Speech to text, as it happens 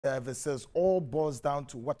services all boils down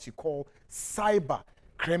to what you call cyber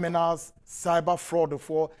criminals, cyber fraud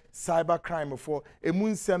for, cyber crime for,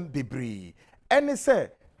 emunsem bebree. Ene se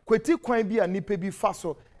kweti kwan bi a nipa bi fa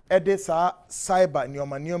so ede sa cyber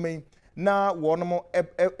nyoma na wonomo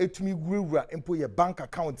etumi wurawura empo ye bank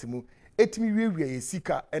account mu etumi wiawia ye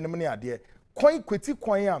sika enem ne ade kwan kweti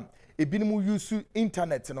kwan am ebinim use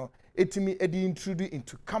internet no etimi edi intrude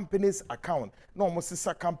into company's account na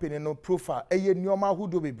omosisa company no profile eye nyoma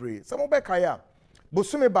hudo bebre some beka ya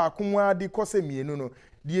bosome ba akomwa de kose mienu no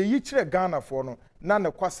de yi kire Ghana for no na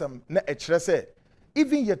ne kwasam na e kire se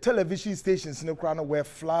even your television stations in Ukraine were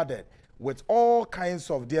flooded with all kinds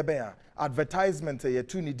of dear advertisement ye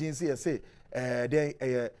tu ni din say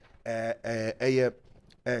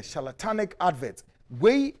charlatanic advert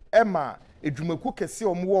we emma edumaku kese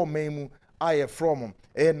omwo memu aye from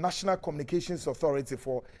a National Communications Authority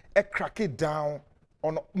for a crack it down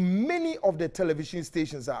on many of the television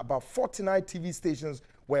stations. About 49 TV stations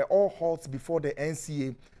were all halt before the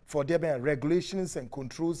NCA for their regulations and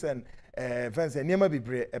controls and events and never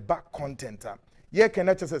be a back content. Yeah, can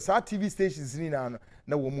I just say TV stations in na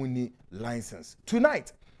womuni license.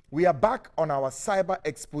 Tonight we are back on our cyber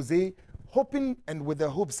expose, hoping and with the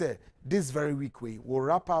hope say this very week we will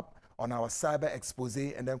wrap up on our cyber expose,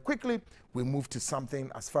 and then quickly we move to something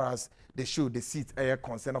as far as the show, the seat air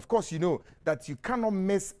concern. Of course, you know that you cannot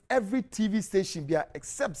miss every TV station here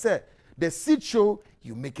except say the seat show.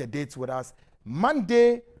 You make a date with us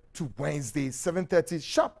Monday to Wednesday, 7:30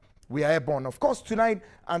 sharp. We are airborne. Of course, tonight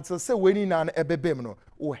until say winning an ebebemno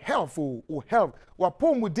or help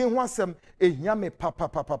wapom within wasem enyame papa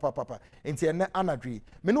enti ene anadri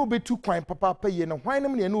me no be too kwine papa ye no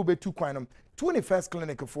hwanam ne no be too kwine 21st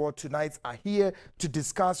Clinic for tonight are here to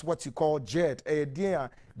discuss what you call GERD.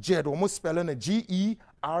 GERD, almost spelling a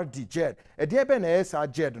G-E-R-D, GERD. A dear Ben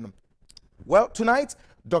GERD. Well, tonight,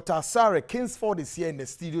 Dr. Sarah Kingsford is here in the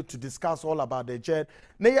studio to discuss all about the GERD.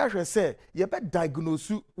 Naya say, you bet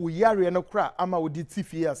diagnose uyare no cra ama udi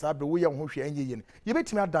tifi as abre we yon hwe enye you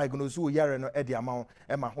bet me diagnose uyare no e de amount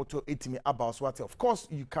e ma hoto etimi about what. Of course,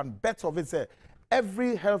 you can bet of it say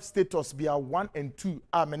every health status be a 1 and 2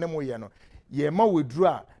 menemo ye no. Ye ma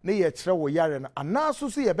withdraw na ye kire wo yare na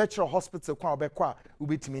anaso so ye be kire hospital kwa obekwa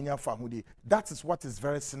ubetimi nya fa hudi. That is what is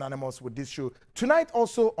very synonymous with this show. Tonight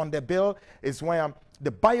also on the bill is when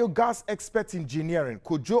the biogas expert engineering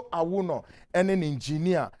Kojo Awuno and an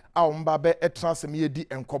engineer mbabe transemi di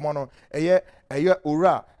enkomo no eye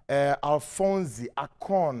ora Alphonse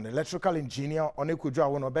Akon, electrical engineer on Kojo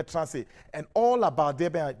Awuno be transe and all about the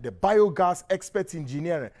biogas expert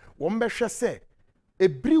engineering won be say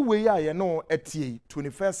every way I know at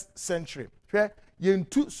 21st century. Yen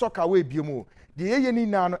two soccer way biomo. The yeni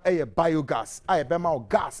nano a biogas. I bema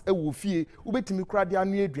gas a wufie. Ubetimi kradia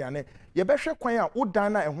ni eduane. Ye beshe kwanya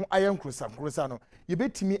udana and iron crusano. Ye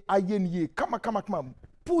betimi ayen ye kama.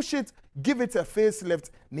 Push it, give it a facelift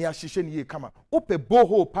near shishen ye kama. Ope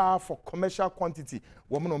boho power for commercial quantity.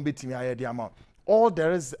 Woman on betimi aye the amount. All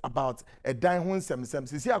there is about a dine sem.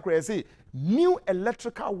 See, I say new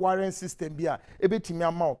electrical wiring system here.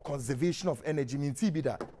 Conservation of energy means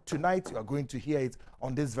tonight you are going to hear it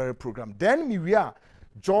on this very program. Then we are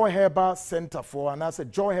Joy Herbal Center for and I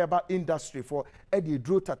said Joy Herbal Industry for Eddie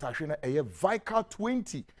Drew Tatashina a Vical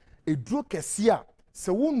 20 a Drew Kesia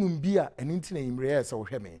so numbia and internet imrea so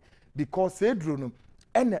hemi because Edrunum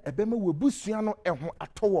and a bema webusiano and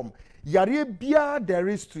atowum. Yare bia there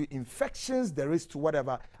is to infections, there is to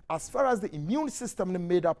whatever. As far as the immune system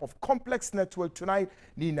made up of complex network tonight,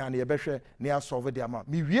 ni na ni ebeshe ni asolve the amount.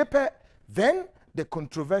 Mi wiepe, then the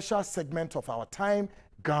controversial segment of our time,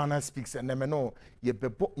 Ghana Speaks, and nemeno ye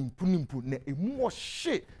bebo impunimpu ne emu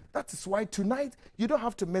shit. That is why tonight you don't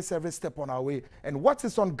have to miss every step on our way. And what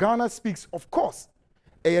is on Ghana Speaks, of course,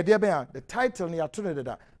 the title ni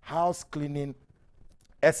atunededa house cleaning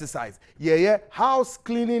exercise. House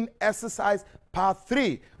cleaning exercise part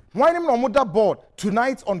 3. Why name no that board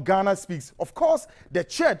tonight on Ghana Speaks? Of course, the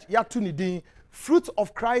church yatunidi Fruit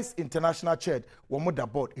of Christ International Church. Womoda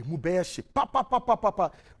board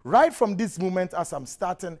papa. Right from this moment as I'm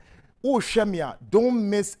starting, oh Shemia, don't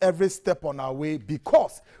miss every step on our way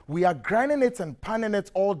because we are grinding it and panning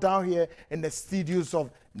it all down here in the studios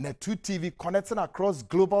of Net2 TV, connecting across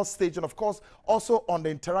global stage, and of course also on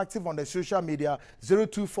the interactive on the social media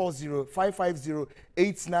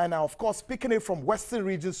 0240-550-899. Now, of course, picking it from Western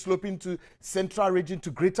region, sloping to Central region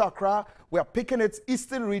to Greater Accra. We are picking it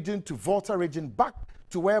Eastern region to Volta region, back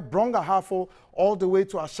to where Bronga Hafo, all the way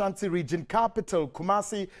to Ashanti region, capital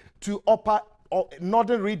Kumasi, to Upper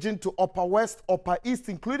Northern region to Upper West, Upper East,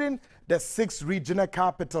 including the 6 regional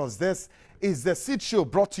capitals. This is the Seed Show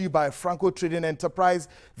brought to you by Franco Trading Enterprise,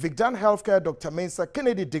 Vigdan Healthcare, Dr. Mensa,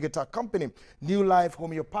 Kennedy Digital Company, New Life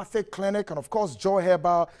Homeopathic Clinic, and of course, Joy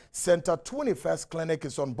Herbal Center 21st Clinic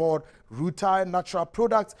is on board. Rutai Natural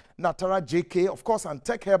Products, Natara JK, of course, and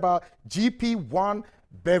Tech Herbal, GP1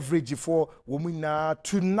 Beverage for Womina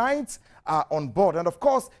tonight are on board. And of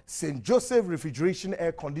course, St. Joseph Refrigeration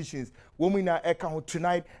Air Conditions, Womina Air Count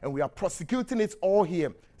tonight, and we are prosecuting it all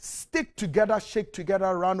here. Stick together, shake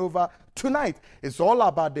together, run over. Tonight, it's all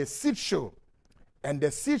about the Seed Show. And the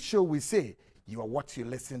Seed Show, we say, you are what you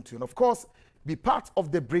listen to. And of course, be part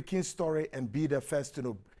of the breaking story and be the first to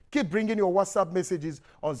know. Keep bringing your WhatsApp messages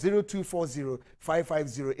on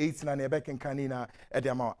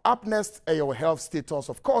 0240-550-899. Up next, your health status.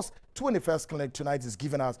 Of course, 21st Clinic tonight is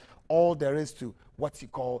giving us all there is to what you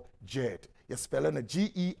call GERD. You're spelling a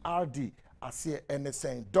G-E-R-D. I see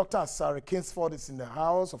anything. Dr. Asari Kingsford is in the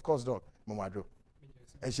house. Of course, Doc. Mamadro.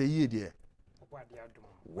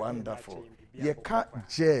 Wonderful. You can't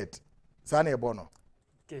GERD. Zane Bono.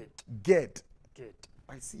 GERD.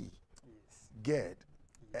 I see. Yes. GERD.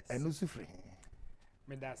 And also free.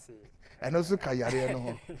 Me da say. And also kayare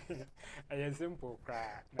no. I simple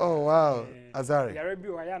cry. Oh wow, Azari. Yare bi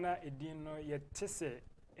o ya na edin no ye tese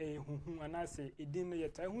huhu anase edin no ye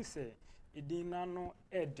ta hu se edin na no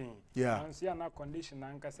edin. Yeah. Anso ya na condition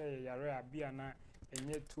anka say yare abi ana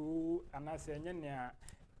enye tu anase enye ne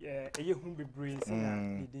eye hu bebre se ya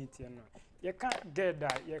edin tie no. Ye ka get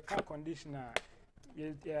ye ka condition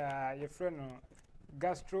ye friend no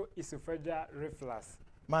gastroesophageal reflux.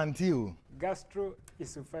 Mantio.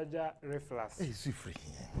 Gastroesophageal reflux. Free.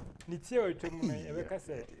 Ntiamoah you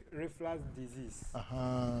say reflux disease.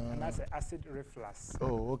 And that's acid reflux.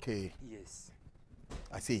 Oh, okay. Yes.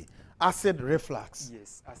 I see. Acid reflux.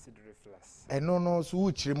 Yes, acid reflux. And no, so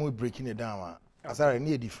which remove breaking it down. As I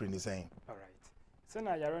need different design. All right. So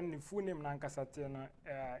now you're on the full name Nankasatena.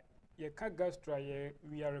 You can't gastro,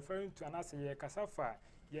 we are referring to an acid casafa.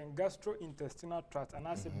 Yen gastrointestinal tract and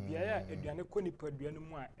as a biya eduane koni paduane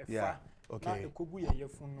mu a efa na ekogu ye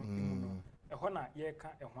yefunu imuno ehona ye ka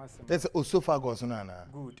ehwasem. That's esophagus na na.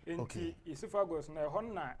 Good. Enti esophagus na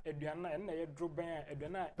ehona eduane na ye droben a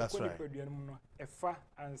eduane koni paduane mu no efa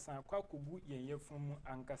ansan kwakugu yen yefunu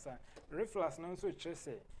ankasa. Reflux no so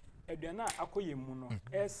kyerese eduane akoye mu no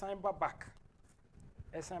esan back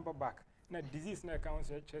na disease na ka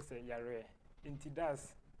so kyerese yare enti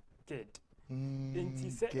that's kid.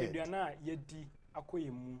 Inti se eduana yedi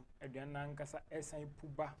akoye mu eduana nkasa esan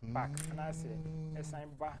puba back na se esan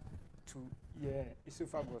ba to ye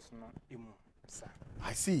esophagus no emu sa.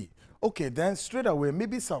 I see. Okay, then straight away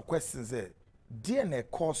maybe some questions there. DNA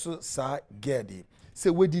cause sa Gyebi. Say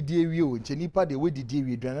we did we o nche nipa de we did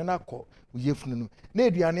we eduana na ko yefunu no. Na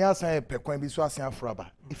eduane asan pekwan bi so asan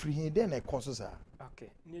afraba. Ifri hin DNA cause sa. Okay.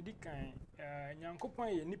 Nedi kan nyankopon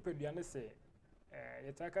ye nipa eduane se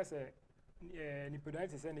yetaka se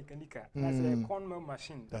nipodite say nikanika that's a corn mill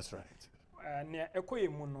machine. That's right. Ne ekoye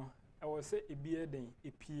mu no I was say ebie den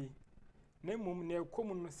epie na mum ne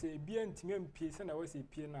ekomu no say ebie ntime mpie say na was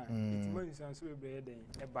epie na ntime nsan so ebie den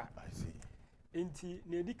eba. I see. Enti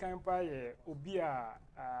ne di kan pa ye obi a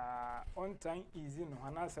on time easy no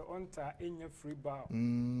anase on ta enya free bar.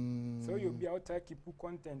 So you be out keep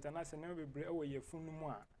content anase na bebre e wo ye funu mu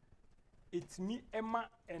a it's me Emma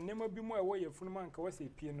and never be more away from man can say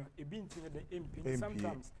piano, a been to the MP.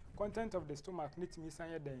 Sometimes content of the stomach needs me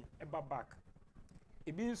sign a back.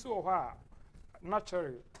 A being so hard,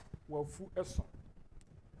 naturally, well, food as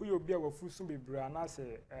we will be our food soon be bran. I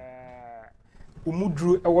say,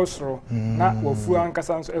 Umudru Awosro, not what food and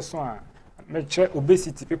Cassans as one.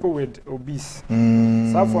 Obesity, people with obese.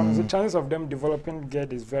 So from the chance of them developing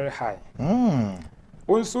GERD is very high.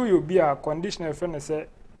 Also, you'll be a conditioner friend say.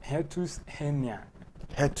 Hertus hernia.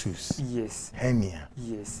 Hertus. Yes. Hernia.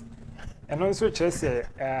 Yes. And also, Chelsea,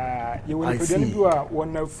 you will put any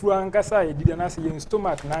one of Francasa, you didn't ask your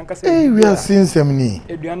stomach, Nancasa. Hey, we are seeing some knee.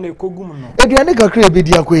 Ediane Kogum. Ediane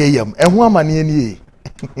Kakrabidia Quayam, and one money.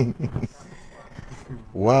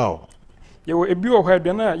 Wow. You were a beer where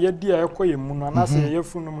Dana, ye dear Koyam, and I say, your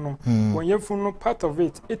funum. When your funum part of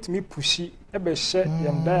it me pushy. Ebe share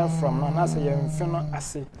yam diaphragm and as a yam fino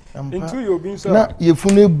assay. Into your being so. Na ye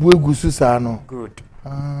funu buegu susano. Good.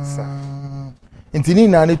 Intini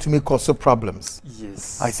na need to make also problems.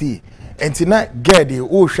 Yes. I see. Intina Gyebi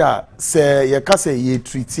Osha say ye kase ye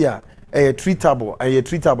treatia,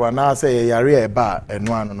 treatable, na say ye yare eba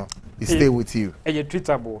enwa no. It stay with you. A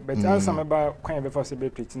treatable, but answer about quite before say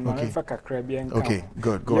treating. Okay, okay,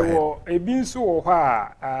 good. Go ahead. A being so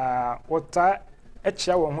water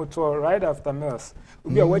chia won ho to right after meals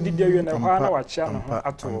obi a wadidi awie na ho na wa chia no ho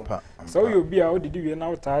ato so you obi a odidi wie na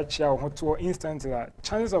uta chia ho to instantly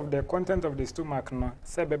chances of the content of the stomach no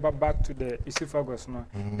say beba back to the esophagus no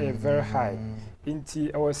very high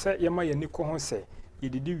inti I was say yema ye niko ho say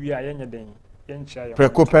yedidi wie a yenye den yenchia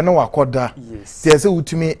prekope no wakoda tie say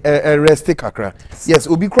utumi rest kakra yes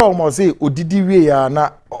obi kra o mo say odidi wie ya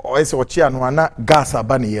na o say o chia no na gas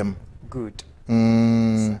aba ne yam good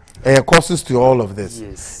causes to all of this.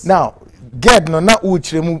 Yes. Now, get no na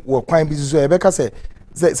uchremu wo kwan bi so ebeka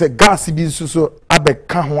say gas bi so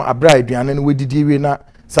abeka ho abra aduane no wedidi we na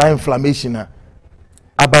sa inflammation na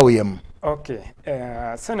abawem. Okay.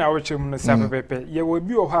 Sana awchem no sapepepe ye wo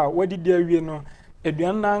bi o ha wedidi awie no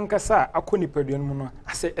aduane na nkasa akoni paduane mu no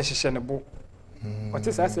ase ehhehye ne bo. What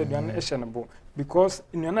is ase aduane ehhye ne bo because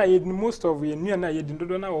nnuana ye most of ye nnuana ye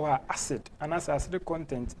dodo na wo ha acid and acidic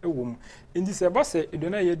content ewom. In this boss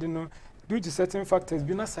aduane ye no due to certain factors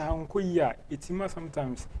bi na sa hanko yi a etima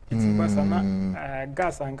sometimes etima sana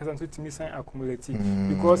gas and kasa so timi san accumulate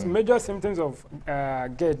because major symptoms of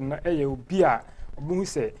GERD no eye obi a obu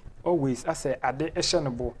say always ase ade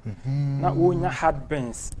ehyenebo na wonya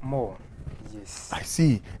heartburns more. Yes, I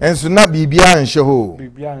see. And so na bibia nhye ho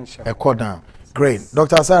bibia nhye ekodan. Great.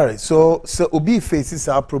 Dr. Asare, so obi faces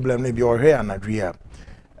our problem maybe or here and adria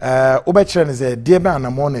obetren is a dear man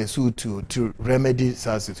among so to remedy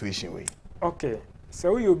such situation way. Okay,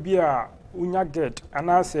 so you be a unya GERD and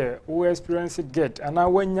I say who experience GERD and I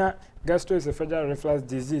wenya gastroesophageal reflux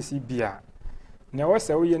disease ibia. Now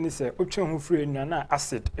say we ni say option who free na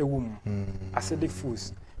acid ewum acidic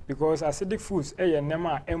foods because acidic foods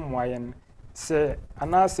nema myn say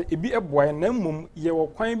and I say ebi eboy na mum ye wo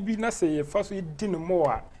kwan bi na say ye fa so di no mo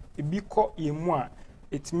a ebi ko ye mu a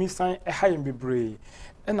etimi san high bebree.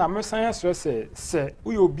 And I'm saying, say,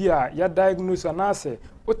 we will be a diagnosis and answer.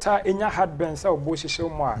 What are in your heartburns or bush show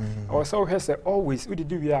more? Or so has always, we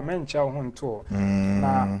do we are men child home tour.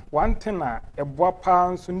 Now, one thing a boy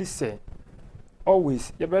pounds when say,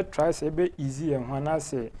 always, you better try say be easy and when I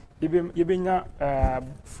say, you be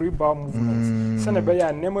free bowel movements. Send a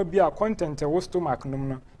bear, never be a content, a stomach,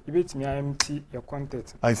 no. You bet me I empty your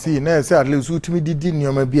content. I see. Now say at least to me did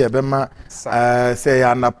you be a bema say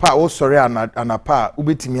anapa oh sorry anapa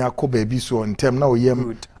ubet me a ko baby so on term now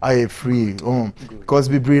yem I free because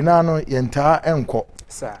be brinano yenta enko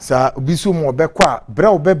sa bisu mo bekwa bra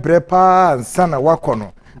obebre pa nsana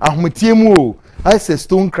wakono ahometie mu o I say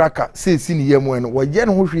stone cracker say sin yem when wo ye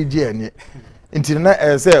no hwe je anye nti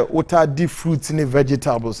na say water deep fruits ni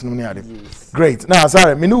vegetables no ade. Great. Now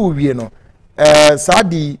sorry me no wie no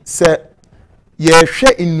sadi se ye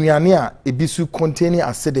hwe nnuane a ebisu containing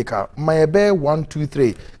acidic my be 1 2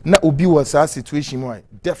 3 na obi was a situation mo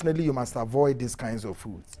definitely you must avoid these kinds of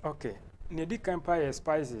foods. Okay, nedi campfire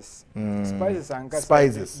spices spices and gas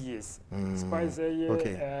spices yes spices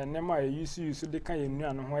nema use they can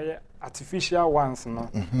nnuane ho ye artificial ones no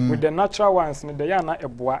with the natural ones no the ya na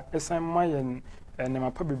eboa esan mayen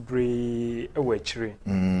nema pa bebre ewachire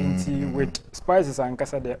nti with spices and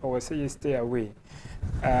kasa there or say you stay away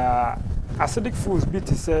acidic foods be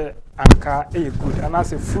to say anka good and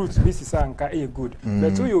as a fruits be to say anka good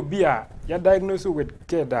but you be a you diagnosed with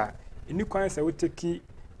GERD any kind say we take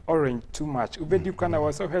orange too much ubedi kana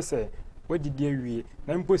was so say what did you we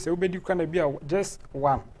na mpo say ubedi kana be just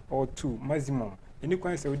 1 or 2 maximum. Any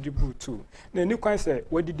kind say odibu too. Na any kind say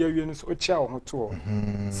what did you use o chia ho to.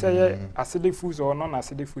 Say acidic foods or non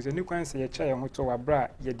acidic foods. Any kind say chia ho to abra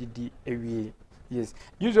ye didi ewie. Yes.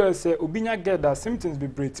 Usually say obinya get that symptoms be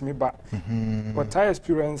break me but I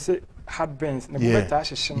experience heartburns na beta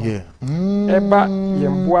ahihye no. Eba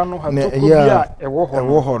yemboa no ha to ko bia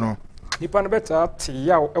ewo ho no. Nipa no beta te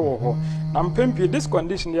yaw ewo ho. Na mpempi this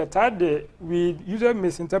condition here tade we usually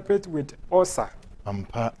misinterpret with ulcer.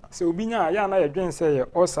 So obinya ya na yedwen say ye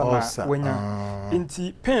ulcer na wanya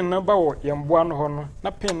nti pain na ba wo yemboa no ho no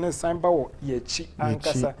na pain na san ba wo ye chi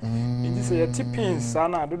ankasa nti say ye ti pain sa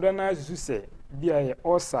na dodo na azu say bia ye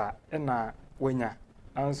ulcer na wanya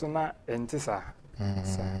anso na entisa.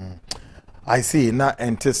 I see na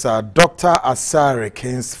entisa. Dr. Asare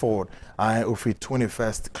Kingsford I offer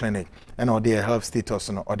 21st clinic and or their health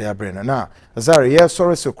status no or their brain na Asare yes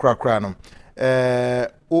sorry so kra no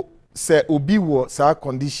say obi wo sa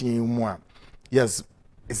condition mu a yes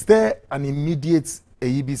is there an immediate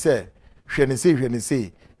be say hwene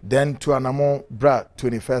say then to anamo bra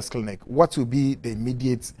 21st clinic what will be the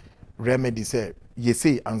immediate remedy say you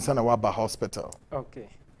say ansana wa ba hospital? Okay,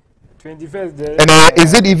 21st day and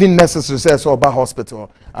is it even necessary say so ba hospital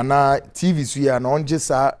and TV so ya na onje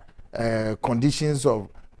sa conditions of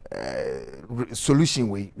solution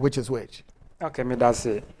way which is which Okay, me that's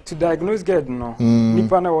it. To diagnose get no.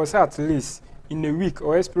 Nipa na was at least in a week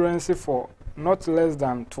or experience for not less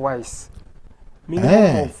than twice.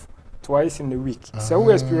 Minimum of twice in a week. So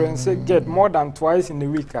we experience get more than twice in a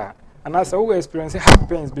week. And as we experience heart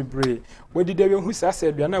pains be brave. What did they who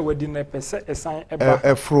said we are not within a percent a sign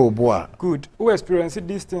a fro boy. Good. Who experience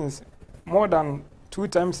these things more than 2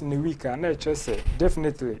 times in a week and I just say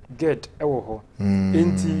definitely get ewo.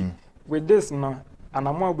 With this no and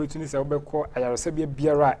I'm more between this call I be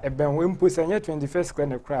biara a ben when put 21st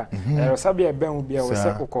clinic cry. I sabi a ben will be our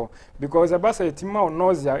second because about a tima of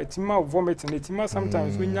nausea, a tima of vomiting, a tima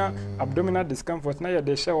sometimes when you abdominal discomfort, now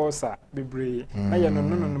they share also be brave. Now you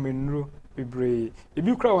no be brave. If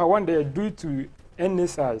you cry one day due to any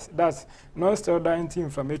size, that's non-steroidal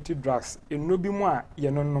anti-inflammatory drugs. In no be more,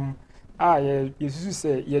 you know. You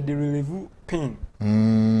say you the relieve pain.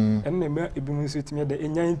 And never be suit me the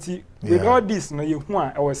enyanti with all this. No, you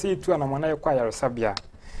want I was say to an amana acquire sabia.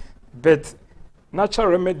 But natural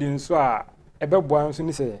remedy so a bed boy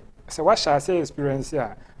soon say, so what shall I say experience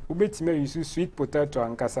here? Ubet me use sweet potato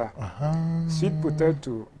and cassa. Sweet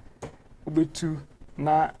potato ubetu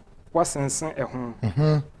na wasn't a home.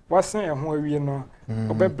 Wasn't a home we know.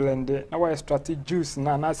 Obe blended. Now I extracted juice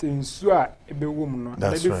na na say insua ebe woman.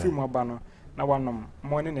 That's right. Film abano. Now one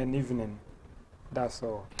morning and evening. That's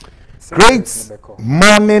all. Great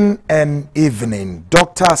morning and evening.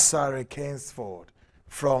 Dr. Sarah Kingsford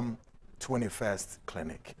from 21st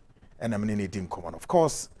Clinic. And I'm in common. Of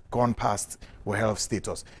course, gone past we health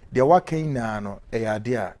status. They working now a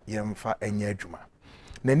idea yemfa enyejuma.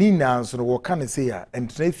 Nani now so what can I say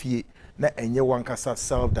and if na enye wankasa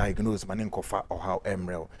self-diagnose manin kofa or how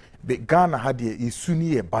emrel. But Ghana had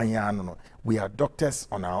isuni e banyano no. We are doctors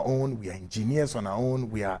on our own, we are engineers on our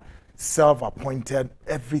own, we are self-appointed,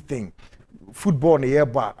 everything. Football na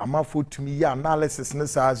yeba, ama food to me ya analysis na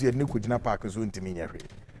says you niku jina park zo ntimi nyare.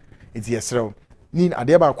 It's yesro. Nin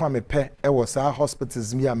adeba kwa me pe e wo sa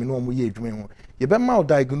hospitals me am no mo ye adwuma ho. Ye be ma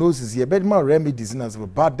diagnosis, ye be ma remedies na so,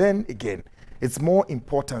 but then again it's more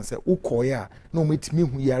important say ukoya no metimi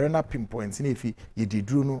hu yare na pinpoint na efi ye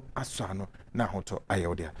didru no aso ano na hoto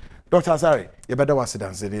ayodia. Dr. Azari, you better was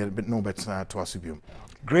dance no better to asubium.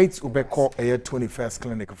 Great ubeko a 21st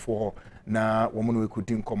clinic for na woman we could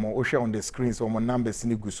think come or share on the screen so my numbers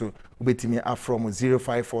in guso ubetimi are from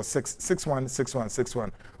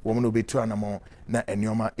 0546616161 woman will be 2 anamo na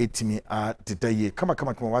enyoma etimi a today come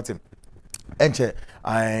what him enche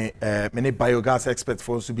I many biogas experts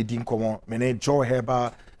for to be din come many Joe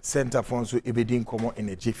Herbal Center for so be din come in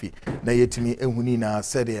a jiffy na yetimi ehuni na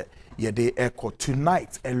said Yede echo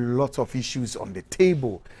tonight a lot of issues on the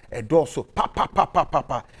table and also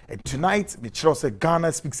papa and tonight the Chelsea Ghana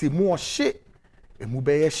speaks more shit e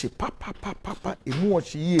mubeye shit papa e more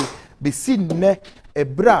shi be seen ne e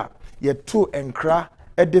bra ye to enkra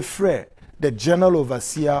e defre the general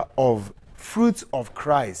overseer of Fruits of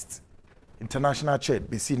Christ International Church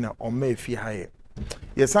be seen on May fi haye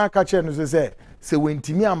yes an ka che no say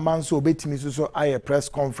wentimi amman so obetimi so aye press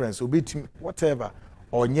conference obetimi whatever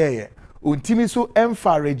onye untimi so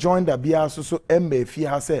emfa rejoinder bia so emma fi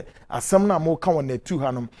ha se asem na mo ka won na tu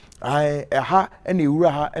hanom ai ha ene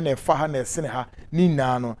ewura ha ene fa ha na esene ha ni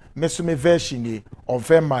na no meso me version ni of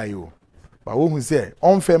mayo but wo hu say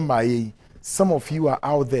on mayo some of you are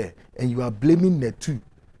out there and you are blaming na tu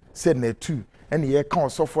said na tu ene ye kan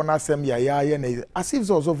so for na asem ya na as if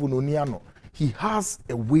so no ni ano he has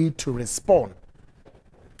a way to respond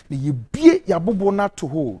you be ya bobo na to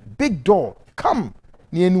hold big door come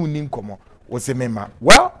well,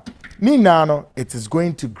 Ninano, it is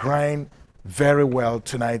going to grind very well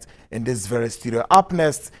tonight in this very studio. Up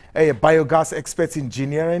next, a biogas expert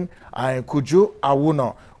engineering, Kujo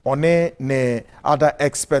Awuno, one ne other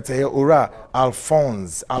expert ora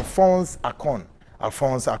Alphonse Akon.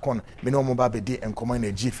 Mino mobabedi and common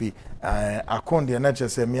a jiffy. Akon the nature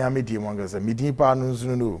say Miami di wangers, midi panus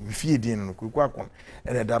no, feed in Kwakon,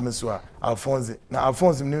 and a dameswa Alphonse. Now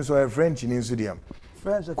Alphonse news or a French in Sudium.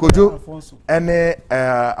 Could you any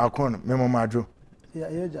Akon memo madro?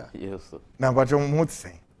 Yes, sir. Now, what you would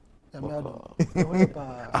say?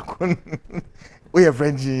 Akon, we are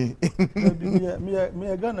Frenchy. Me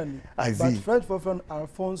a Ghana. I see. But French for friend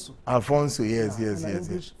Alfonso. Alfonso, yes.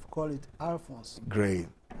 English call it Alphonse. Great.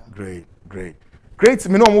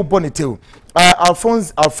 Me no more bonito.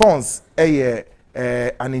 Alphonse, an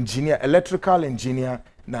engineer, electrical engineer.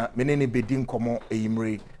 Na menene bedin komo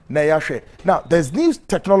eyimre. Now, there's new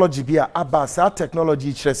technology here. Abasa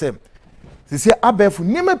technology chesem. See, abefu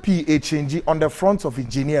nima PhD on the front of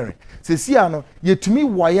engineering. See, ano yetumi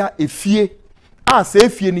wire efie. Say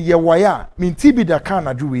efie ni ye wire. Minti bi da kan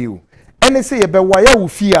adu we o. Ene say ye be wire wo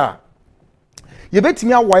fie a. You bet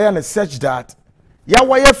me a wire and such that ya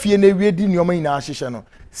wire fee na wie di nyoma ina ahihye no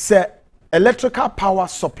se electrical power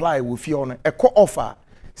supply will fee on e ko offer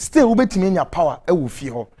still we bet me nya power e will fee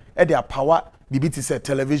ho e dey power BBT say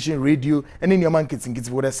television radio and in your man kids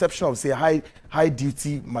with the exception of say high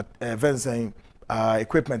duty events and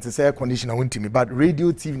equipment say air conditioner won't me but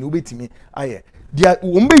radio TV no bet me aye dia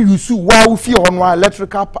wombe use wow fee on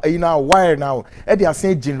electrical wire now e dey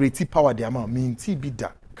say generate power the amount mean TB da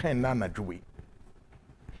kan na dwe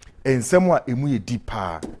and someone emu ye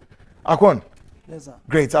deeper akon yes sir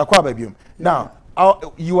great akwa baby now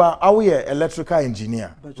you are our electrical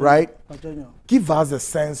engineer right give us a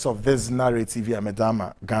sense of this narrative here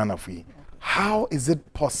madama Ghana for you. How is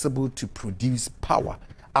it possible to produce power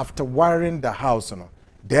after wiring the house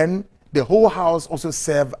then the whole house also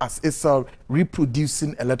serve as it's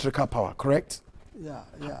reproducing electrical power correct? Yeah.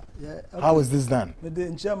 Okay. How is this done?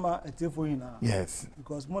 Yes.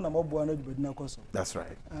 Because that's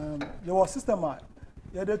right. There was system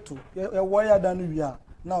wire done.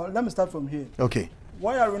 Now let me start from here. Okay.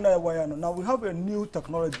 Wire now we have a new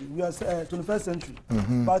technology. We are 21st century.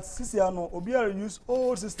 But Sisiano Obiara use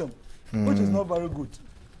old system, which is not very good.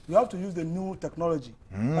 You have to use the new technology.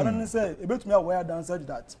 And then say a bit more wire down such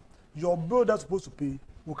that your bill that's supposed to pay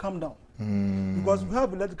will come down. Because we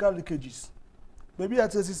have electrical leakages. Maybe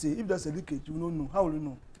at CC, if there's a leakage, you don't know. How will you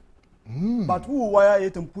know? But who will wire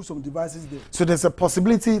it and put some devices there? So there's a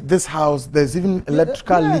possibility this house, there's even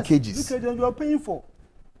electrical leakages. Leakage and you are paying for.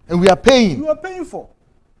 And we are paying? You are paying for.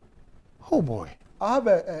 Oh boy. I have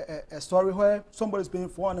a story where somebody is paying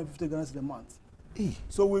 450 Ghana a month.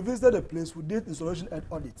 So we visited the place, we did installation and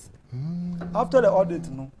audit. After the audit,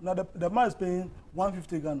 now the man is paying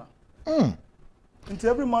 150 Ghana. Into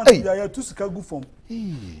every month, we are here to Chicago form.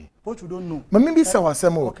 What you don't know. But maybe so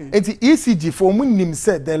okay. And the ECG for Munim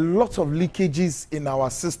said there are lots of leakages in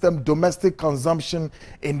our system, domestic consumption,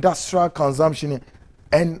 industrial consumption.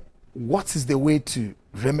 And what is the way to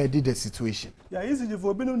remedy the situation? Yeah, ECG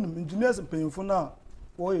for engineers paying for now.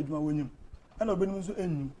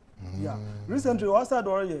 And yeah. Recently,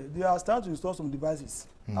 they are starting to install some devices.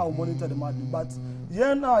 I will monitor the market. But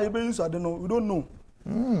yeah, now I don't know. We don't know.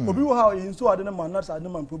 People how install I don't know not I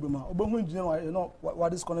don't problem. Engineer, you know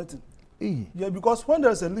what is connecting. Yeah, because when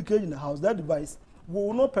there's a leakage in the house, that device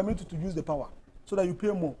will not permit you to use the power, so that you pay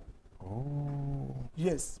more. Oh.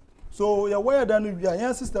 Yes. So yeah, wire done we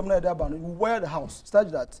are system like that, but you wire the house.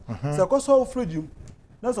 Start that. So because all fridge you,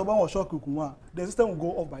 that's about what shock you the system will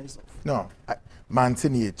go off by itself. No,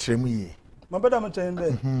 maintain tremu. My brother, I'm saying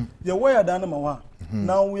there. You wire done number one.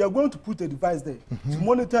 Now we are going to put a device there to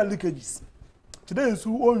monitor leakages. Today is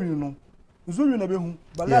who own you know. You never who,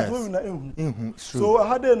 but last we na so I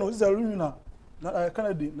had no this is a ruina. I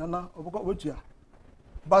can't do nana what you.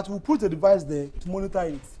 But we put a device there to monitor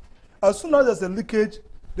it. As soon as there's a leakage,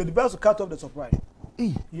 the device will cut off the supply.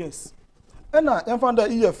 Yes. And I found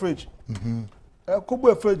that fridge. A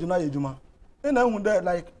fridge na yejuma. And I would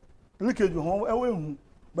like leakage home away.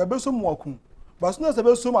 But be some work. But as soon as I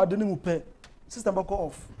be some I didn't pay. System will go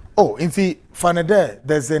off. Oh, in the final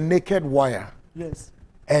there's a naked wire. Yes.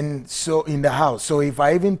 And so in the house, so if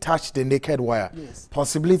I even touch the naked wire,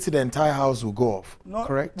 possibility the entire house will go off. No,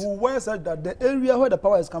 correct? We wire said that the area where the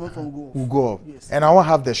power is coming from will go off. Yes. And I won't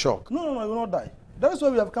have the shock. No, you will not die. That's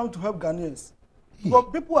why we have come to help Ghanaians.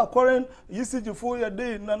 But people are calling ECG for a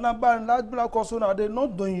day, black also now they're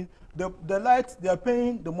not doing the light, they are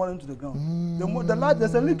paying the money to the ground. The light,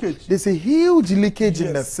 there's a leakage. There's a huge leakage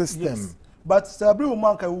in the system. Yes. But Sabri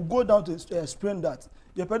Umanka will go down to explain that.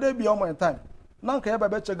 You better be on my time. Now can I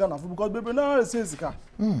better Ghana because baby now is says car.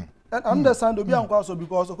 And understand to be also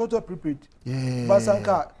because of to prepaid. Yeah. But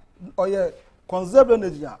Sanka or conserve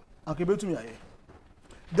energy and keep it to me.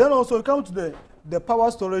 Then also come to the power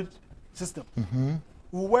storage system.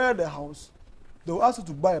 We wire the house. They will ask you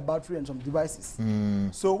to buy a battery and some devices.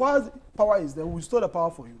 So while power is there, we store the power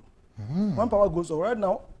for you. When power goes off, right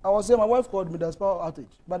now, I was saying my wife called me, there's power outage,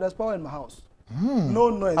 but there's power in my house. No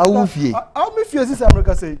noise. How many fears this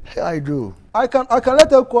America say? I do. I can let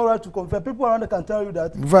her call her to confirm. People around there can tell you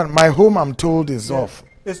that. My home, I'm told, is off.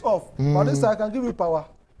 It's off. But this time I can give you power.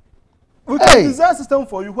 We can design a system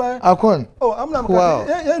for you where. Oh, I'm not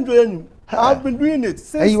enjoying you. I've been doing it.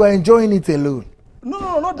 And you are enjoying it alone.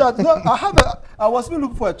 No, not that. No, I was still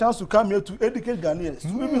looking for a chance to come here to educate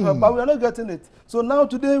Ghanaians. But we are not getting it. So now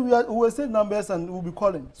today we will say numbers and we'll be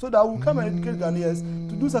calling so that we'll come and educate Ghanaians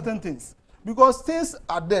to do certain things. Because things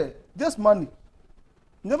are there, just money.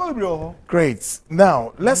 Never be over. Great.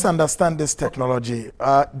 Now, let's understand this technology.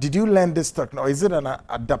 Did you learn this technology? Is it an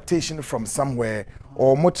adaptation from somewhere?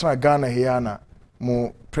 Or Motra Ghana here,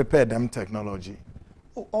 more prepare them technology?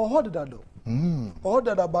 Oh, how did that do? Or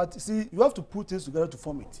that about see you have to put things together to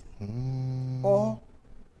form it. Or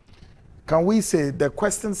can we say the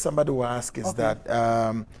question somebody will ask is that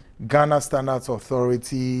Ghana Standards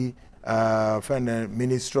Authority,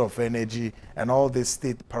 Ministry of Energy, and all the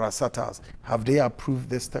state parastatals, have they approved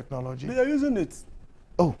this technology? They are using it.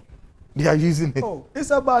 Oh, they are using it. Oh,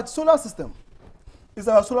 it's about solar system. It's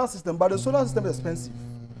a solar system, but the solar system is expensive.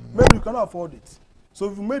 Maybe you cannot afford it. So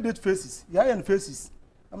if you made it faces, and faces,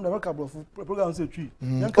 I'm the couple of programs say tree.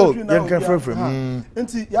 Oh, you can frame.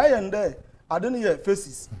 And there, I don't hear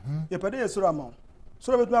faces. You pay a solar amount.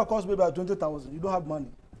 So it may cost maybe about 20,000. You don't have money.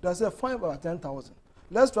 That's a fine about 10,000.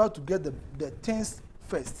 Let's try to get the things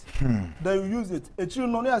first. Then you use it. A tree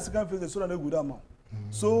no as can face the solar good amount.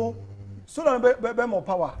 So solar be more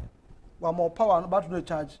power. One more power and battery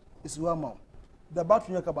charge is one amount. The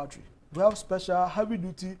battery battery. We have special heavy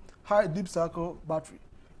duty, high deep cycle battery.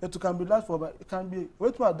 It can be last for it can be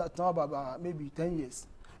wait for that now about maybe 10 years.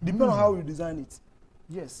 Depending on how you design it.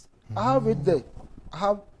 Yes. I have it there. I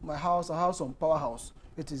have my house, I have some powerhouse.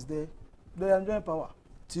 It is there. They enjoy power.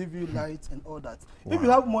 TV, lights, and all that. Wow. If you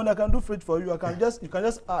have money, I can do fridge for you. You can just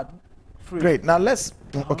add free. Great. Now let's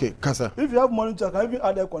okay, Kasa. If you have money, I can even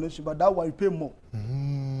add air condition, but that one you pay more.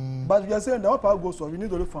 But you are saying the power goes off, you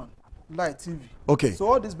need only fan, light, TV. Okay. So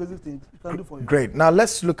all these basic things you can do for you. Great. Now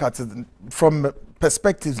let's look at it from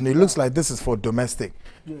perspectives. It looks like this is for domestic.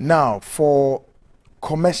 Yeah. Now for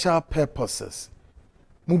commercial purposes,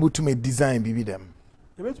 move to make design, BB them.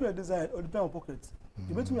 You make me a design or depend on pocket.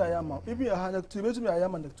 You make me a yam. Even a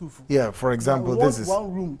yam and the two. Yeah. For example, this is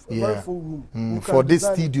one room, a very full room. For this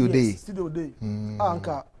studio day. Studio day.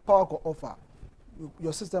 Anchor power co offer.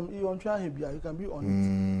 Your system, you on try here, you can be on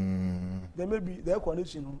it. There may be the air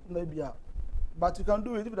conditioning, maybe, but you can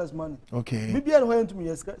do it if there's money. Okay. Maybe I'm going to me.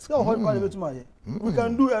 We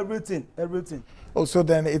can do everything. Oh, so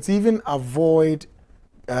then it's even avoid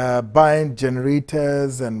buying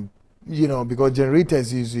generators and because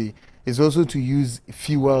generators usually is also to use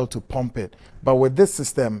fuel to pump it. But with this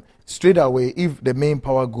system, straight away, if the main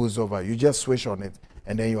power goes over, you just switch on it.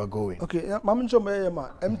 And then you are going. Okay, MTN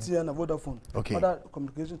and Vodafone. Okay. Other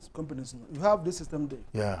communications companies, you have this system there.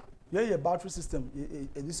 Yeah. Yeah, your battery system,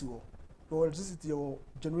 this your electricity, your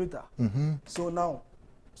generator. So now,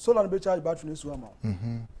 solar and charge battery needs to amount.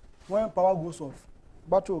 When power goes off,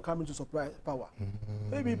 battery will come into supply power.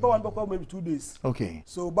 Maybe power and maybe 2 days. Okay.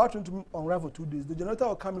 So battery to unrun for 2 days. The generator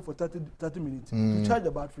will come in for 30 minutes. You charge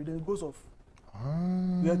the battery, then it goes off.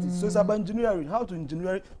 So it's about engineering, how to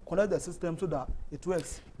engineer, connect the system so that it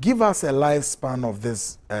works. Give us a lifespan of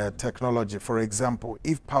this technology. For example,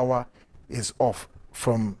 if power is off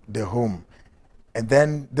from the home and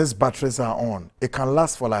then these batteries are on, it can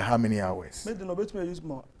last for like how many hours? Maybe no better use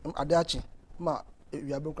more.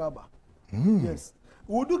 Yes.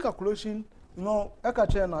 We'll do calculation. Now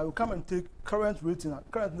you come and take current rating,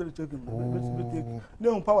 current taking.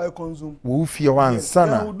 Then power consume. Then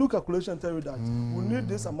we'll do calculation and tell you that we need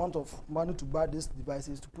this amount of money to buy these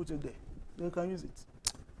devices to put it there. Then you can use it.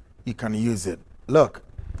 You can use it. Look,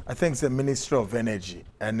 I think the Ministry of Energy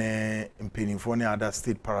and in Pennsylvania other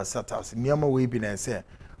state parastatals. Ntiamoah we been and say,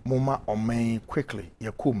 Mama Ohene quickly.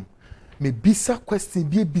 Yakum. Me bisa question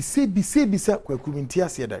be bisa Kwaku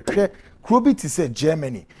Ntiamoah that. Probity said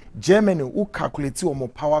Germany who calculate more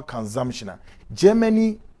power consumption.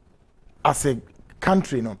 Germany as a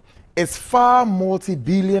country is far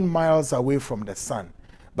multi-billion miles away from the sun.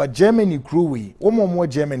 But Germany grew more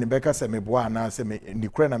Germany because se me boa na se me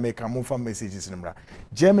Ukraine make move from messages nimra.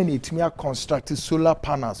 Germany to constructed solar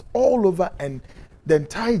panels all over and the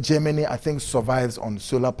entire Germany I think survives on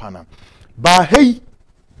solar panel. But hey,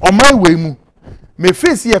 on my way me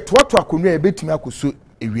face here to akunwa ebetumi akoso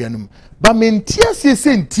but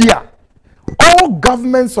all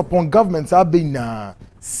governments upon governments are being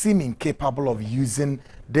seeming capable of using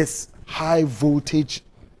this high voltage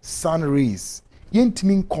sun rays.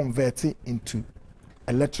 Yentmin converting into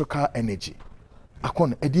electrical energy.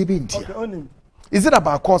 Is it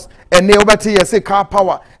about cost? And nobody say car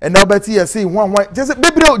power, and nobody say one just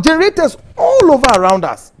generators all over around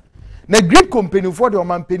us. The grid company for the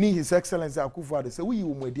man penny His Excellency Akufo-Addo say we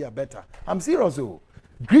will better. I'm serious though.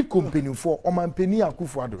 Grid company for Oman Penny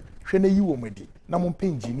Akufo-Addo. Shene you omedi. Na mon pay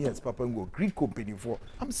engineers papa ngo. Grid company for.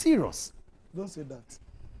 I'm serious. Don't say that.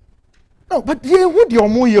 No, but yeah, what your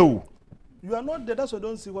mo you? You are not there. That's why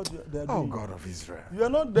don't see what they are doing. Oh God of Israel. You are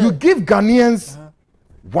not there. You give Ghanaians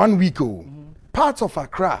 1 week parts of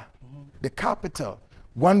Accra, the capital,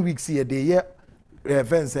 1 week see they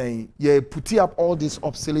events saying put up all these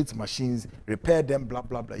obsolete machines, repair them, blah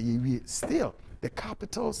blah blah. Still, the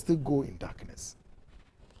capital still go in darkness.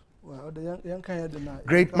 Well, the young kind of deny.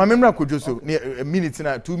 Great. My memory could just a minute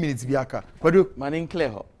and 2 minutes biaka. Manin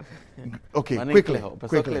clear. Okay, quickly.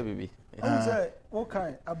 Quickly. I say what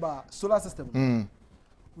kind about solar system?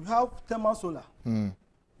 We have thermal solar.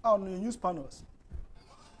 On your use panels.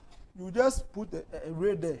 You just put a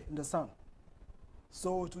ray there in the sun.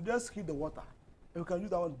 So to just heat the water. You can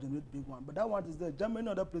use that one to generate big one, but that one is there. There are many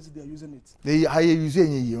other places they are using it. They are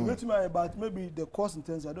using it. But maybe the cost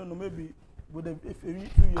intense. I don't know. Maybe with the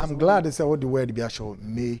I'm glad they said what the word be actual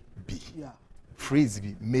may be. Yeah. Freeze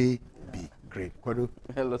be may be. Great.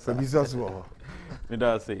 Hello, sir. Business well. Me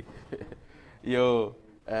da say. Yo,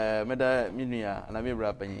 me da minua na me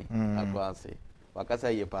bra panyi akwanse.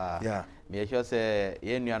 Wakasa ye pa. Yeah. Me sure say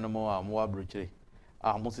ye nuanom a mo abrochire.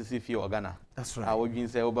 Mo sisi fie ogana. That's right. Wodwin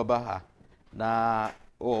say obaba ha. Na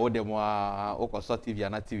demo okoso TV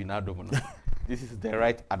na TV na dom no. This is the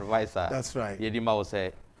right advisor. That's right. Ye di ma wo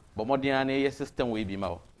say but modern na ye system we be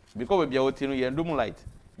ma. Because we be oti no ye ndum light.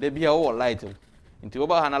 They be a light. Nti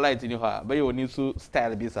oba ha na light ni ha, be ye oni su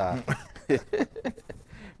style bi sa.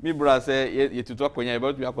 Mi bra say ye tutu akonya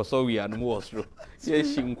about we akoso we anu wo sro. Ye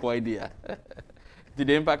shinkwa idea. Ti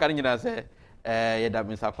dem pa kan nyina say ye da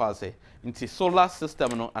mi sa kwa say. Nti solar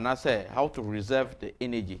system no and I say how to reserve the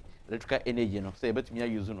energy. Electrical energy no say betumi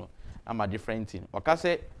use no am a different thing waka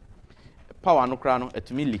say power no kra no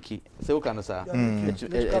etumi leak say we can say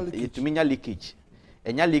etumi nya leakage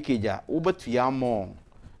enya leakage a wo betu ya mo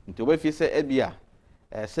nti we fi say ebia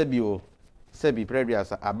sebi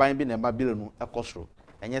previous aban bi na ma bill no ekosro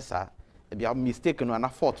enye sa ebia mistake no na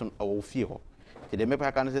fault no wo fie ho ti de me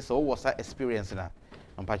pa kan say so wo sa experience na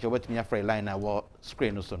ampache betumi ya free line na wo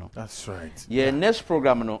screen no so no. That's right. Yeah, next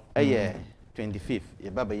program no 25th ye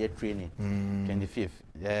baba ye training 25th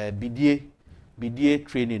bidie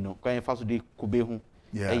training no kan fa so de kubehu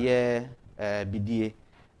bidie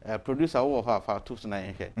producer wo fa tools na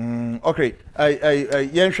yen okay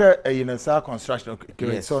yen hwe in a construction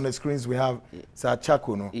okay so on the screens we have sa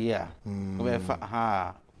chako no we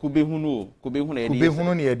fa kubehu na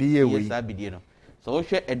ye de ye we sa bidie no so wo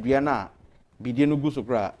hwe adua na bidie no gu so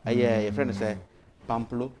kra ye friend say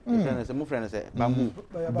Pamplo, friend say bamboo,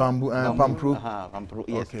 pampro,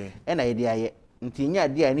 yes. Okay. And idea ye, ntinya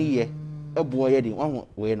dia ni ye, eboy ye di, one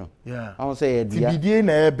way no. Yeah. I say dia. Bidie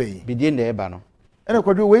na ebe. Bidie na eba no. And a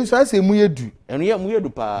quadru way so I say mu yedu. And ye mu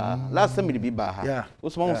yedu pa. Last time me be ba ha. Yeah.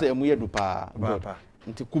 Usman say mu yedu pa.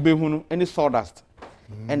 Nti kubehu no any sawdust.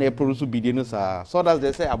 And they produce bidie no sa. Sawdust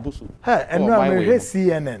they say abusu. Hey, and now me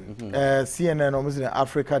CNN. CNN almost in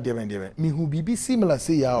Africa there. Me who be similar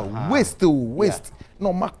say ya waste.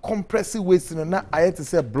 No, my compressive waste na I had to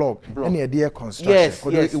say block. Any idea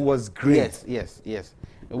construction. Yes. It was great. Yes.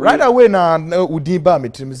 Right away now Udiba me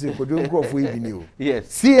to say could you go for even Yes.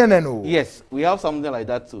 CNN. Yes, we have something like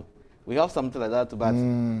that too. But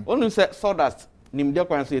only say sawdust nimdia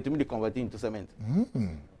kwan so yetumi convert into cement.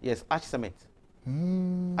 Yes, ash cement.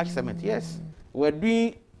 Ash cement. Yes. We're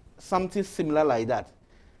doing something similar like that.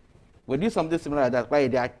 Why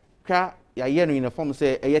they are ya no uniform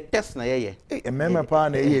say e test na ye emema pa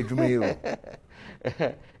na ye adwuma ye o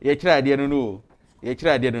ye kira ade no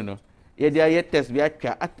ye dia ye test bi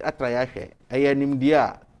atwa atra ya hwe e nimdi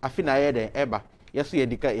a afi na ye den eba ye so ye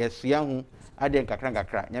dika ye so ya hu ade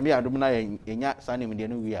nkakra nyame ya adom na enya sa nimdi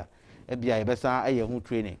no wi a e bia ye besa aye hu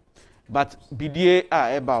training but bidie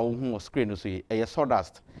a eba wo hu screen so ye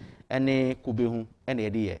sawdust ene kubehu ene ye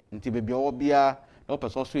de ye nti bebia wo bia no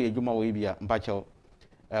person so ye adwuma wo bia mpacho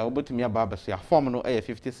obotumi aba so ya form no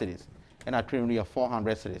 50 cedis and a train no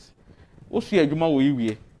 400 cedis osu adwuma wo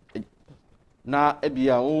yiwie na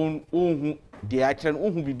ebia onhu de akere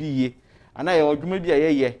onhu bibiye ana ye adwuma bia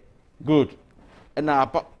ye good na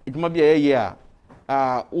adwuma bia ye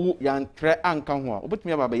a o yantre anka ho a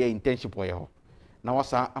obotumi aba ye internship wo ye ho na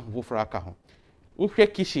wasa ahofra aka ho wo hwe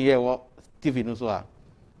kitchen ye wo TV no so a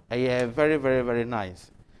very very very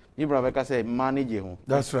nice. Ibra beka say manage him.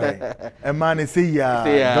 That's right. A man say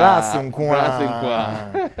glass and glass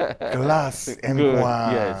and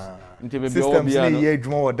yes. System say ye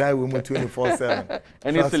dwuma or die we 24/7.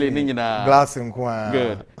 Any silly nyina glass and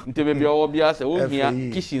good. Nti be obia say wo hia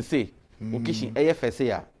kitchen say. O kitchen fese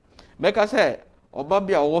ya. Beka say oba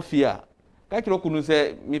bia wo fie ka kiro kunu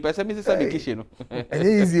say mi pese mi say kitchen no.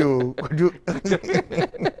 Easy o.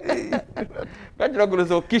 Kajira go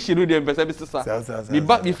so kitchen no dey pese bi sisa.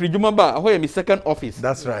 Bi free juma ba ho my second office.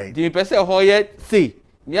 That's right. Di pese ho ye say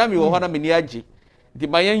mi ami wo ho na me ni agi. Di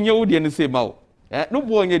mayen nye wo de no say ma wo. No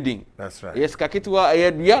bo onye din. That's right. Yes kaketwa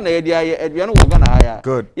ayedua na yedi ayedua no wo ga na haya.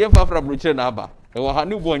 Good. Ye fafra brochire na aba. E wo ha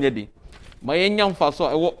no bo onye din. Mayen nya mfa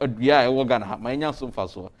so e wo adua e wo ga na ha. Mayen nya so mfa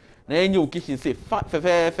so. Na enye o kitchen say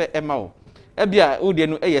fe ema wo. ebia wo de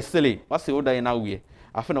no eye silly wase wo dan na wie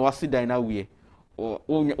afi na wase dan na wie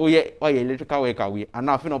oye electrical work awie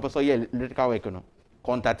ana afi na opeso ye electrical work no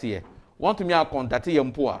contact ye want me a contact ye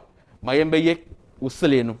mpo a ma ye mbeye wo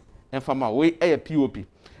silly no emfa ma we eye pop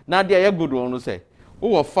na de ye good one no say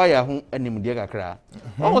wo fire ho anim de kakra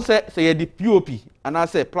o say ye di pop ana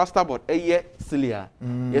say plasterboard eye silly a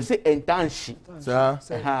ye say entanshi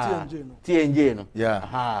TNJ no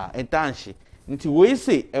entanshi nti we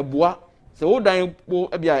say eboa se wo dan po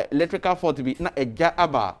bia electrical fault bi na eja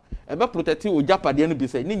aba ebe protect o japade no bi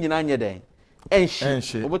say ni nyina anye den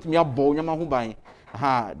enhye obotumi abo nyama ho ban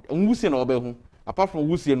nwusie na obehu apart from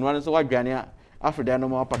wusie no an so wadwane afrida no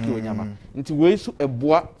ma pake o nyama nti we so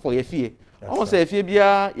eboa for ye fie o say fie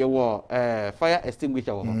bia ye wo fire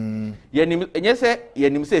extinguisher wo ye nim enye say ye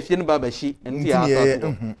nim say fie no ba bashi nti ya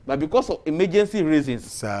but because of emergency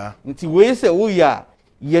reasons nti we say wo ya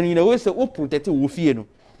ye ni na we say o protect wo fie no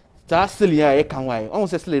ta silia e kan wai on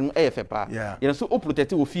se silia no e fe pa ye so o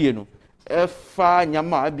protect wo fie no e fa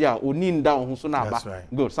nyama bia oni nda ho so na aba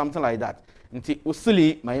good something like that nti o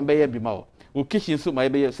sili ma yen be ye bi ma o kitchen so ma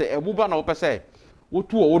be se ebuba na wo pese wo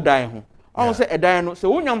tu o dan ho on se edan no se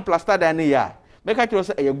wo nyam plaster dan ne ya make sure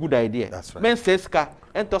say a good idea men se ska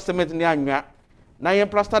ento cement ne anwa na yen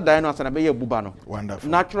plaster dan no asana be ye ebuba no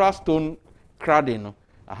natural stone cladding no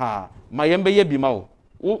ma yen be ye bi ma o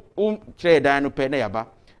kire dan no pe na yaba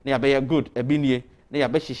na ya good ebinie na ya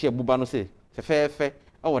be hihye buba no se fefefe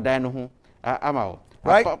awo dan no ho ama wo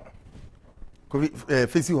right ko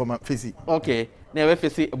fesi ho ma fesi okay na ya be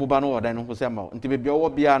fesi buba no wo dan no ho se ama wo nti be bia wo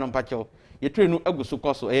bia no mpache ye train no agusu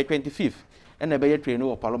course 25th na be ye train no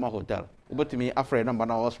wo Paloma Hotel obotimi afre number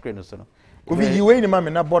na wo screen so no ko vi yiwe ni mame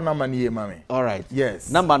na bon number ni ye mame all right yes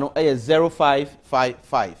number no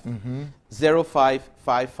 0555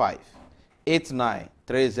 0555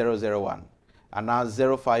 893001 and now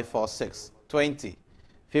 0546 20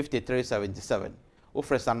 5377.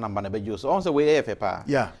 Offer number na bejo. So on the way pa.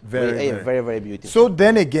 Yeah, very beautiful. So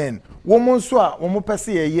then again, woman so woman pese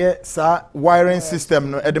ye sa wiring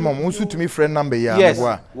system no edema mo so to me friend number ya yes,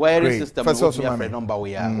 wiring system no friend number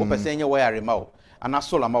we ya. O pese nye wiring ma o. Ana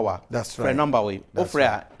solar ma wa. That's right. Friend number we.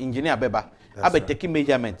 Offer engineer beba. Abe take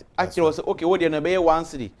measurement. Actually was okay, what dey na be 1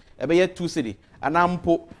 city, e be 2 city. Ana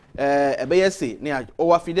mpo ebe yesi ni o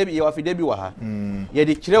wa fide bi wa ha ye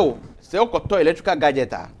di kirewo se o koto electrical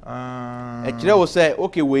gadget kirewo say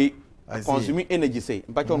okay we consuming energy say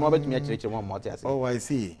mpacho no abetumi akire mo mo ase oh I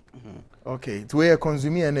see okay to we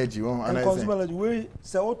consuming energy one and consuming energy we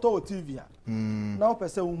say o to TV now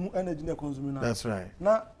person who energy na consuming na that's right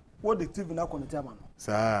na what the TV na connect am no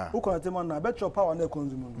sir who connect am na better power na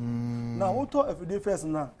consume now what to everyday first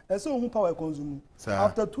na e say who power consume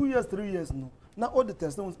after 2 years 3 years no now all the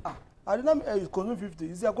testimonies I didn't consume 50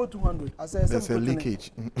 is equal to 200 I say there's a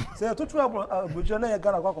leakage say to travel but you na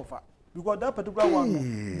Ghana kwakofa because that particular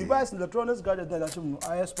one device electronics gadget that show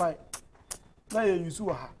I spy na you use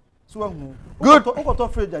wa so good o to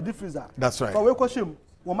fridge deep freezer that's right so we question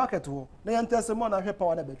wo market ho na yan test mo na hwe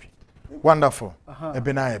power na battery wonderful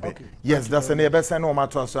okay. Yes that's an best no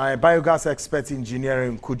matter so biogas expert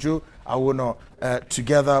engineering Kuju Awono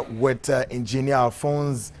together with engineer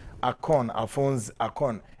Alphonse Akon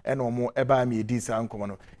and omo eba me edi sa nkomo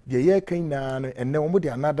no de ye kan na no enne omo de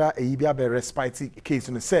another eyi bia be respite case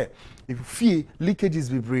no say if fie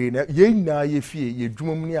leakages be brain ye na ye fie ye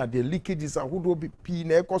dwumam ni ade leakages ahodo pi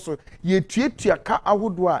na ekoso ye tuatua ka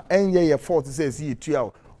ahodo a enye ye fault say ye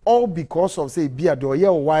tua all because of say bia de oye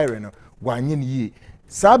wire no wanye ni ye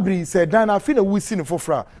sabri say dan afi na wusi no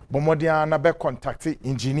fofra bomodian na be contact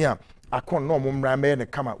engineer akon no mo mra me ne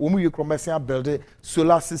kama wo mu ye commercial build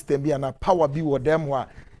solar system bi na power bi wo dem ho a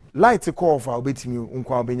light call for obetimi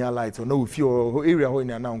nkwa obenya light no wo fi area ho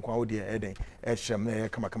ni na nkwa wo de eden ehwem na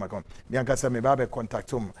kama mi anka say me ba be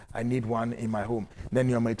contact him I need one in my home then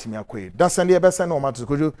you might me akwe that's and e be say no matter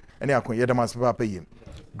kojo ene akon ye dem as papa yim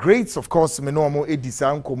great of course me no mo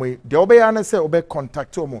edisa nkomo de obeya na say obe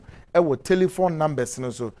contact omo e wo telephone numbers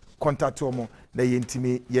no so contact omo na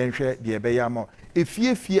yentimi yenhwe de ebeya mo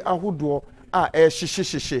efie ahodo a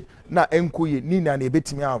hyehyehye na enkoye ni na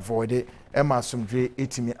ebetimi avoid Emma Sumdre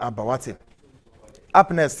etimi abawate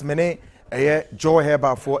up next mene eye Joe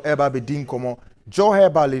Herbal for eba bedin komo Joe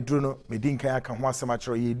Herbal edru no medin kan aka ho asema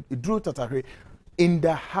chero ye edru tatahwe in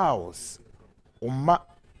the house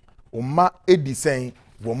umma edisen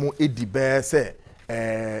womo edibe se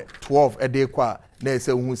 12 ede kwa na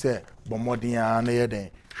ese hu se bomodin na ye den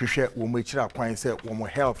hwehwe womo ekira kwan se womo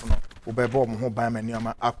health no obebo mo ho ban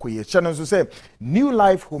maniama akoye channel so say New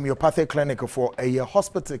Life Homeopathic Clinic for a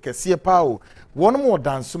hospital kese pa o one more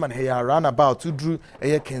dance man here around about to drew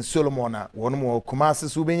a Ken Solomon one more Kumasi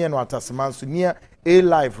so benye no ataseman so near A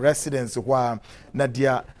Life residence wa na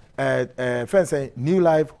dia friends say New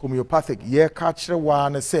Life Homeopathic ye catch wa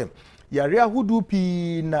na say yare ahudu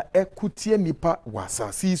pi na ekutie nipa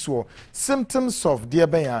wasasi so symptoms of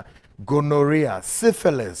diabenya gonorrhea,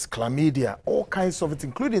 syphilis, chlamydia, all kinds of it,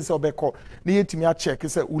 including sobeko. Need to me check.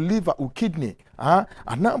 Say liver, kidney, and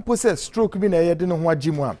now possess stroke. Be na yedino ho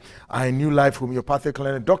agimwa. I New Life Homeopathic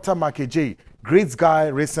Clinic. Dr. Mark J. Great guy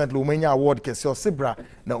recently umenya award kese osibra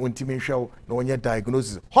na untimi hwe na onye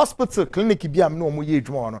diagnosis. Hospital clinic bi am no mo ye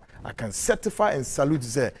adwuma no. I can certify and salute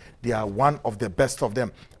say they are one of the best of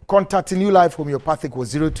them. Contact New Life Homeopathic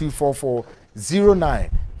was 0244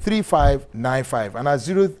 093595 and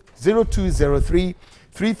 0203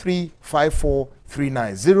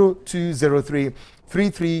 335439 0203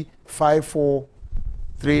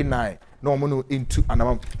 335439 no mono into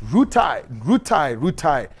anamam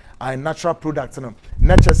rutai I natural products no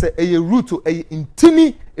nature say a root a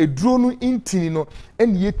intini a drone intini no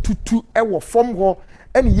and ye tutu ewo form ho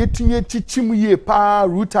and ye tunye chichimu ye pa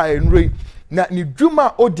rutai enre na ni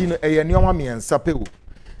dwuma odi no eye nneoma miensa pe o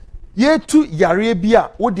ye tu yare bia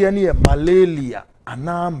odi ene malaria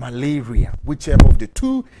malaria, whichever of the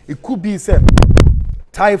two. It could be say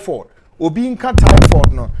typhoid. Obi nka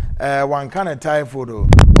typhoid no one kind of typhoid or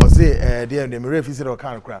say there the refisit or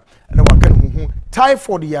kind of crap. And one can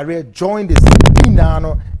typhoid yare join this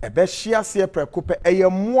inano e be shia se prekope eye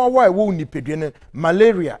moawa e wo nipedwene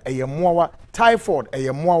malaria eye moawa typhoid eye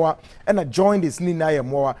moawa and a join this ni na eye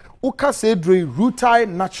moawa uka se dre rutai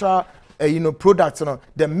natural products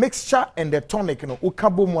the mixture and the tonic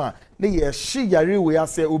ukabomwa na ye shi yare we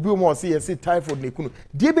ase obi mo say yes typhoid ne kunu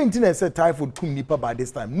die be ntina say typhoid kum nipa by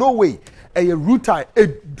this time no way a rutai a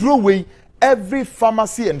draw way every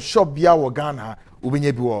pharmacy and shop bia wo Ghana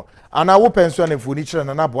obenye bi wo ana wo penso na furniture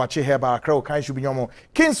na boache herba akra o kan shi bi nyomo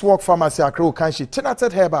King's Walk Pharmacy akra o kan shi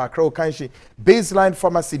Tinated Herba akra o kan shi Baseline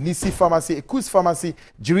Pharmacy Nisi Pharmacy Ekus Pharmacy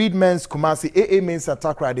Jirid Men's Kumasi AA Men's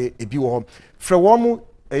Atakra de ebi wo frewomu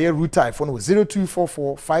rutai phone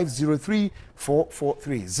 0244 503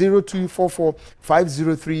 443 0244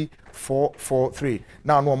 503 443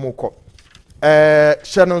 now no more call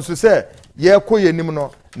Shannon so say ye koye nim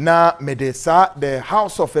no na medesa the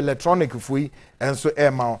House of Electronic fui enso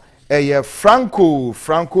ema Franco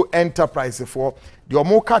Enterprise for the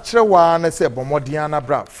omo ka kire wa na say bomodiana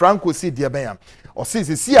bra Franco si de ben o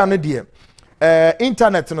si ane de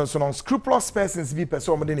internet no so non scrupulous persons be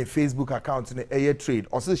person mo de Facebook account ne trade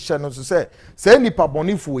or channel so say nipa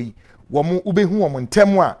bonifo yi wo mo ubehu wo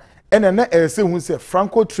ntem a ene na say hu say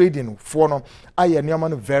Franco trading for no aye nneoma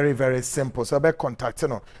no very very simple so be contact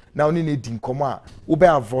no na oni ne din komo a wo be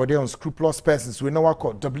avoid unscrupulous persons we know what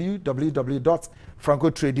call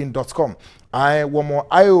www.francotrading.com I wo mo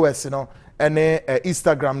iOS no and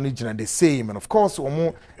Instagram nijina the same and of course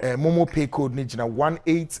Momo pay code nijina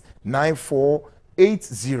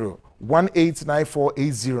 189480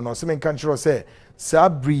 189480 no some country say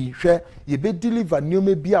sabri hwe ye be deliver new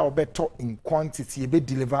me bia obeto in quantity ye be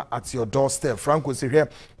deliver at your doorstep Franco say here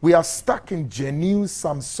we are stuck in genuine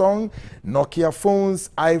Samsung Nokia phones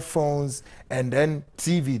iPhones and then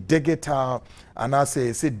TV digital and I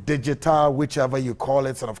say digital whichever you call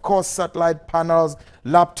it and of course satellite panels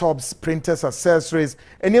laptops printers accessories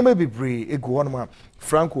and you may be free e go on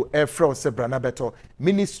Franco Efro Sebrana Beto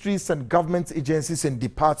ministries and government agencies and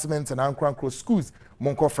departments and Ankranko schools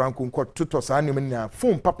Monko Franco nko tutos anumina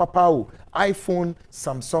phone papa iPhone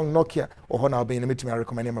Samsung Nokia ohona be me to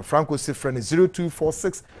recommend him Franco Sifren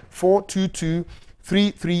 0246 422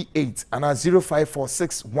 338 and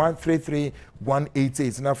 0546 133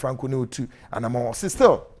 188 na Franco no 2 and I'm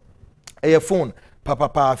sister a phone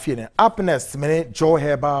papa fine happiness many Joy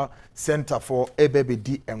Herbal Center for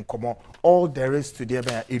ABBD and Komo all there is to there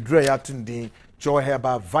be idre atundi Joy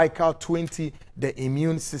Herbal Vital 20 the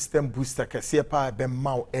immune system booster kese pa be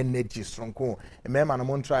mau energy strong ko e me man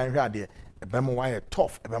mo try hwe ade e be mo why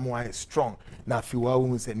tough e be mo why strong na fi wa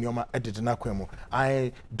hu se nioma edede na kwemu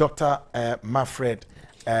I Dr. Mafred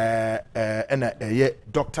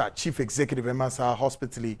Dr. Chief Executive Emasa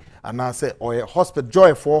Hospital and I say or hospital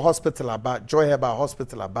Joy for hospital aba Joy Herbal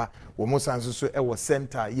Hospital aba wo mo sanso so e wo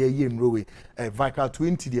center ye nrowe Vital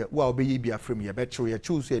 20 there wa obeyi bia from ye be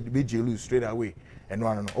choose ye be jelu straight away and no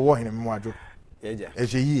Ohene mo adwo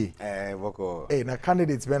Eje boko. na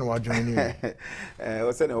candidates ben wa join you.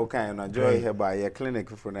 O se na o kan na joy heba ye clinic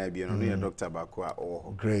for na bia no no doctor Bakwa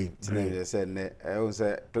oh. Great. They said ne o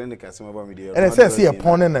say clinic asema ba me dey. And say see a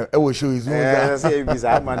pon na e wo show is one. Say be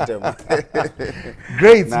za mantem.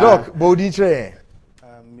 Great doc, body tre.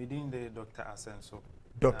 Meeting the Dr. Asenso.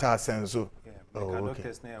 Dr. Asenso. Oh, okay.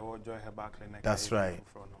 Doctors now will join her back clinic. That's right.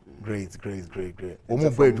 Great.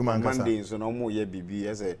 Omo boy Juma Nkasa. Monday so no more ye BB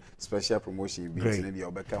as a special promotion be to be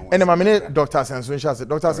obeka. And my minute Dr. Asenso say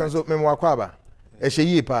Dr. Asenso me mo akwaba. E she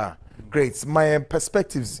yi pa. Great. My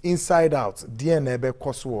perspectives inside out. DNA be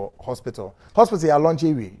Koso Hospital. Hospital ya launch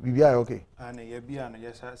we. We okay. And ye be an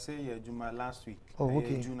yes say ye Juma last week. Oh,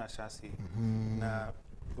 okay. June say. Na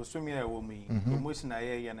osumi e wo mi. Promotion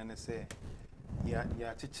aye ye na say ya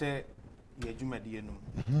chiche ye Juma die no.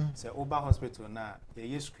 Say Oba Hospital na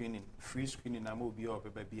ye screening, free screening na mo bi o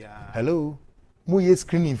beba bia. Hello. Mu ye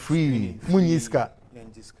screening free. Mu yiska.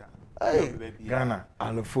 Yenjiska. Hey, Ghana,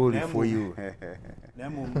 I'll follow for you.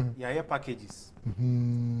 Nemo ya packages.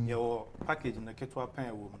 Your package na ketwa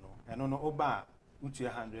pan wo no. Eno no Oba utu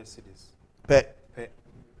 100 cedis. Pe.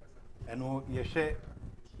 Eno ye share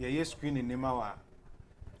ye screening nema wa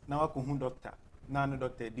na wa ko hu doctor. Na no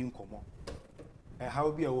doctor di nkomo.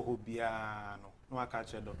 How be a wo bia no aka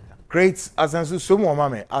che doctor. Great. Asenso so mo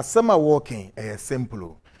mama asema walking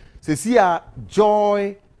simple. Se see a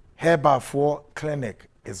Joy Herbal for clinic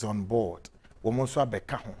is on board. Wo mo so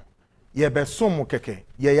abeka ho. Ye be som keke.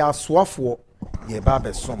 Ye ya soafo ye ba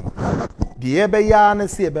be som. De ye be ya na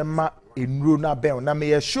se ye be ma enuro na be na me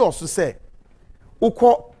ye sure so say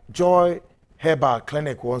ukọ Joy Herbal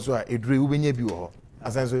clinic won so a edure wo benya bi wo ho.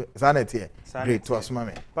 Asenso sanete great to asma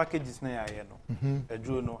me. Packages na ya ye no.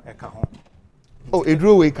 Eduro no e ka ho. Oh,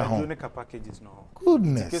 eduro we ka ho. Eduro ne ka packages no.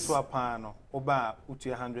 Goodness. Keswa pan no. Oba utu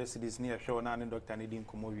 100 cedis ne show na ne doctor ne di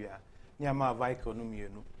nkomo wia. Nya ma vical no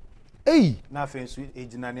mienu. Hey. Na fensu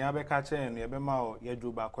ejina ne abeka che no ye be ma o ye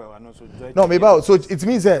dro ba kwa no so joy. No, maybe so it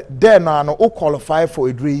means that there now no qualify for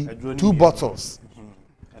a drink 2 bottles.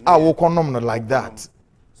 I will condom like that.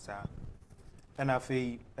 Sir. And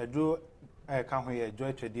afi edro ka ho ye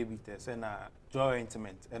joy trediabetes na joy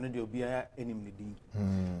ointment and the obia enim ne din.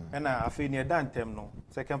 And afi ne dantem no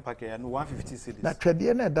second package no 150 cedis. Na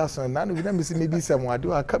tredie na da so na no bi na me see maybe someone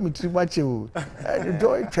do aka me too much o.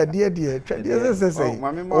 Joy tredie say.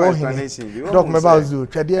 Mama more explanation. Doc me ba zo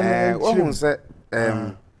tredie no. Ohun say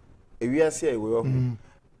ewiase e we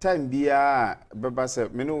time bia beba say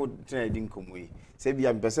me no try din komoyi. Say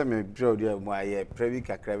bia mpese me draw dia mu aye previ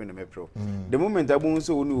kakra we na me pro. The moment abun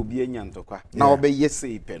so woni obi anya ntokwa na obe yese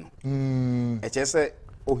ipe no. E che say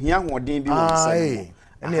ohia hoden bi won say.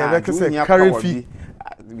 Ene e be say carry fi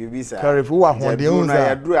bibi sa. Carry fi wa hoden un na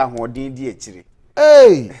ya duru ahoden di akire.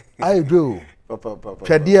 Hey, I do. Papa.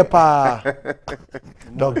 Tredie pa.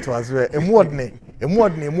 Doctor as well. Emodne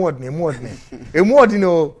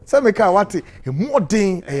no. Say me ka what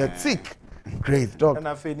emodin e thick. Great dog. And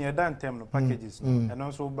I feel near dantem no packages and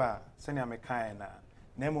also ba senior me kind na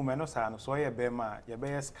emu me no sa no so ye be ma ye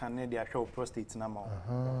be scan ne dia hwe prostate na ma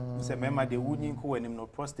say mema de wunyi ko wanim no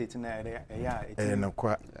prostate na ya no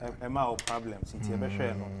kwa e ma o problems nti ye be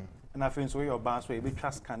hwe no and I feel so your ban so ye be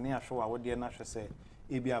twa scan ne ahwe wa wo de na hwe say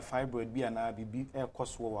e bia fibroid bia na bibi e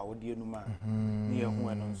koso wa wo de enu ma ne ye hu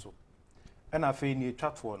eno nso and I feel ni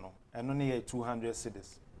twatwo no eno ne ye 200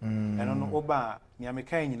 cedis eno no oba ni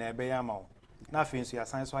ameka nyina ebe ya ma na fensu ya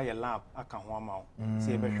science wa ye lab aka ho ama wo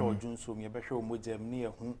se ebe hwe odwunso me ebe hwe omogem ne ye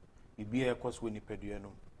hu bibi e koso ni pedua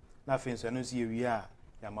no na fensu eno so ye wi a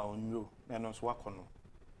ya ma onwo eno so wakono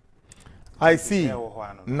I see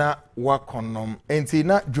na wakonom enti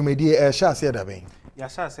na dwumedi e sha ase da ben ya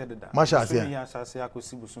sha ase da ma sha ase ya sha ase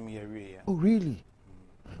akosi busumi ye wi ya oh really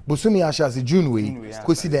busumi ya sha ase June we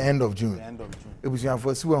kosi the end of June ebusuan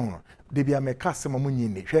for si won de bia me kasema munyi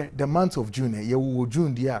ne hwe the month of June ye wo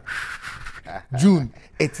June dia June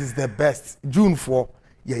it is the best June for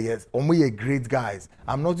yes omo ye great guys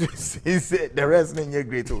I'm not just saying the rest na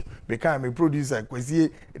great oh because me producer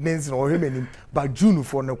kwesi Nancy Ohene but June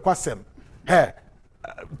for no kwasem hey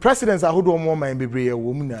presidents ahodo omo man bebre ye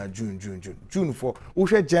wo mu na June for wo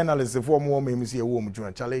hwe journalists for omo man see ye wo mu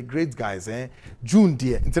June chale great guys June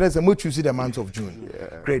there interest mo choose the month of June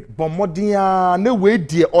great bomodia na we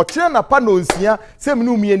die o kire na pa no nsia se me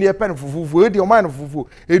no mienu ye pen fufufu e die o man fufufu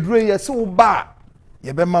eduro ye se wo ba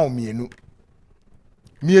ye be ma o mienu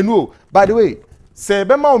by the way se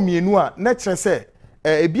be ma o mienu a na kire se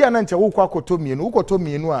ebia na nche wo kwa koto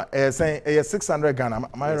mienu a say 600 Ghana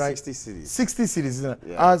am I right 60 cities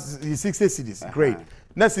as 60 cities great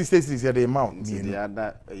na 60 cities the amount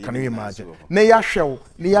can you imagine na ya hwew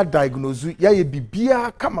na ya diagnose ya ye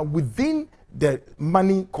bibia kama within the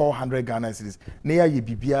money call 100 Ghana cedis. Near ye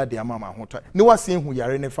bibia de amama hota. No one seeing who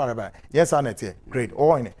yare ne faraba. Yes, Annette. Great.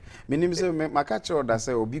 All in it. Meaning say my catcher that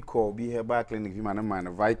say obi call be here back clinic man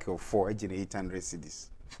a vehicle for 800 cedis.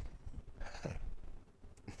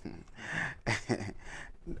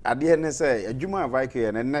 At the end say a juma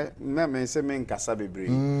vehicle and me say me nkasa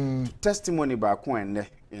bebre. Testimony ba ko enne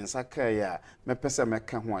in sakaya me pese me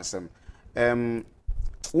ka ho asem.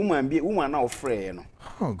 Woman now free no.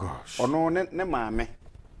 Oh gosh. Ono ne maame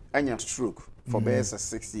anya stroke for best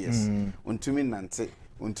 6 years. Untumi nante,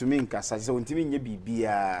 untumi nkasa, so untumi nye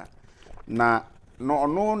bibia na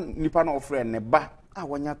no nipa na free ne ba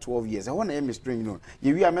wanya 12 years. I want to mystery you know.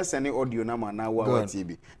 Ye wi amesene audio na ma na wa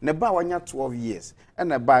TV. Ne ba wanya 12 years. E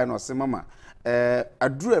na ba no se mama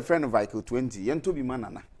aduru a friend of vehicle 20 yento bi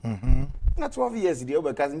manana. Na 12 years dey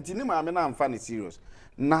because ntini maame na amfa ne serious.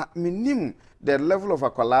 Na minim the level of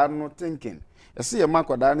akwala no thinking. Ese ye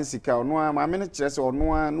makoda ne sika ono a maame ne kire se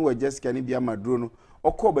ono a no agya sika ne bia maduro no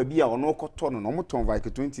okọ ba bia ono okoto no no moton vike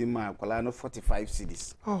 20 ma akwala no 45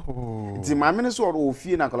 cedis. Oh. Di maame ne so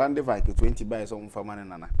ofie na akwala ne vike 20 buy so mfama ne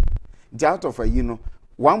nana. Di out of a you know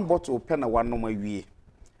one bottle pen na one no ma wie.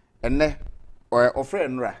 Enne ofre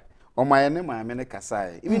nra o ma ne maame ne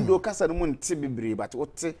kasa even though kasa no nti bebre but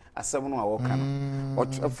wote asem no a wo ka no.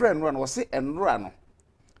 O friend nra no se enra no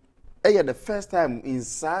the first time in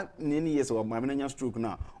sa many years of my many stroke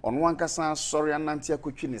now on one kasa sorry and nanti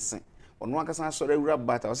akotwi ne se on one kasa sorry wura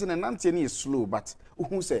bata o say na nanti ne is slow but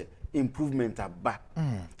who say improvement aba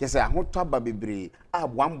kese ahoto aba bebre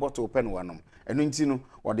one bottle pen wanom eno nti no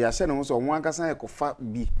o de ahye ne ho so on one kasa ekofa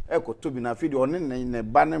bi ekoto bi na fidi on ne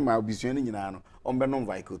ba ne ma obisuan ne nyina no on be no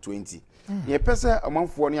vehicle 20 ye pese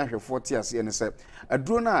amanfo ne ahwefo te ase ne se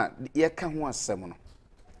aduro na ye ka ho asem no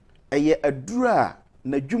eye aduro a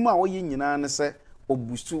na dwuma wo ye nyina ne se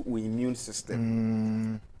obusu wo immune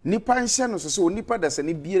system nipa nhye no so nipa da se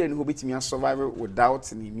ne biere ne hobetimi survive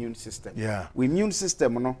without an immune system wo immune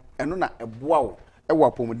system no eno na eboa wo ewo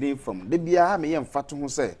apomuden from de bia ha me ye mfato ho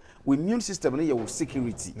se wo immune system no ye wo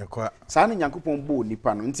security sa na nyankopon bo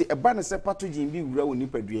nipa no nti eba ne se pathogen bi wura wo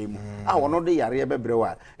nipa dua mu a wono de yare bebere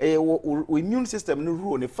wa wo immune system no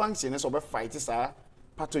rule ne function so be fight sa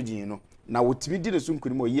pathogen no na wotimi di ne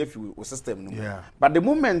sunkuni mo ye fi wo system no but the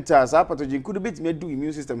moment as a pathogen could be me do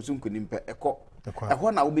immune system sunkuni mpe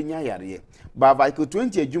ekọ na wo benya yare ba vike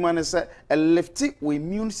 20 adwuma ne se lift wo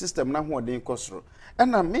immune system na ho den kosoro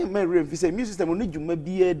na me refi say immune system no dwuma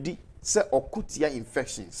bia di se okotia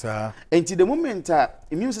infections enti the moment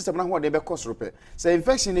immune system na ho den be kosoro pe se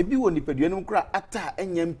infection e bi wo nipadua no kura ata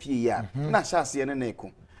anya mpie ya na hyase ne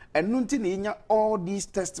neko enu nti na nya all these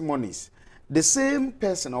testimonies. The same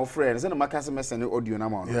person or friends and makasa mesene audio na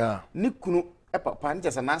ma no ni kunu papa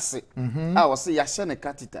nje na ase a wo se ya hye ne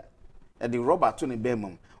catheter e the rubber to ne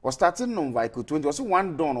bemum o starting no vehicle 20 o se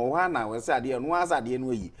one don o ha na we se ade no asa ade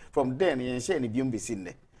no yi from then yen hye ne biom besi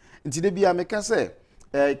ne nti de bia meka se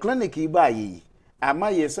clinic iba yi ama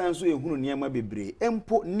ye sanso ehunu niam bebre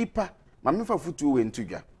empo nipa ma mefa futu we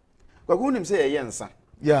ntudwa Kwaku nim se ye yensa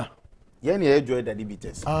ye ne ye joy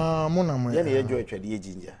diabetes mona ye ne ye joy twede ye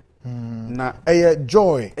ginger na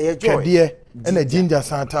joy twede na ginger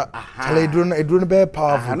santa tale eduro be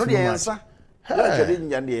powerful no de yensa twede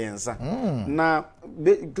ginger de yensa na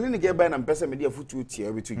clinic e ba na mpese me de afutu tie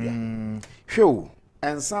obetudwa hwew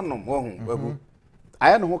ensa no ho Kwaku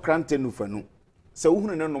aya no ho krante nufanu se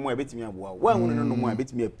uhunu ne no mo ebetimi aboa wa hunu ne no mo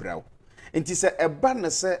ebetimi aprawo enti se eba ne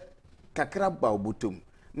se kakra ba obotom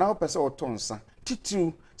na ho pese otonsa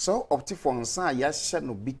titiru so optifon sa ya hye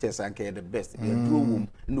no bitters anke the best ya duro wom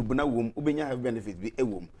no buna wom ubenya have benefit bi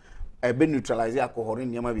ewom be neutralize alcohol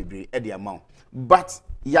niam bebre e de amount but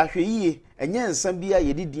ya hwe yie enye nsan bia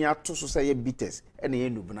ye didin ato so say ya bitters e na ye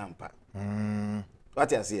no buna mpa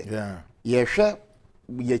what you say ye hwe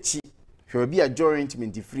ye chi hwe bia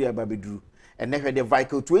joint free aba beduru ene hwe de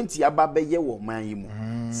vehicle 20 aba be ye wo man yi mu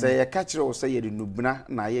say ye ka kire wo say ye de nubuna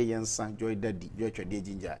na ye yensan joy daddy joy twede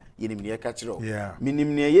ginger ye nim ne ye ka kire wo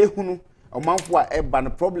minim ne ye hunu omanfo a eba no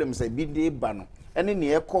problems e bi de eba no ene ne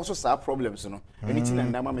ye cause sa problems no eni ti na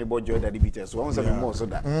ndama me bo joy daddy bitters wo say me mo so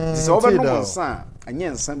da so oba no nsan anye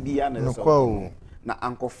nsan bi ya na so na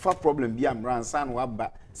ankofa problem bi amra nsan no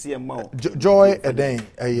aba see ma joy eden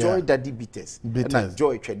joy daddy bitters na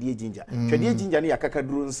joy twede ginger ne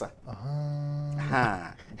yakakaduro nsa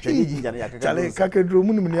twede ginger ne yakakaduro nsa kakaduro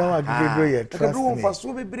mu ni awa kakaduro ye trust me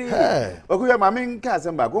faso bebre okuya ma men ka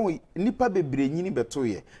asem go nipa bebre nyini beto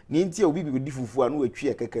ye ni ntia obi bi di fufu anu atwi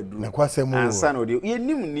yakakaduro na kwasem ansa no de ye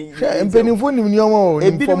nim ni empenifo nim ni omo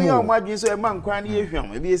ebi nim ya omo adwin so e ma nkwan ne ye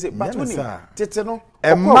hwam ebi se batu nim tete no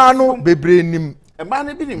emma no bebre nim emma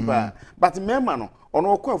ne bi nim ba but mema no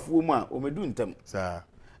ono okwa afuo mu a o medu ntam Sir.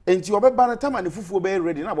 enti obeba no tama ne fufuo be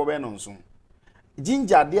ready na bobe no nso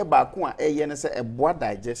ginger de ba ko a eye ne se eboa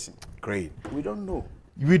digestion. Great. We don't know.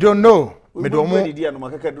 We don't know. Me do mo di no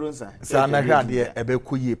makaka dronsa sa na hwa de ebe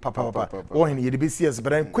koyie papa Ohene ye de be CS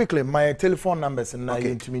but then quickly my telephone numbers na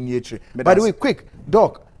yentumi ni etri. By the way, quick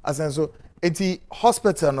doc asenso enti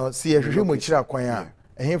hospital no see ehwehwe mo kira kwan a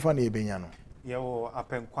ehemfa na ebenya no yewo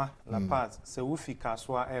apenkwa La Paz se ufika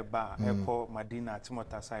so eba eko Madina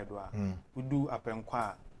Timota side wa udu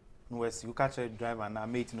apenkwa no wesi you catch a driver na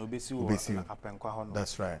mate no besi wo apenkwa hono.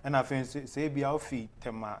 That's right. And afen se bia ofi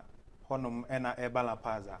tema honom ena eba La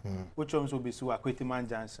Paz uchom so besi wo Akwetiman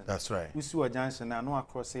Junction. That's right. Usi wo junction na no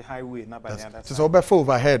across the highway na ba the other side. So be for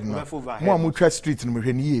overhead no mo amutwa street no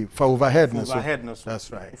mehwe ni for overhead no so.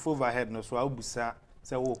 That's right. For overhead no so abusa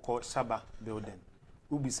se wo ko Shaba building.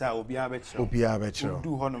 Ubisa obia becho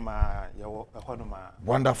do honoma yawo honoma.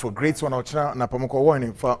 Wonderful, great one ochna na pamoko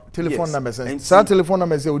warning for telephone numbers and sa telephone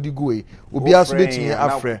numbers e odigu obia so betimi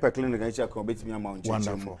afre per clinic and check on betimi amount.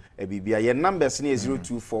 Wonderful. E bibia your numbers ni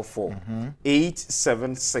 0244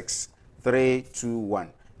 876 321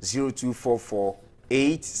 0244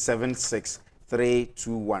 876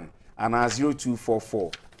 321 and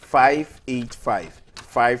 0244 585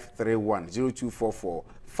 531 0244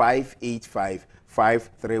 585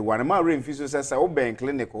 531. Ma refiso say oben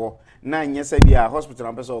clinic ho na nyesa bia hospital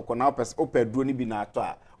am pese okọ na opẹ duro ni bi na ato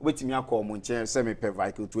a obetimi akọ mo nche se me pe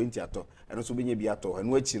Vical 20 ato eno so benya bi ato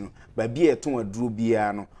eno achi no ba bia eton aduro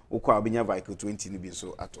bia no okọ obenya Vical 20 ni bi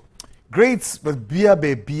so ato. Great, but bia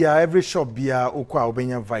every shop bia okwa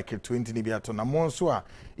obenya Vical 20 ni bia ato na mo nso a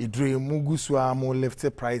idre mugusu a mo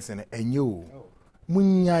lifted price en enye o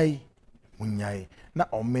munyai na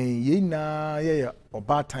omen ye na ye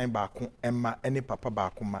oba time baako emma ene papa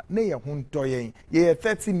baako ma na ye ho ntoyen ye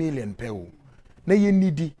 30 million pe o na ye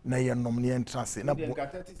nidi na ye nom ne entrance na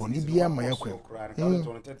boni bia ma yakwa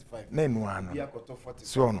na enu ano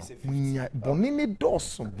so no nya boni ne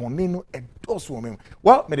dos boni no edos wo mem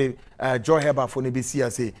well me joy heba for ne be see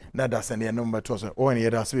say na da se ne number to so o ne ye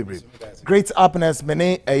da se be great happiness me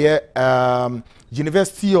ne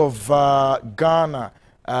University of Ghana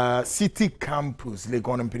City Campus,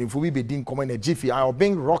 Legon and Penifo, we be din come in a jiffy. I'll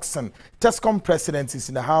bring Roxanne, Tescom president is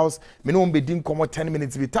in the house. Me no be din come 10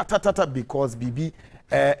 minutes be ta because BB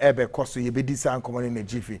ebe koso ye be disan come in a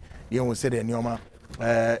jiffy. You won't say the nyoma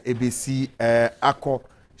ABC Ako.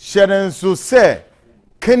 Sharon so say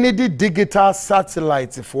Kennedy digital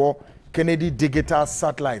satellite for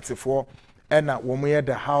and when we had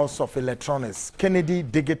the House of Electronics. Kennedy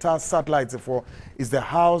Digital Satellite for is the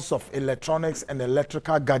House of Electronics and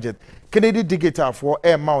Electrical Gadget. Kennedy Digital for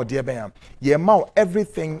mount dear bam. Ye mount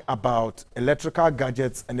everything about electrical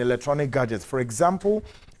gadgets and electronic gadgets. For example,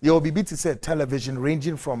 your BBT said television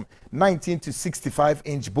ranging from 19 to 65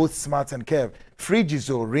 inch, both smart and curved. Fridges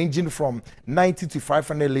ranging from 90 to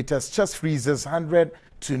 500 liters. Chest freezers 100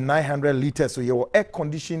 to 900 liters. So your air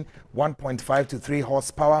condition 1.5 to 3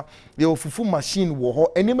 horsepower. Your fufu machine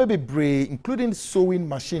wo any maybe bray, including sewing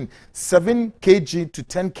machine 7 kg to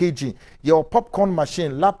 10 kg. Your popcorn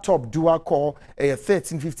machine, laptop dual core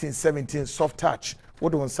 13, 15, 17 soft touch.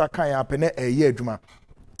 What do say kan happen a year juma.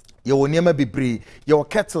 Your niema be bray. Your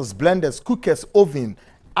kettles, blenders, cookers, oven,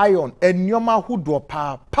 iron, and nyoma hudo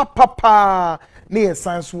pa. Near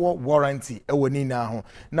science war warranty ni na ho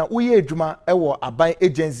na uye adwuma ewo aban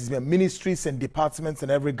agencies ministries and departments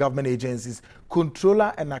and every government agencies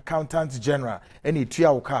controller and accountant general any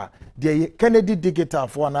tua uka the Kennedy digital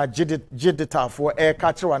for na digital for air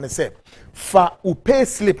catcher one say fa pay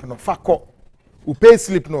slip no fa ko pay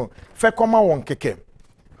slip no fe koma won keke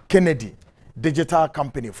Kennedy digital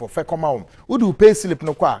company for fe koma won udu pay slip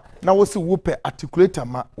no kwa na wo se wo pe articulator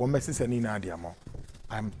ma wo mesese ni na ade amo.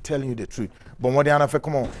 I'm telling you the truth. But what they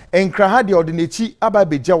come on. Enkraha the ordinary aba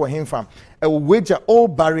beja wa himfam. E wager all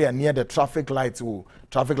barrier near the traffic lights.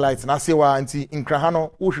 Traffic lights. Na se wa anti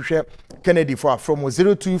Enkrahano uhwehwe Kennedy for from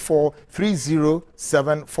 024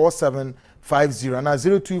 3074750 na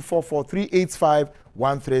 024 385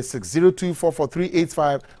 136 024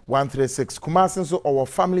 385 136 Kumasi so our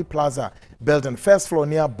family plaza building first floor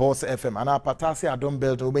near Boss FM and our Patasi Adom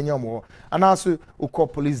building ubenyomo and also uko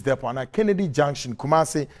police depot and Kennedy Junction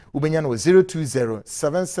Kumasi ubenyan 020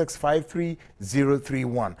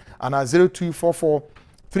 7653031 and 0244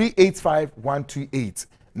 385 128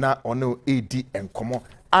 na ono AD and komo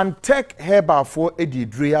and tech herbal for Eddie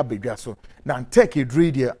Drea Begaso. Now tech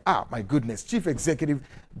Edre my goodness, chief executive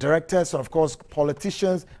directors, and of course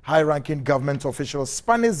politicians, high-ranking government officials,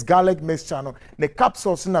 Spanish garlic mix channel, the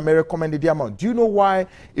capsules in America recommended the amount. Do you know why?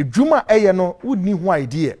 If Juma Ayano would need one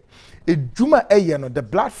idea. edwuma eye no the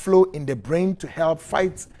blood flow in the brain to help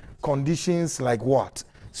fight conditions like what?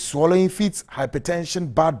 Swallowing fits, hypertension,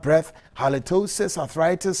 bad breath, halitosis,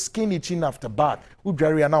 arthritis, skin itching after bath.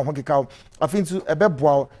 Udwari ana ho keka. Afintu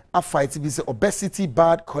ebeboa a fight bi say obesity,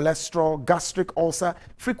 bad cholesterol, gastric ulcer,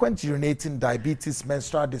 frequent urinating, diabetes,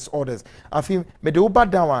 menstrual disorders. Afin me de oba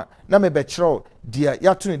down na me be chro dia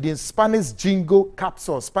yatune din Spanish jingo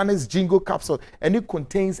capsule, and it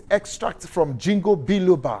contains extract from jingo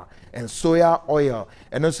biloba and soya oil,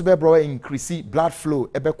 and also be bro increase blood flow,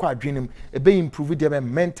 ebe kwa adrenim, ebe improve their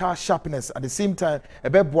mental sharpness, at the same time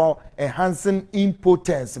ebe boa enhancing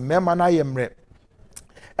impotence, memana yemre,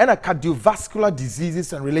 and a cardiovascular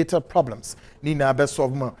diseases and related problems. Nina be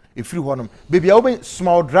solve ma if you want baby open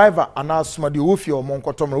small driver and now small the wofi or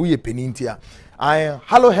monkotom we penintia. I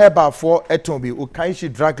Hello Herba for Etombi,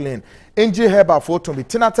 Ukaishi Drag Lane, NG Herba for Tombi,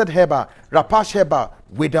 Tinated Herba, Rapash Herba,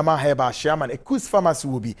 Wedama Herba, Shaman, Ekus Pharmacy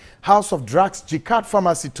will be, House of Drugs, Jicard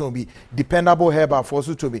Pharmacy Tombi, Dependable Herba for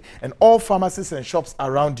Sutobi, and all pharmacies and shops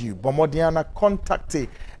around you. Bomodiana contact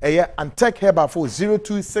and tech Herba for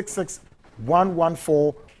 0266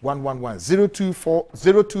 114 111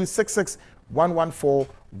 0266 114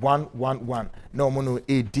 111. No mono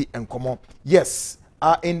AD and come yes.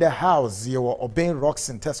 Are in the house, you are obeying rocks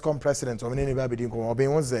and Tescom president or any baby didn't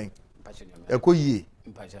obeying one saying. Ekoye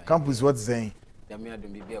campus what's saying?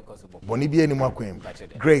 Bonibia ni mwakwem.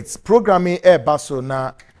 Great. Programming baso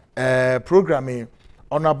na programming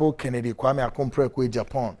Honorable Kennedy Kwame Akompre kwe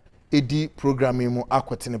Japan. Edi programming mo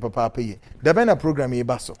akwatine papa peye. Dabe na programming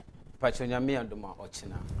baso. Pachonyame andoma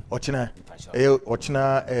ochina.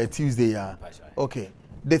 Ochina Tuesday ya. Okay.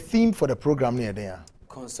 The theme for the program near there.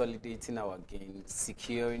 Consolidating our gains,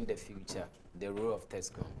 securing the future, the role of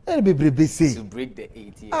Tesco. To break the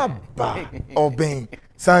 80 years. Abba, obeying.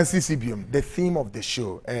 Sansisibium, the theme of the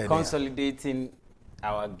show. Consolidating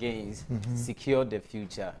our gains, secure the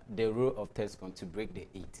future, the role of Tesco to break the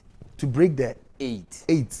 8. To break the 8.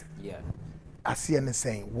 8? Yeah. I see any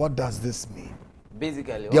saying, what does this mean?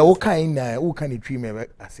 Basically, yeah, what kind of treat me?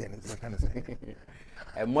 I see any kind of saying.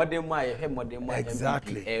 A modern way,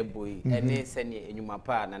 exactly. Airboy, and they send you in your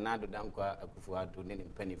mapa, and another damqua, a to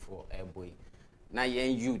penny for airboy. Now,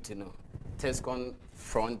 youth, you know, Tescon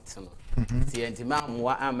front, see,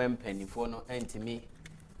 Ntiamoah, I'm penny for no anti me,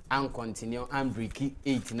 and continue, and breaky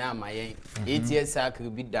 8 now, my 8 years I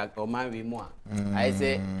could be dark or my more. I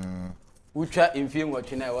say, Ucha in film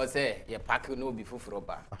watching I was a pack no before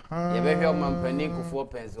Froba. You better have my penny for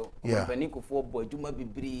pencil, penny for boy, you might be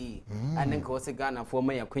bree, and then cause a Ghana for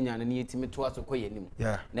my queen and need to me twice to quay him.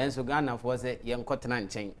 Yeah, then so Ghana was a young cotton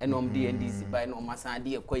chain, and on D&DC by no mass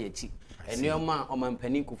idea quiet. And your man on my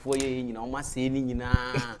penny for ye, you know, my saying,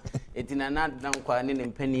 it in another down quanin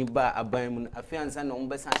and penny bar a bime, a fiance and on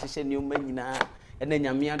Bessan new menina, and then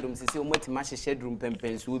your meandum says so much mash shed room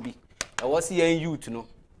pens will be. I was here you to know.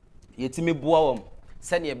 Yetimi boawom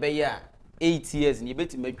send ye be ya 8 years and you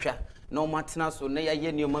bet me twa no matena so na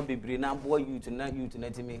ye nioma bebre na boa you to na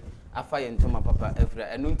timi afa ye ntoma papa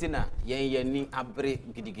efra enu ntina ye ni abre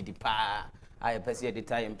gidigidi pa I pese the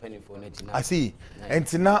time penny for na china I see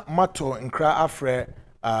entina mato nkra afre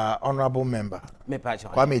honorable member me pacha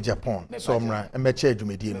Kwame Japan so mra emeche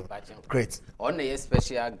adwumedie no great on a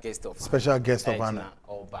special guest of honor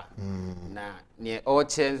oba na ne all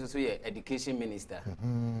chance so ye education minister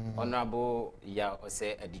honorable ya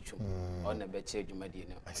ose adichum on a beche adwumedie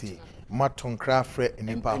no I see mato nkra afre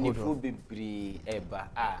nipa hodo fu bibri eba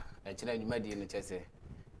china adwumedie no chese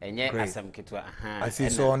I see.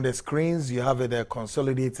 So on the screens, you have it there,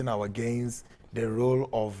 consolidating our gains, the role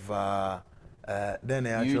of then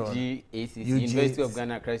UGACC, University of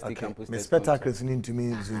Ghana Christie Campus. The spectacle to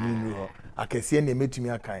me is I can see any to me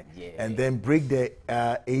and then break the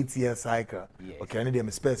 8-year cycle. Okay, I need them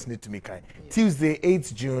space need to me kind. Tuesday,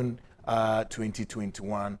 8th June,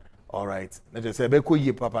 2021. All right. Let's just say Beko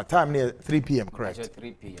ye papa time near 3 p.m. correct?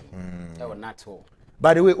 3 p.m. That was not all.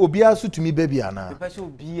 By the way, Obia su to me baby ana. The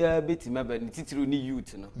person Obia beti maba ni titiru ni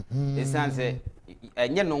youth no. The sense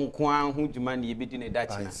enye no nko hu djuma na yebedi na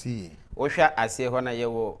dachi na. I see. Ohwa ase ho na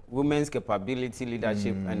yewo women's capability,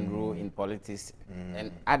 leadership and role in politics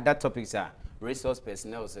and other topics are resource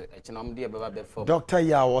personnel so echinom de baba be for. Dr.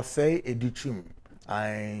 Ya was say Edichum,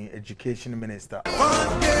 I education minister.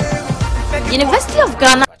 University of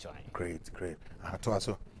Ghana. Great.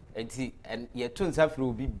 Atoaso. And ye tun safri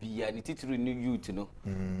obi bia ni tituru ni youth no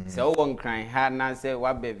se wo won kran ha na se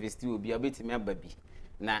wa be visit obi obetimi ababi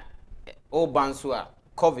na o banso a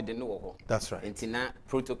covid no wo ho that's right entina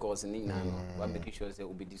protocols ni na no wa make sure se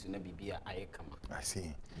obi disu na bibia aye kama I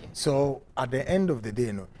see so at the end of the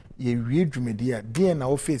day no ye wie dwumedia dia na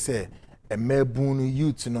wo face mabunu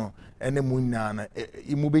youth no ene mu nyana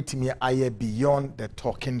imu betimi aye beyond the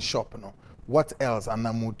talking shop no. What else? And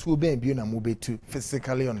I'm too baby na move to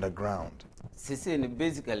physically on the ground.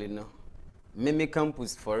 Basically no. Meme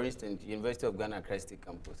campus, for instance, University of Ghana Christie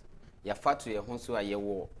campus. Ya fatu ya honso a ye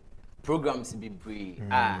wo programs be bree.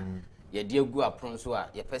 Ye die gu apron so a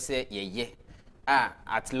ye pese ye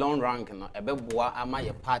at long rank no ebeboa ama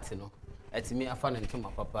ye party no. Etimi afa na ntoma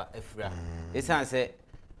papa afira. Esan say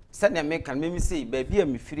sani me kan me say baby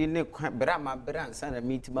am firi ne bra ma bra ansa na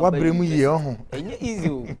meet ma ba bremu ye ho enye easy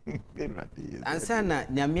o ansa na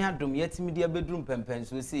nyame adom yetimi dia bedrum pempen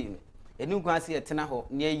so sei no eni kwa se yetena ho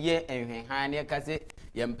ne ye enhwenhan ne ka se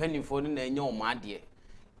ye mpanifo no na enye o maade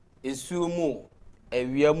esuo mu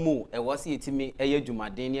ewia mu ewo se yetimi eye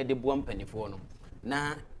dwumaden ne de bo mpanifo no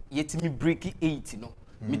na yetimi break 8 no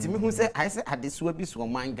mitimi hu se I say adesuwa bi so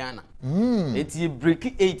man Ghana eti break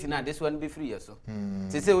 8 na adesuwa no be free yeso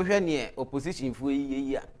se wo hwe ne opposition fu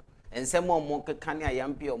yi a ensem omo keka ne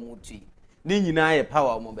ayampe omo tui ni nyina ye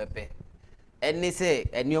power omo bepe eni se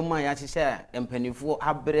enioma ya hihye empanifo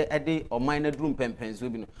abre ede oman na drum pempenso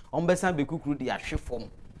bi no ombesa be kukuru de ahwefom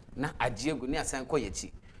na agiegu ne asan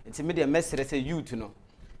koyechi enti me de mesere se youth no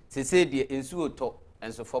se de ensu oto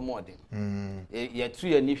enso for more than ye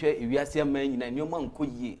tru ani hwe ewiase man nyina enioma nko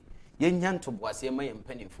yie ye nya ntoboase ma ye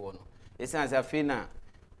mpanifo no esan se afi na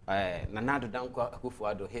nanado danko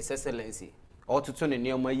akufuado his excellency otutu ne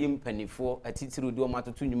enioma yi mpanifo atitiru de o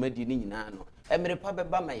matoto nwumadi ni nyina no emere pa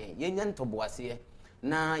beba ma ye nya ntoboase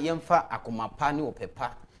na yemfa akomapa ne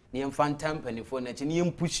opepa ne yemfa ntampanifo na chi ne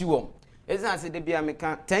yempushi wom esan se de bia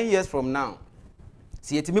meka 10 years from now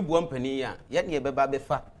si yetimi buo mpani ya ne beba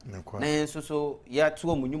befa na yenso so ya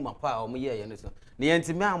tuo munyuma pa o ye ye no so ne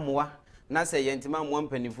yentimi amoa na se yentimi amoa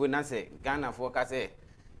mpanifo na se Ghana fo ka se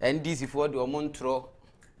NDC fo de omontro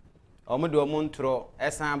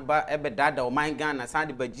esan ba ebe dada o man Ghana san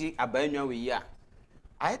de baji abanwa we ya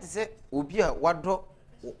ayete se obi a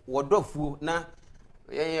wodofu na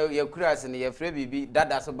ye kurase ne ye frɛ bibi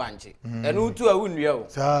dada so banche enu tu a wunua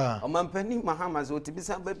o mampani mahama so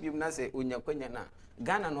tibisa ba bim na se onyakwanya na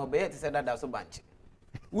Ghana no be yete se dada so banche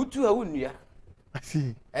utu a wunua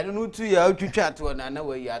see enu tu ya otwitwa ato na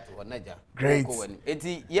we ya ato na ja great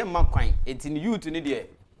eti ye makwan eti ni youth ni de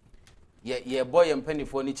ye boy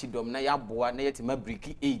empanifo ni chidom na ya boa na yete ma break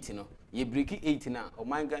 8 no ye break 8 na o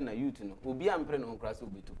man Ghana youth no obi ampre no nkrasa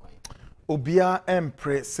obetu kwan Obia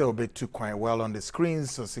Empre Selbe took quite well on the screen,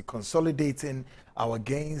 so see consolidating our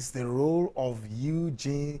gains, the role of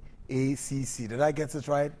UGACC. Did I get it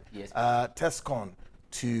right? Yes. TESCON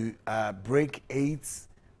to break the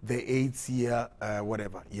 8th year,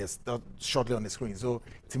 whatever. Yes, that's shortly on the screen. So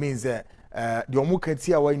it means that the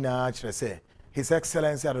Omuketia Waina say His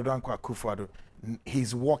Excellency Adodan Kwaku,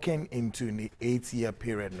 he's walking into the 8th year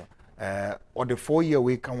period now. Or the 4-year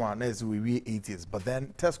way come on as we 8 years, but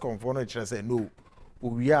then TESCON for no say no.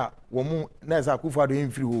 We are woman Neza Akufo-Addo in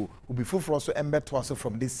free will be full for also embed to us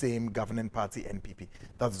from this same governing party NPP.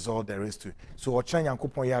 That's all there is to it. So Ochanya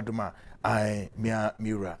Nkupon Yaduma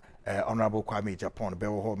Mira Honorable Kwame Japan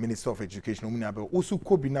Bewo Minister of Education Omunabe also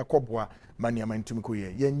kobi na kobwa maniama ntumiko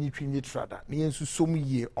ye nyitwi nyitrada ne yensu somu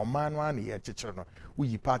ye oman wa ne ye chichire no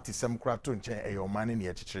uyi party sem kura to nchen e oman ne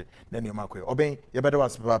ye chichire na ne makoy oben ye better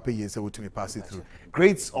was papa ye say wotumi pass it through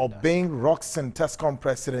greats Obeng Roxon TESCON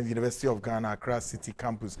President University of Ghana Accra City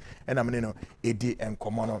Campus and amene edi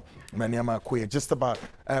enkomo no maniama koy just about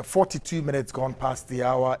 42 minutes gone past the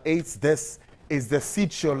hour 8 this is the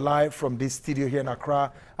Seed Show live from this studio here in Accra,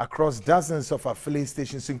 across dozens of affiliate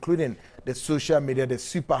stations, including the social media, the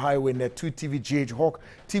Superhighway Net, 2 TVGH, Hawk,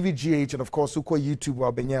 TVGH, and of course, Uko YouTube,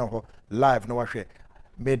 Wabenyaho, live, no washe.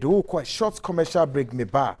 Me do quite short commercial break, me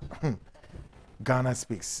back. Ghana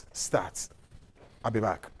Speaks starts. I'll be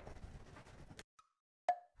back.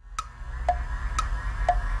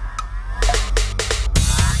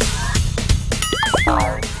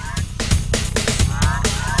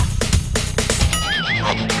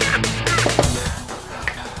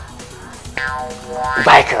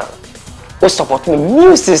 Michael, what's supporting the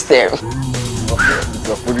new system?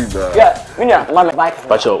 Yeah, Mama, Michael.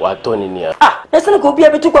 But you are turning here. Let's not go be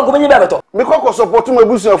able to go in the Me ko supporting my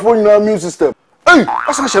business phone in our new system. Hey,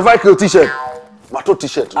 that's a Michael t-shirt. Mato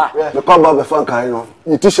t-shirt. Me ko ba be fan kan no.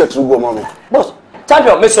 Ni t-shirt go mama. Boss,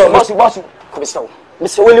 champion, boss.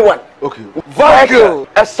 Mr. Willie one. Okay. Michael,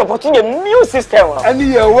 supporting a new system. And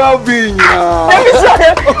your well-being.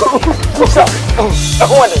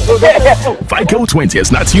 FICO 20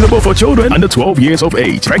 is not suitable for children under 12 years of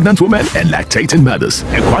age, pregnant women, and lactating mothers.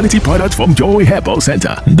 A quality product from Joy Herbal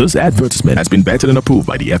Center. This advertisement has been vetted and approved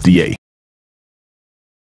by the FDA.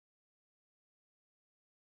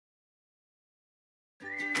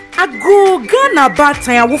 ago Ghana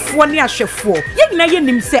batan awofo ne ahwefo ye nyina ye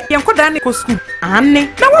nim se ye nkoda ne ko school ane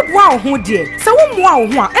na woboa wo ho de se wo moa wo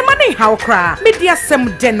ho a e ma ne hawo kra media sem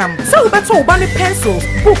denam se wo beto wo ba ne pencils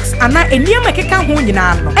books ana eniam ekeka ho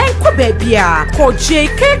nyina no enko ba bia ko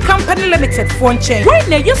JK Company Limited for nche we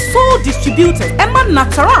na ye sole distributors e ma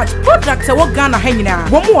Unauthorized products e wo Ghana ha nyina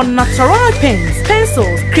wo mo Unauthorized pens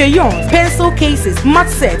pencils crayons pencil cases mat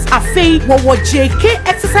sets afei wo JK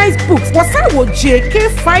exercise books wo sa wo JK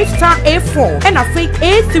 5-star A4 and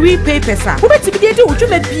A3 papers wo beti bi de wo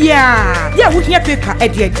dwuma bia ya wo hia paper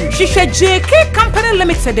ediedi hwehwe JK Company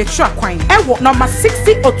Limited de twa kwan e wo number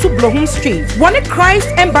 60 Otublohum Street one Christ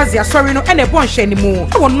Embassy sorry no ene bon hye ni mu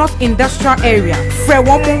wo North Industrial Area frɛ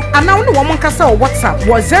wo mo ana wo ne wo nkasa wo WhatsApp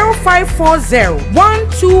wo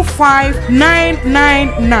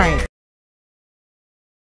 0540125999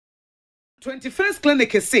 21st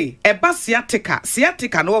clinic say eba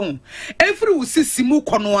sciatica no ho every usisi mu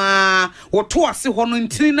kono a wo to ase ho no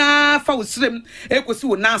ntina fa usrem ekosi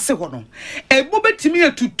wo na ase ho no ebo betimi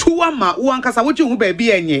atutu ama wo ankasa wo hu ba bi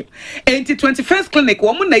enye enti 21st clinic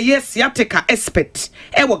wo mo na ye sciatica expert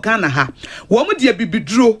e wo Ghana ha wo mo de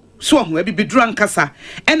bibiduro so ho bibiduro ankasa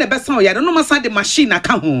ene besa o yade no masa de machine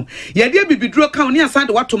aka ho yade bibiduro ka ho ne asa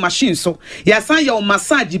de wato machine so ya san ya o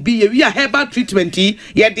massage bi ye wi a herbal treatment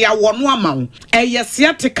yade awo no ama ho eye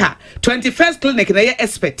sciatica 21st clinic na ye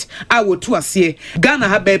expert a wo tu ase Ghana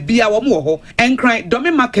ha ba bia wo mo ho enkran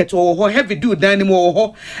domi market wo ho heavy do dan mo wo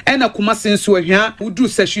ho ena kuma senso ahia wudu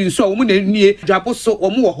session so wo mo na nwie dwabo so wo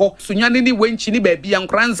mo ho sunyane ni wenchi ni ba bia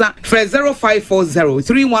nkranza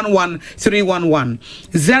 0540311311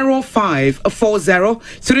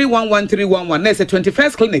 0540311311 That's a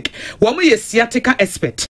 21st clinic. Woman is sciatica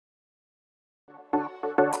expert.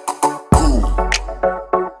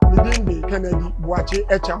 Kennedy Boache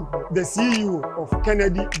Echam, the CEO of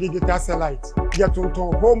Kennedy Digital Satellite.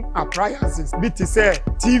 Yatunton home appliances, BTC,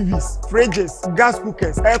 TVs, fridges, gas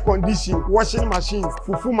cookers, air conditioning, washing machines,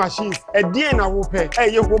 fufu machines, a DNA wope,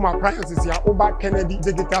 home appliances ya over Kennedy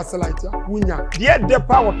Digital Satellite. Wunya, dear the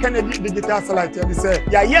power Kennedy Digital Satellite. They say,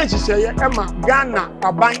 ya share Emma Ghana,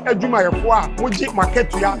 a bank Ejuma Yafua, Muji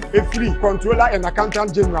market ya a free controller and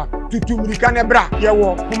accountant general. Tutu Mrikanebra,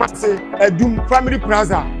 Yawo, Kumase, Edum Family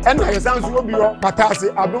Plaza, and I Robio,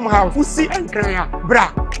 Patasi, Abum House, Fusi and Kraya,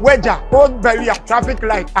 Bra, Wedja, Old Barrier, traffic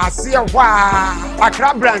light, Asia,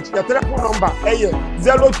 Accra branch, your telephone number,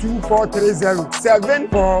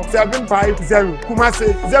 02430-74750,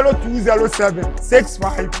 Kumase,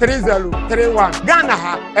 0207-653031. Ghana,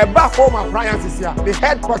 a back home appliances here, the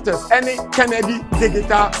headquarters, any Kennedy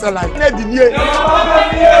Digital Satellite.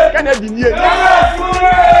 Kennedy,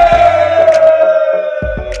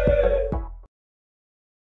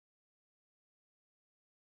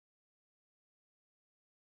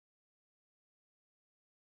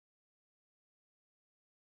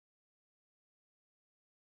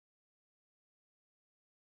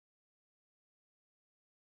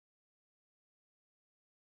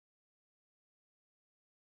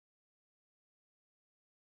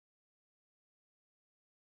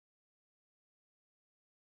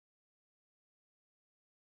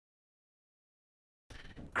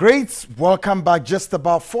 Great, welcome back. Just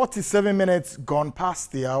about 47 minutes gone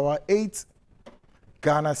past the hour. 8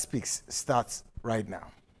 Ghana Speaks starts right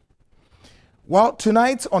now. Well,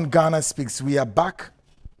 tonight on Ghana Speaks, we are back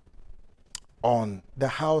on the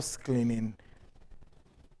house cleaning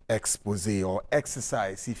expose or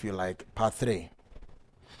exercise, if you like, part 3.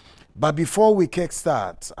 But before we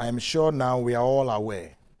kickstart, I am sure now we are all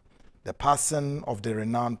aware the passing of the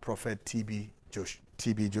renowned prophet TB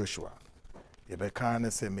Joshua. Yebekane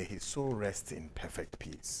say, may his soul rest in perfect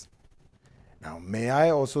peace. Now, may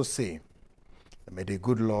I also say, that may the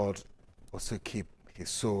good Lord also keep his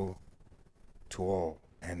soul to all.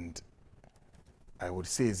 And I would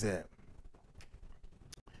say that,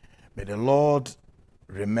 may the Lord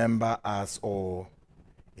remember us all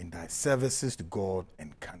in thy services to God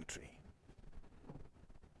and country.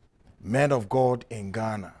 Men of God in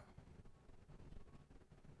Ghana,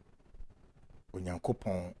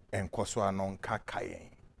 Onyankopon enkwaso anon kakayen.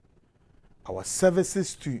 Our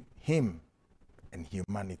services to him and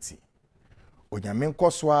humanity. Onyame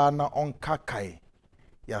nkwaso na on kakaye.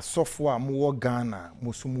 Ya sofo amuwo Ghana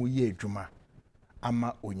musumu ye adwuma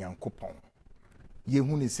ama Onyankopon.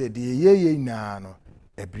 Yehu ni se de ye na no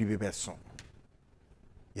ebribe beso.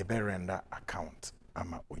 Ye be render account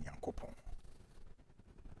ama Onyankopon.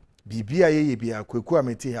 Bibia ye bia Kwaku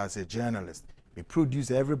ameti as a journalist. We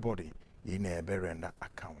produce everybody. In a berenda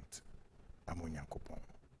account. Amunyankopon.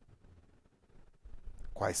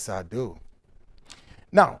 Quite sad though.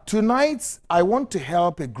 Now, tonight I want to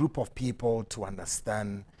help a group of people to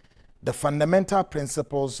understand the fundamental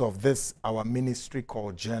principles of this, our ministry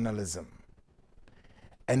called journalism.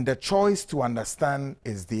 And the choice to understand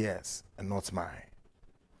is theirs and not mine.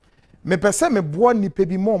 Me pese me boa nipa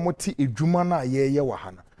bi mo moti edwuma na ye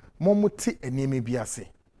wahana. Mo moti eneme bi ase.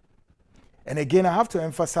 And again, I have to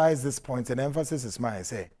emphasize this point, and emphasis is mine.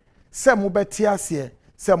 Say mo beti ase,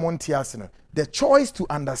 se mo nti ase no. The choice to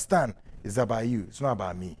understand is about you. It's not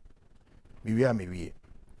about me. Me.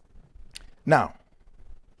 Now,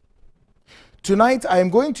 tonight I am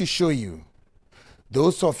going to show you,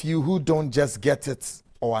 those of you who don't just get it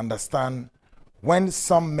or understand, when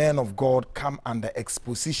some men of God come under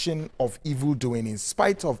exposition of evil doing in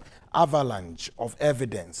spite of avalanche of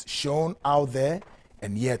evidence shown out there,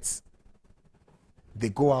 and yet they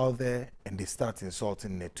go out there and they start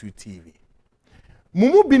insulting Netu TV.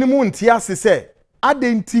 Mumu binimu ntiase se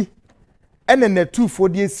adenti ene Netu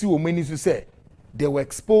fodie si o mani so say they were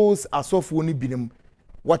exposed as of woni binim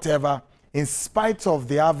whatever in spite of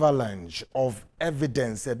the avalanche of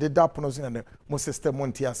evidence the dapono and the mo system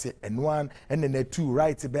ntiase enwan ene Netu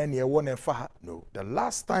right ben ye won efa. No, the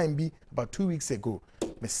last time be about 2 weeks ago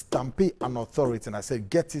me stamped an authority and I said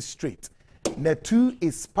get it straight. Netu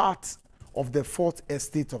is part of the fourth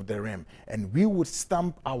estate of the realm, and we would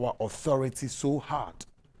stamp our authority so hard.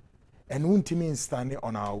 And won't mean standing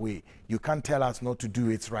on our way. You can't tell us not to do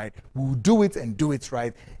it right. We will do it and do it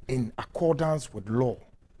right in accordance with law.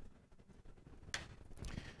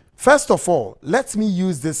 First of all, let me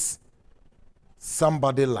use this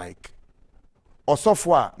somebody like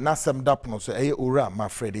Osofwa Nasem Dapno so Ura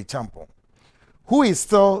Mafredi Champon, who is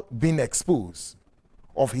still being exposed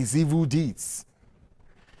of his evil deeds.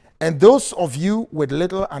 And those of you with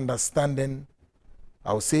little understanding,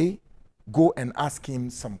 I'll say, go and ask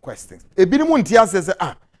him some questions. Ebinimuntia says,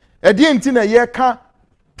 Edientina yeka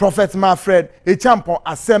Prophet Mafred, a champion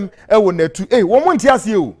asem ewonetu. Womuntias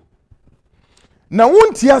you. Na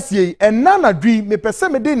wuntias ye, and nana dream me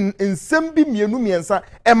pesemedin in sembi miensa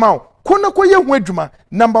emau. Konako ye wedjuma,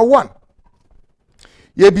 number 1.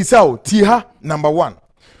 Ye bisao, tiha, number 1.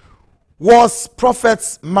 Was Prophet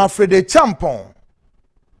Mafred a champion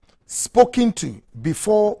spoken to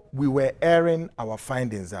before we were airing our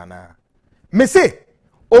findings? Anna me say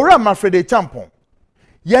ora Mafrede Champon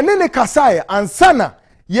yenene kasai ansana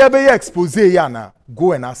yebe expose yana.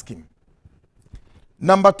 Go and ask him.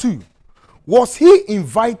 Number 2, was he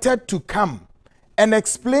invited to come and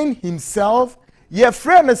explain himself? Ye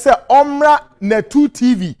friend say omra Netu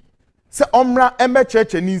TV say omra embe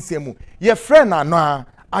church ni nsemu ye friend ano.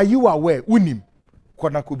 Are you aware unim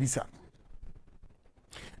kwana kobisa?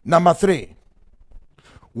 Number 3,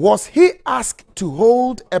 was he asked to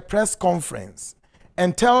hold a press conference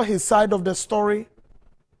and tell his side of the story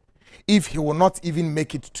if he will not even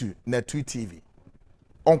make it to Netu TV?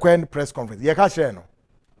 On press conference.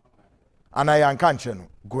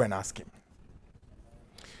 Go and ask him.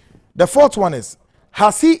 The 4th one is,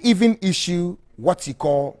 has he even issued what he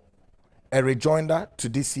call a rejoinder to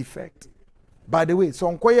this effect? By the way, so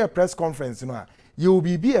on a press conference, you will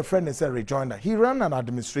be a friend as a rejoinder. He ran an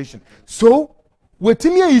administration. So, with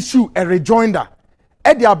me issue a rejoinder.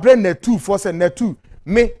 Edia brain Netu force and Netu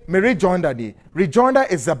me rejoinder day. Rejoinder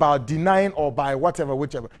is about denying or by whatever,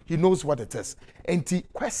 whichever. He knows what it is. And the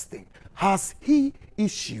question, has he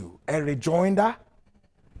issued a rejoinder?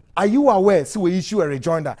 Are you aware? So we issue a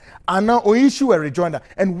rejoinder. And now we issue a rejoinder.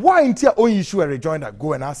 And why until we issue a rejoinder?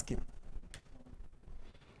 Go and ask him.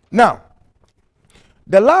 Now,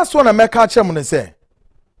 the last one I make catch him and say,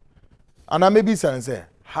 and I maybe say,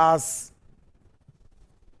 has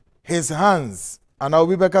his hands, and I'll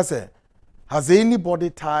be back and say, has anybody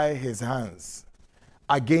tied his hands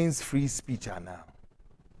against free speech now?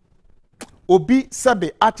 Obi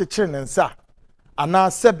sebe achechere nsa, ana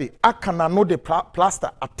sebe akana no de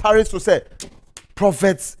plaster atare so say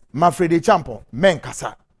prophets Mafrede Champo men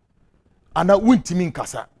kasa, ana wuntimi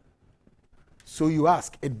nkasa. So you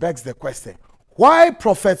ask, it begs the question, why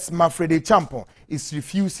Prophet Mafrede Champo is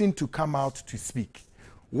refusing to come out to speak?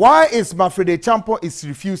 Why is Mafrede Champo is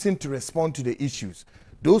refusing to respond to the issues?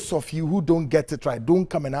 Those of you who don't get it right, don't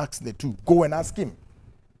come and ask the two. Go and ask him.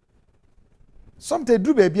 Sometimes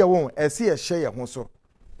do baby I won't see a share so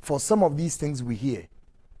for some of these things we hear.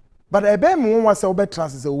 But I bet me one was a better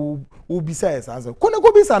chance will be says answer. Couldn't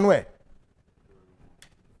go be somewhere.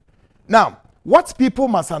 Now, what people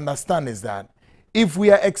must understand is that if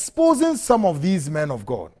we are exposing some of these men of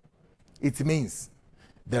God, it means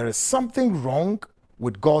there is something wrong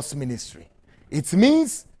with God's ministry. It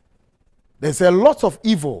means there's a lot of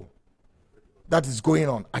evil that is going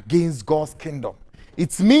on against God's kingdom.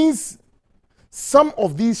 It means Some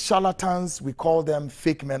of these charlatans, we call them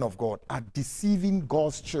fake men of God, are deceiving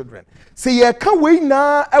God's children. Say, ye can we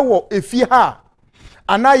na ewo efi ha.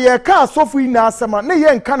 Ana ye ka asofo na asema na ye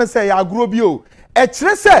nka ne say ya agro bio. E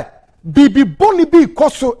kire se bibi boni bi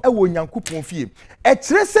koso ewo Nyankopon fie. E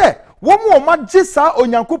kire se wo mo magye sa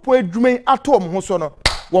Onyankopon adwumen ato mo ho so no.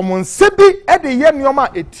 Wo mo nse bi e de ye nneoma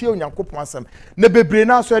etie Onyankopon asem. Na bebre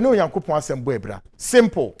na so e ne Onyankopon asem bo ebra.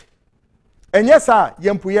 Simple. And yes, sir,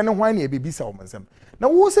 Yempuyen and Wine, Babisa Omazem. Now,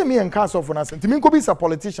 who say me and Castle for us? And Timinko is a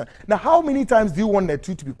politician. Now, how many times do you want the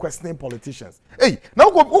two to be questioning politicians? Hey, now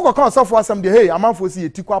go counsel for some day. Hey, I'm out for see a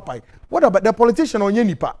tikwapai. What about the politician on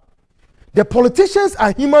Yenipa? The politicians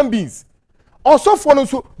are human beings. Also, for them,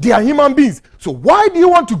 so they are human beings. So, why do you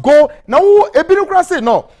want to go now? A bureaucrat say,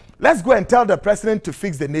 no, let's go and tell the president to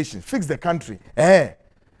fix the nation, fix the country.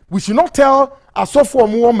 We should not tell a software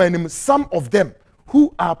woman, some of them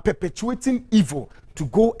who are perpetuating evil to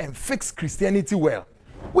go and fix Christianity well.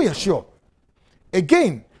 We are sure.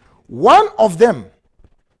 Again, one of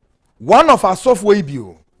our software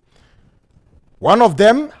bio, one of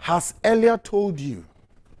them has earlier told you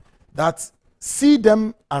that see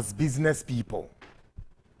them as business people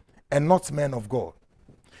and not men of God.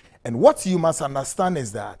 And what you must understand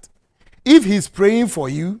is that if he's praying for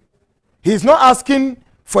you, he's not asking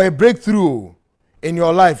for a breakthrough in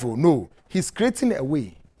your life. Oh, no. He's creating a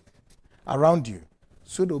way around you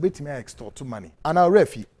so they'll be to me extort money. And I'll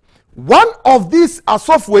refi. One of these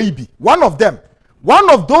software be one of them, one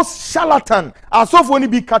of those charlatan software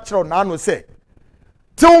be catcher on nano say.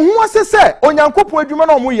 Till who say on Yankopon Edwuma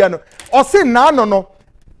no mo ye no or say nano no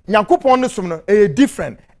Yankopon no som no e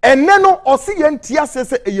different. And then no or see yentia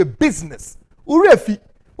say a business. Urefi.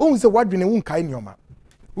 Who say what dwene won kai nyoma.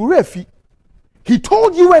 Urefi. He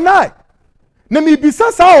told you and I. Nemi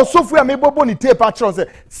bisa sa software me bobo ni tape atro say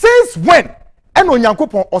since when en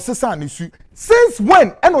Onyankopon osesa ne su, since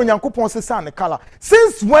when en Onyankopon osesa ne kala,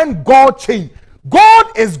 since when God changed.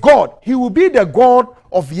 God is God. He will be the God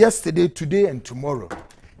of yesterday, today and tomorrow.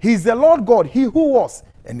 He is the Lord God, he who was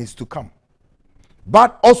and is to come.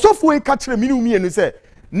 But software catch me no and say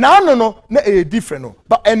no na different no,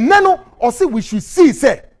 but and no or say we should see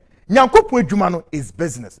say Nyankopon adwuma no is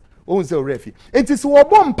business. Onse refi enti wo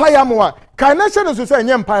bom paya mo a kan na hye no so say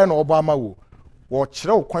nyem paya na obama wo wo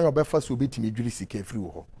kire wo kwan obefa so obetimi dwiri sika free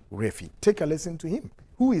wo refi. Take a listen to him.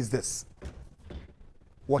 Who is this?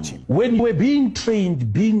 Watch him. When you were being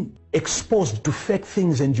trained, being exposed to fake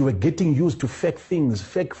things, and you were getting used to fake things,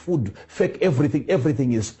 fake food, fake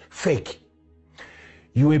everything is fake.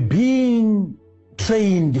 You were being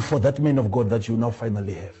trained for that man of God that you now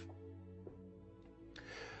finally have.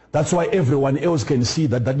 That's why everyone else can see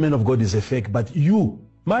that that man of God is a fake. But you,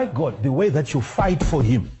 my God, the way that you fight for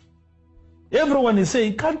him, everyone is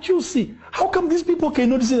saying, can't you see? How come these people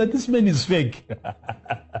cannot see that this man is fake?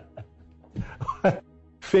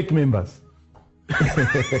 Fake members.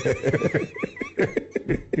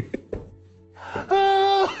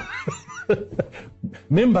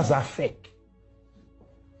 Members are fake.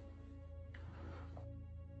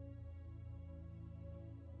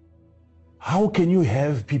 How can you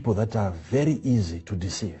have people that are very easy to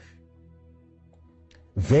deceive?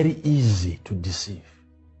 Very easy to deceive.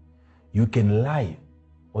 You can lie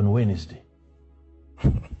on Wednesday.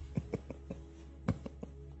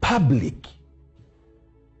 Public.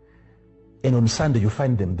 And on Sunday you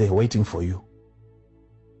find them there waiting for you.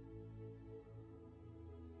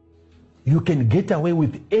 You can get away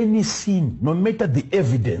with any sin, no matter the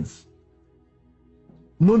evidence.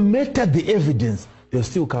 No matter the evidence, they'll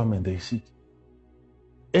still come and they sit.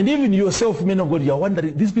 And even yourself, men of God, you're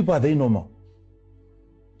wondering, these people, are they normal?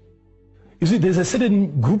 You see, there's a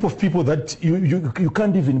certain group of people that you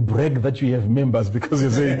can't even brag that you have members because you're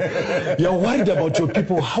saying, you're worried about your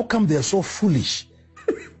people. How come they're so foolish?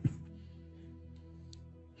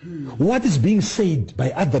 What is being said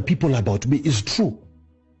by other people about me is true.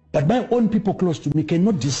 But my own people close to me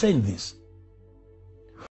cannot discern this.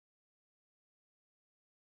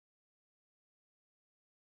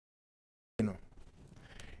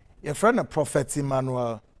 Your friend, a prophet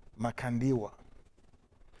Emmanuel Makandiwa.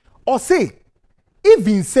 Or say,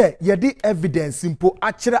 even say, ye di evidence simple,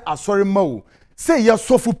 actually, a sorry mo. Say, ye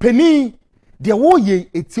sofu penny, the wo ye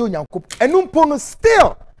etio nyankop, and umpono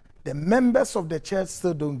still, the members of the church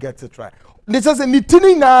still don't get it right. This is a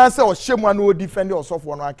nitini na say or shame one who defend or soft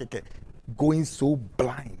one keke. Going so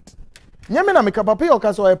blind. Nyamina mekapape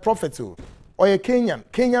okaso a prophet or a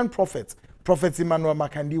Kenyan prophet, Prophet Emmanuel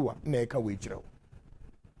Makandiwa, neka wejiro.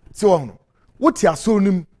 So what ya so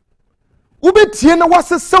nim ubetie na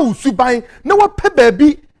wase saw suban na wape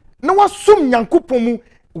baabi na wasum nyankopon mu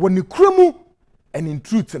woni kuramu and in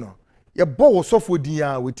truth no ye bo so for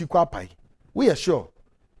dia weti kwa pai we are sure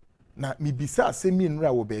na mibisa asemi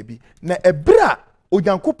nra wo baabi na ebra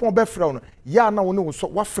Onyankopon be frɛ no ya na wo ne wo so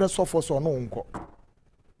wa frɛ sofo so no nko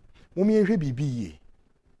momi ehwe bibi ye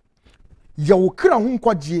ya wo kra ho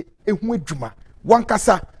nkwagie ehu adwuma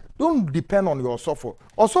wankasa don't depend on your sofo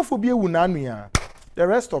osofo bi ewu na anu the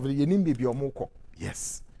rest of the yenim bibi omukọ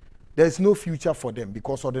yes there is no future for them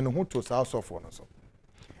because of the no to sofo no so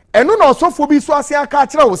enu na osofo bi so ase aka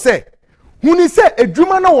kira wo se huni se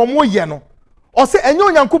adwuma na wo mo ye no o se enye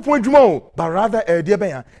Onyankopon adwuma o but rather de ben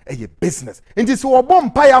ya a business nti se wo bom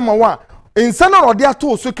pa ya ma wa insan na ode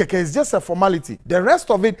ato so keke is just a formality the rest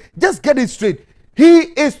of it just get it straight. He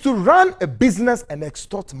is to run a business and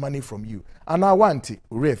extort money from you. And I want it,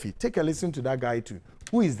 Refi, take a listen to that guy too.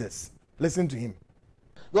 Who is this? Listen to him.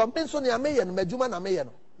 You mention your mayor, Medjuma na mayor.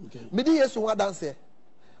 Midi yesu wa dance.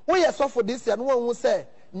 We are so for this and one will say,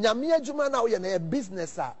 Nyamia Juma now you're a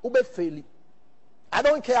business, ube faili. I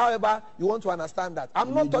don't care however you want to understand that.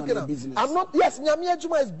 I'm not talking about business. I'm not, yes, Nyamia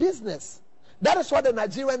Juma is business. That is what the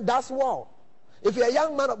Nigerian does well. If you're a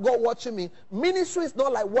young man of God watching me, ministry is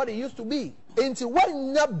not like what it used to be. Into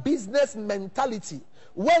when your business mentality,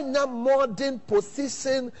 when your modern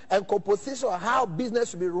position and composition of how business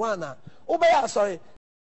should be run. Sorry.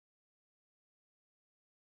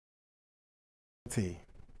 See,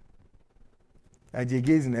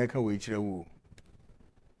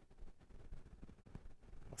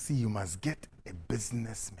 you must get a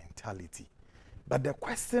business mentality. But the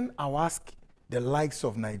question I'll ask the likes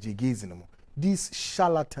of Nigerians, these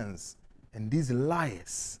charlatans and these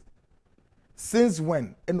liars, since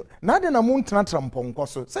when? And now then I'm on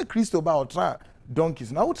trampon say Christo ba otra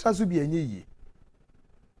donkeys. Now what will be a ye?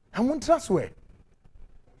 I won't trust where.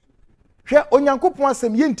 Here Onyankopon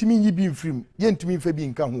asem yentimi yi bi mfrim, yentimi fa bi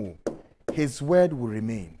nka ho. His word will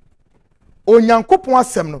remain. Onyankopon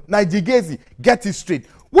asem no Nigerians get it straight.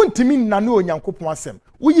 Wontimi nanu Onyankopon asem.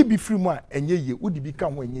 Wo yi bi frim a enye ye, wo di bi ka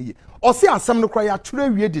ho enye ye. O se asem no kra ya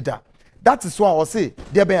twerɛ wie dida. That is why I will say,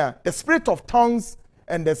 the spirit of tongues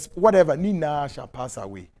and the whatever, Nina shall pass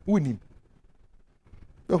away. Win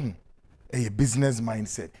him. A business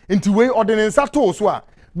mindset. Into way ordinance at all. So,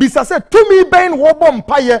 Bisa said, to me, Bain, Wobom,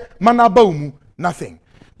 Paye, Manabaumu, nothing.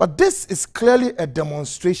 But this is clearly a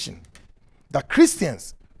demonstration that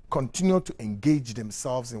Christians continue to engage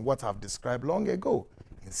themselves in what I've described long ago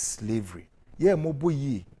in slavery. Yeah,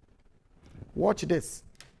 Moboye. Watch this.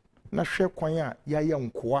 Na hwe kwanya ya ya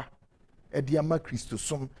nkoa ediama Kristo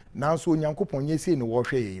som na so Onyankopon yesi ne wo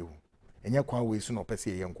hwe ye enya kwa we so no pese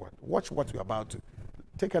ye nkoa. Watch what we are about to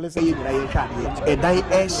take a listen. E dai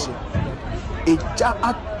es e ja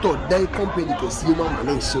ato dai company ke si no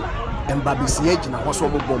malaysia embabisi e gina ho so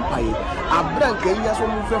mo bompaye abran kan ya so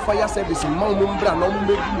mo fe fire service ma mo mbra na mo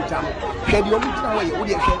medu mi jam hwe di o mu gina wo ye wo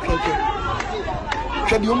de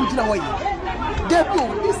hwe di o mu gina wo ye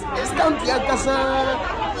debu is country akasa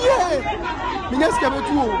yeah minas ka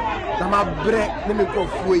betu o na ma bre ne me ko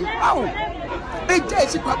fuyi aw e ja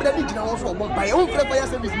isi kwa bre ni gina wo so bompaye o fe fire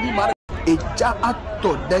service ni ma e ja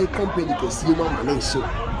ato dai company ke si no malaysia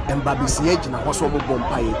embabisi e gina ho so mo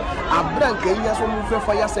bompaye abran kan ya so mo fe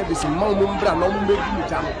fire service ma mo mbra na mo medu mi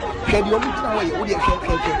jam hwe di o mu gina wo ye wo de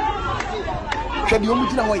hwe di o mu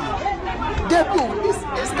gina wo ye debu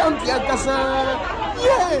is country akasa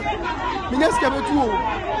yeah minas ka betu o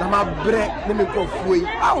na ma bre ne me ko fuyi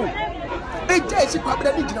aw e ja isi kwa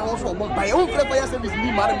bre ni gina wo so bompaye o fe fire service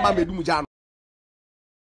ni ma medu mu jam.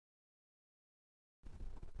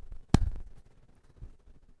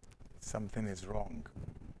 Something is wrong.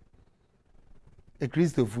 A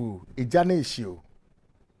Christopher, a Janesio.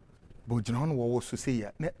 But John was to say,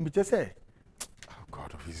 me just say, oh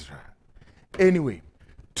God of Israel. Anyway,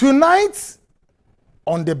 tonight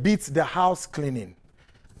on the beat, the house cleaning.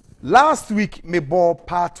 Last week, me bore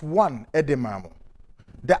part 1 Edemamo.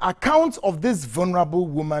 The account of this vulnerable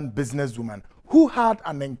woman, businesswoman, who had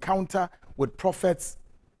an encounter with prophets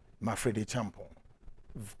Mafrede Champon.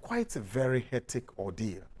 Quite a very hectic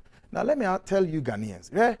ordeal. Now let me tell you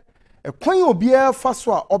Ghanaians, yeah, a kwan obiara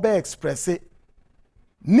faswa obe express it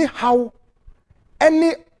ni how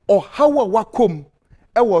any or how wakom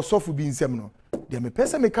e wo sofu bi nsem no de me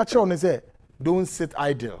pese me catch on say don't sit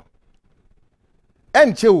idle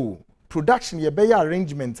enche o production ye be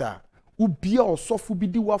arrangement a ubia osofu bi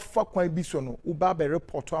di wa fa kwan bi so no uba be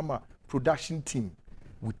report ama production team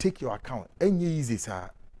will take your account enye easy sir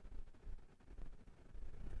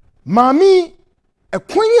mami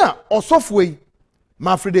Ekwenya osofwe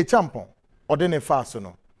Mafrede Champon odene faso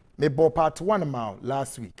no me bo part 1 mile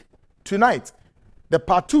last week. Tonight the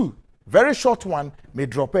part 2 very short one me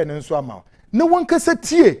drop in nso amount. No one kase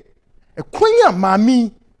tie ekwenya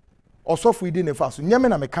mami Osofo idi ne fa so nyame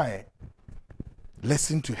na meka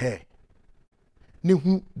listen to her ne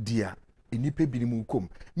hu dia enipa bi mu kom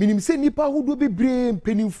minim se nipa hodo bebre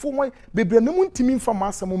mpenimfo mo bebre na mu ntimi mfa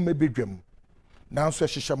masam mmebedwam nanso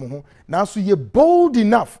ehihye mo ho nanso ye bold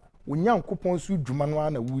enough onyankopon so dwuma no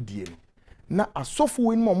ana wudie na asofo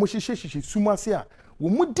wen mo hyehyehye sumase a wo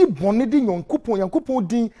mu di bone di nyankopon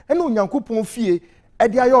din ene onyankopon fie e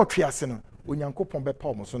dia ye otwease no onyankopon be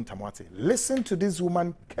pa mo so Ntiamoah. Listen to this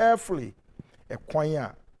woman carefully. E kwan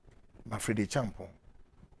a mafrede champon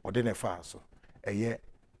odene fa so eye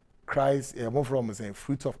Christ, more from saying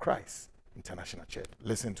Fruits of Christ International Church.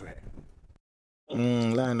 Listen to her.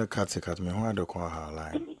 Line no cut me. Who do call her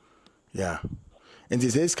line? Yeah. And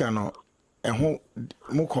this is cano. And who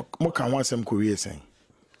more can want some career saying?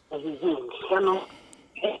 Oh,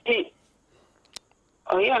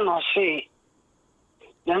 yeah, no, see.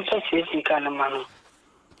 Then such is the kind of man.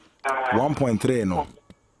 1.3 no.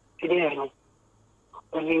 Yeah, no.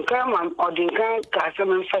 Or the income or the income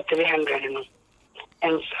customer for 300 no.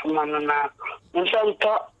 And someone now, and some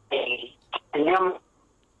talk, and them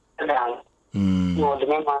down. No, the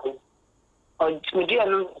memory. Or we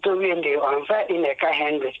didn't to win the on fact in a car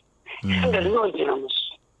handle. And the no gems.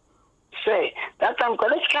 Say, that time,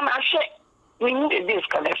 college can I say, we need this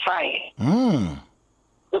qualify.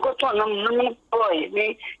 Because one no boy,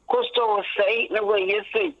 me, Costo say, no way you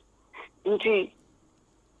say, indeed.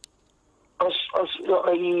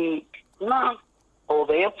 No. Or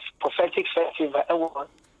the prophetic festival award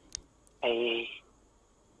a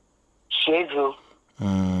schedule.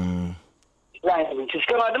 Right, it's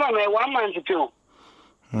going to be 1 month to 2.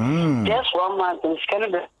 Just 1 month, and it's going to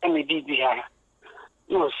be MD behind.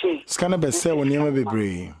 No, see, it's going to be so when you may be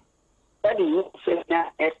brave. That is,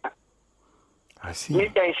 I see.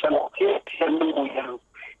 There is some oh,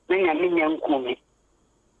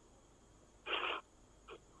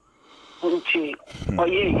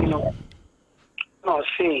 yeah, you know. No,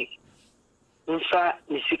 say, Nsa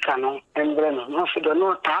Nisikano, and Breno, no, for the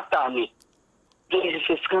no tata me. This is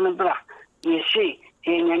a scanabra. You see,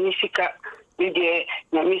 in Yanisika, with the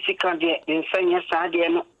Yamisika, the Insania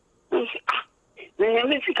Sadiano. Then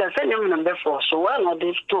Yamisika send him number 4, so one of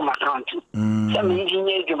these 2 account. Some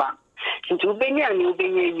engineer, into Benya and you be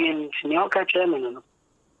in Nyoka Chairman.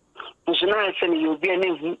 So now I send you be a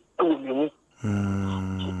name.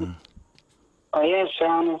 Oh, yes,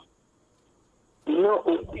 no,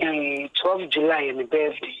 12 July in the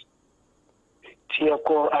birthday.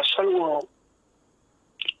 Tioko, I saw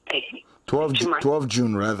 12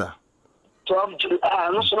 June rather. 12 July.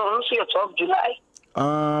 No, 12 July.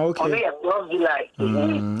 Okay. Only 12 July.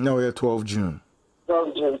 No, we're 12 June.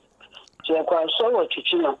 12 June. Tioko, I saw what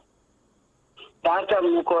you know. That time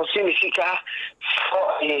you could see Fika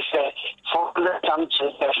for 400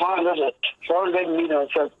 something, 400 million,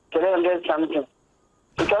 300 something.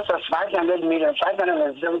 Because of 500 million,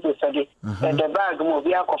 570, and the bag will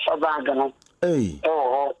be a coffer bag. Hey.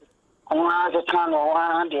 Oh, one the town or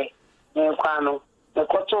 100, the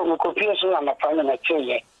Koto, the copiers on the parliament.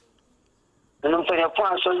 And for your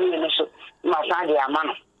point, so you must find the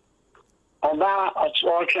amount. Oba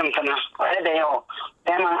or Champana, or they all,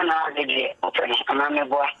 them are the day, open, and I'm a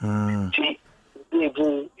boy.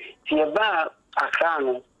 See about a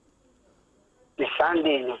crown, the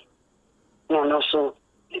Sunday, no, so.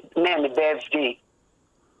 Name the birthday.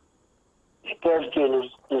 The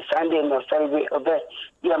Sunday, no Sunday, obey.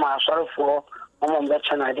 You are my sorrow for better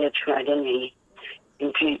than I did.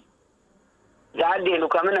 Indeed, that day,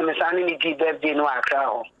 look, I'm in a Sunday birthday, no, I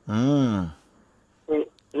cry.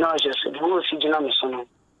 No, just who see Jamison.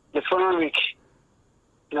 The following week,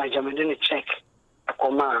 no, Jamie didn't check a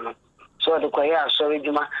command. So the choir, sorry,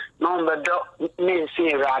 Juma, no, but men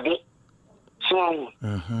see Rabbi.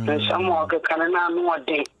 And some walk a canana more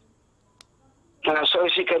day. And I saw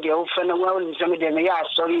she could open the world in some of them. Yeah,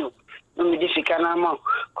 sorry, you. No, me this can among.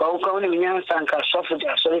 Go on in young Sanka, suffered.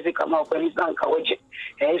 So if you come up and it's not coach,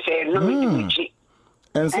 and say, no, me.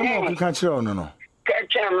 And some of you catch on, no.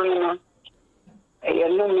 Catch on,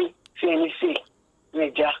 and know me, see,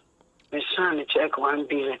 Major, my son, check 1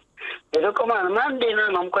 billion. They don't come on Monday,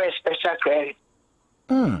 and I'm quite special credit.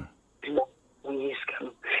 Yes,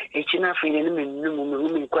 come. It's enough for you,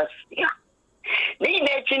 no question. They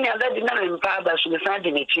didn't know Papa should be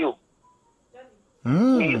finding it you.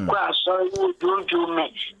 You sorry, do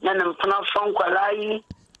me. None of them from Kualai.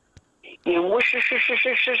 You wish.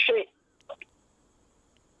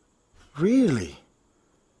 Really?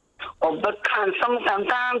 Oh, but can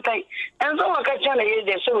sometimes and so I catch on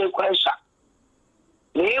the so question.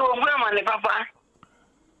 You will mama and papa.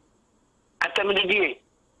 At the day.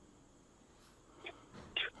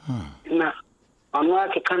 No. Anwa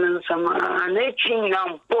ke kanan sama na chin na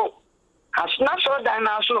mpo. Asna so dan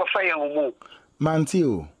na so fire mo.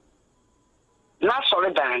 Mantio. Na so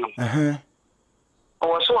dan no.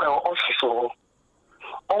 O so office o.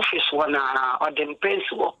 Office one or the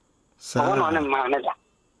principal. So one on manager.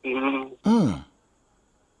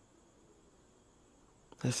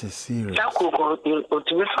 This is serious. Dako go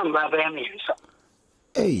to me from Baba me.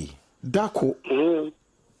 Hey, Dako.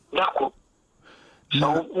 Dako. So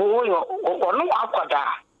wo yo no akwada.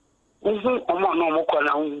 Omo no mo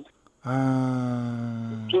kola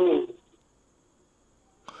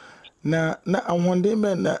na ahonde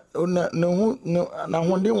me na hu na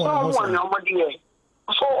ahonde won ho so na omode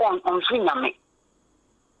so on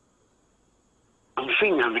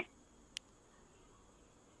finyame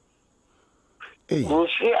eh wo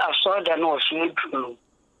se asoda na o se dunu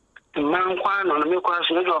man kwa no me kwa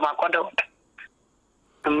se do makoda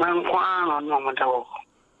man kwa no mo dawo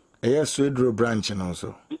yes Swedro branch no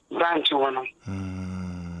so branch wono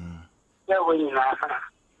ya woni na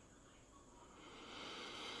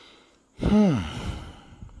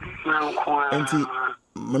Enti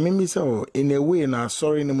mamimi so in a way na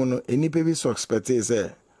sorry no no any baby so expect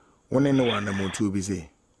say one in one na motu bi say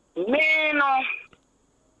me no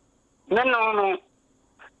na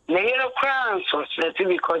yero crown so certain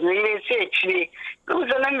because me say actually no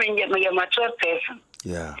so na me get me mature person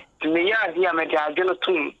yeah me ya dia me dia jono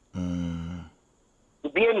tum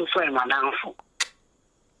bi enu so e madanfo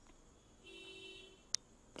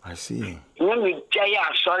I see me jaya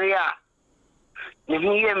sorry me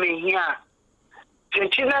here me here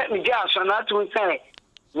Chechina me ja so na to say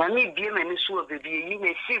na me bi me ni so baby you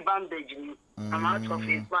me see bandage ni I'm out of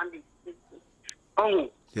his bandage oh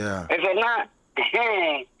yeah if na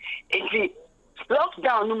it's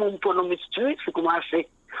lockdown no mo mpo no me street kuma say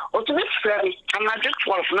o to me free another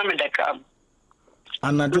 12 na me da kam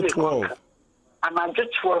another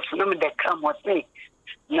 12 na me da kam what say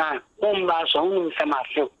na umba so unu sama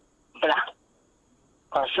so bra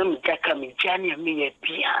Some Jacami Jania me a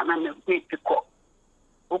piano and a pico.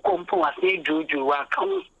 Who compo a say Juju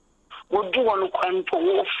welcome. Would do one quan for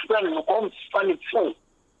wolf friend or funny fool.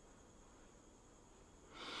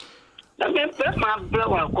 Let me put my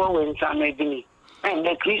blower going some maybe. And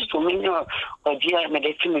the Christ to me or dear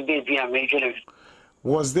medicine baby a major.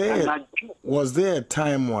 Was there a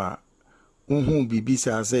time where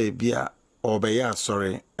Bibisa say beer or bear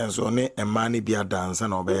sorry and so ne a money beer dance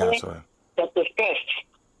and obey sorry? That the first.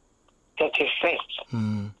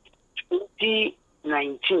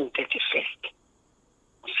 1931st.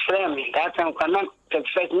 Frame that time cannot the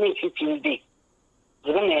first me 15 day.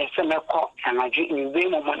 The one I send a call and I drink in way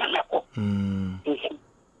more than a call.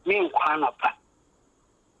 Me and Kwanapa.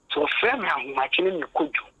 So frame how much you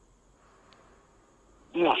could do.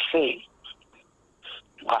 You must say,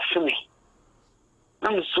 what's me?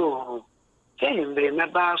 I'm so telling me, my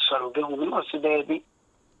boss or the woman was baby.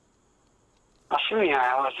 I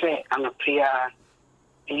was say, I'm a prayer.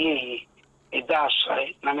 A dash,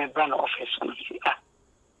 I'm a brand office.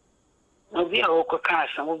 No, be a local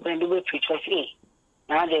cast and we'll bring the way to say.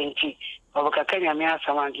 Now, then, over Kakanya, me ask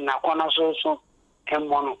someone in a corner so and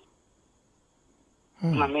one.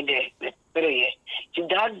 Mamma, very to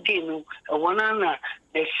that day, a one anna,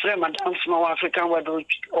 the frame, Madame Small African word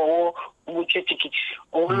or which tickets,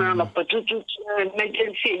 or one anna, but to make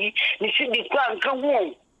them say, you see the plan come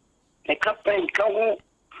home. The cup and come home.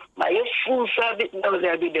 My full service knows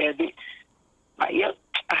there be there. My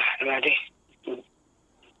ready.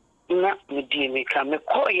 Not the dear me come a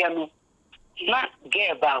coyano. Not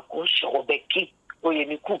get about or Becky or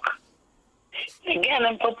any cook. Again,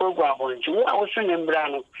 I'm Papa Guavon. You are also in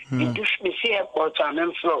Brano. You do me see a quarter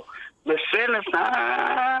and flow. The friend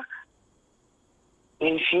is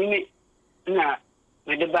in see now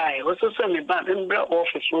with the buy. Also, send me back in Bra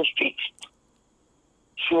office Wall Street.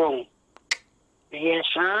 So, yes,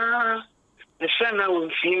 the friend I will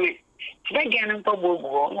see me. Today, again, I'm Papa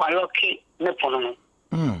Guavon. I okay, no problem.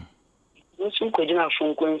 Some could have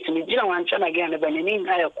phone calls to me. You don't want to again, but I need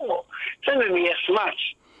a call. Send me a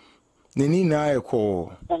smash. Nini na I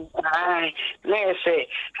call. Let's say,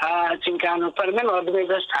 I think I'm a permanent or the way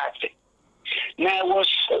to start. Now, I was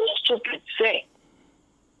so stupid to say,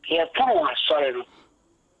 here, come on, sorry.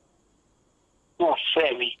 No,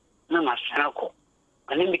 fair me, no, my uncle.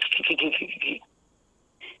 I need to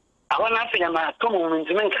I want to say, my come on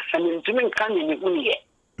to make some to make candy in the yet.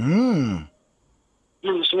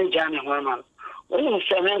 You must make Johnny Herman. When you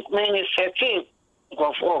say, many say,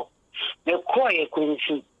 go for the quiet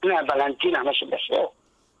Quincy, Valentina, I should say.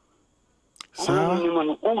 So,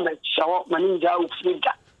 show up my ninja with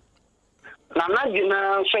that. Now, not you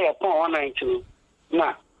know, say upon 1 night to me.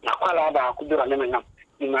 Now, na kwala ba ku bi wala menam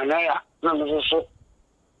ni manaya na mo so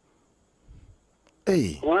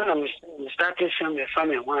one of me started some the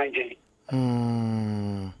family one day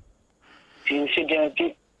incident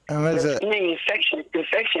infection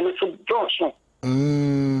so doso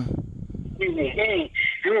me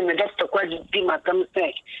doctor kwaji di matam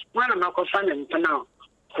say one of my family now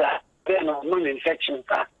no no infection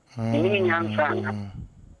ka ni nyansa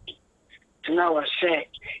to now I say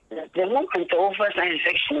the moment the over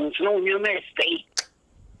infection no you may stay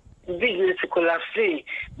business collapse me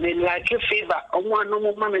like a favor one no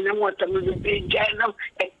mama na what am be janam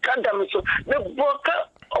e kadam so me boka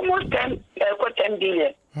almost 10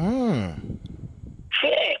 billion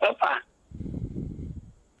say papa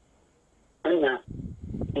na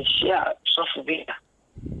ishia so for be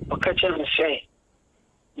okache me say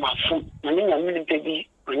mafu na ni nyame baby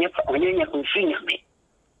onye konfinya me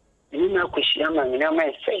ni na kwishia ma na ma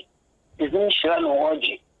say izin shira no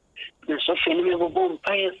oji na so feni me bom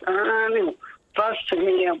paia ani fast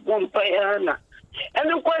me bom paia na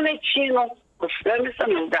ene kwa na chino ko flame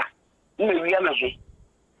samenda me wiya na he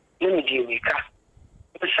me di wika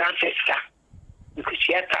sa festa ko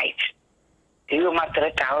sia tight eu ma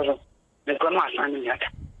 3000 me ko ma sanu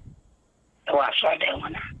yata wa so da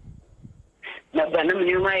wana na bana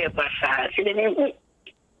me ma ya pasa sile ni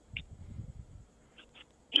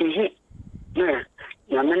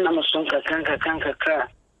na men na musonka kanka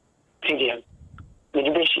tidian me di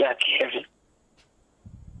beshi ya heaven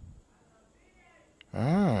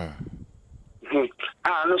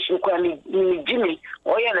no so kwa ni Jimmy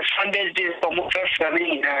o ya na Sunday day for mo first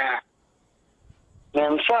family na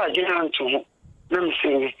mfa jina ntu na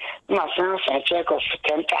mfini ma san sa check of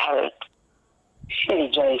 10,000 she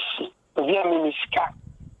joyce obi aminiska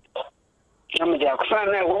na me dia kwa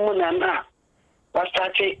na wo mu na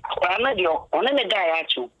wastate kwa na dio ona ne da ya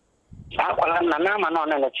chu akwala na ma na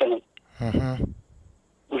ona na chene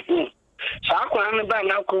sa akwala na ba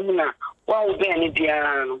na ko mu na wa wo be ni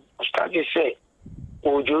bia no start say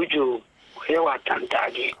ojojo he wa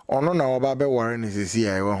tantage ono na oba be ware ni sisi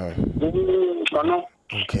ai wo ho ono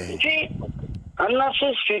okay see I'm not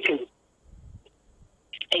so speaking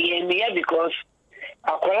because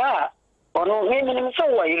akwala ono me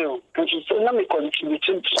so wa you and so na me contribute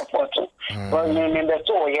to support but me be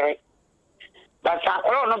so yere but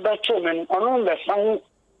akwala no be to me ono be san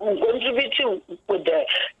contribute with the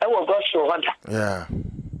our gospel order yeah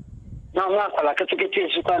no akwala ketekete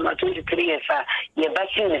su kwa na 23 years ye ba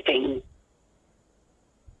sin anything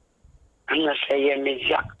I'm not saying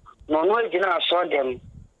media no jina saw them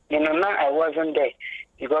I wasn't there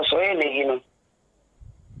because Ohene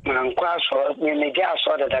man kwaso me media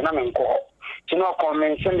saw that na me nko to no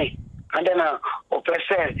comment me and then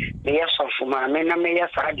person the yes of my na me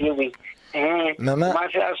yes ade we nana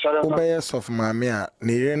oba yes of mama a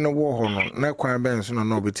ne yire no wo ho no na kwan ben so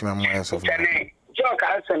no obetima mo yes of mama joke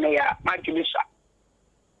asene ya magilisa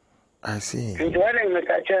I see and when I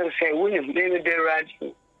catch say we me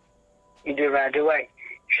the radio why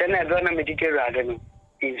shana do na me the radio no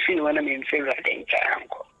in fin when I'm in favor of the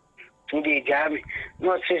uncle to the jammy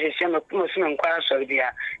no say some person kwa so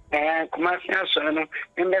dia kuma sia so no me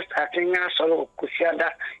starting na so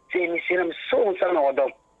kusiada say ni sinam so na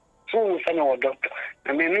odom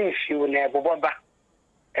na me me fiu na boboba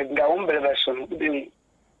e ga umbele so no bi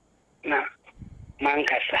na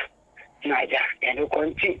mankasa na ja e do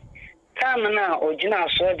konti time na ojina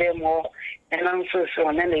so dem mo and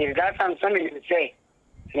so na le that and something say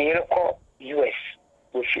ne ko US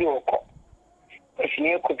ofi oko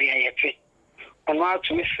ofine ko bia yepe ono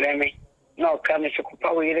atu mi frame na o ka me se ko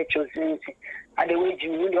pa we ile chosinti ade we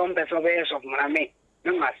jimi we don person be of mame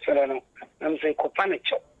na masoro no na me ko pa me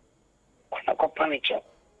cho na ko pa me cho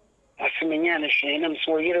asimenya na hwe na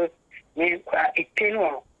so yire me kwa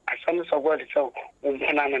iteno asam so god so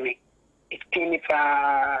na na me iteni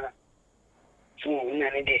pa so na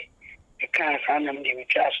ne de e ka sa na me de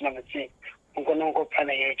trash na me see nko pa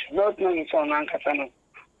na ye not no ni so na nkasa no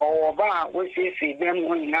o ba we see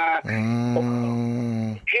them na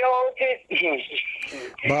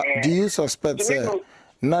but do you suspect say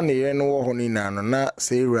na ne ye no wo ho ni na no na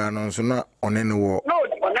say ira no so na one ne wo no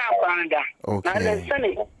na kwanda na le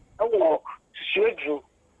sane o suedru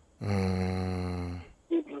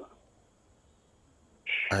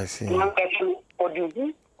I see na kasu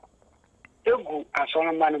odugu egu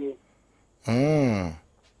asona manuokrano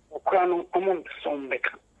omon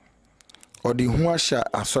sombeka odi hu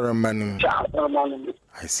asha asore manu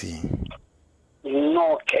I see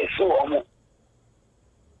no keso omo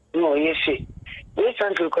no yesi we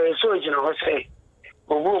santu ko so jina ho say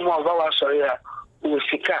obu mo ba wa sori a o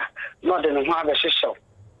sika no de no ha be hyehyɛ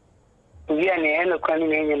we are near no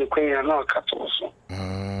cunning and the queen and all cattle.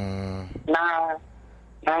 Now,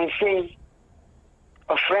 I say,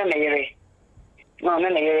 a friend, no,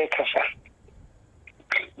 none of your casa.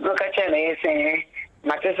 Look at you, saying,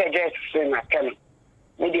 Matter suggests my coming.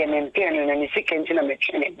 Maybe I'm in and sick engine of a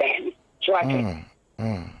training band. So I can.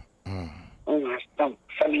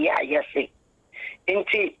 Some yes,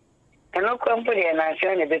 indeed. And no company and I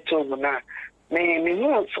send a bit to now. May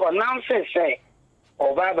move for nonsense, say,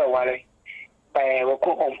 or Baba worry. By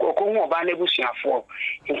Okomo Banabusha for.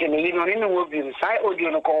 Into the living room will be inside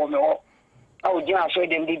audio call me up. I would just show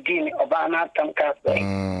them the dean of Bana Tamka,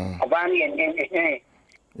 Obani and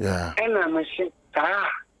yeah. And I'm saying,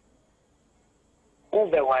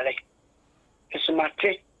 Uber Wally. It's a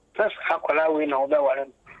matter. That's how I win over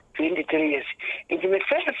 23 years. If you make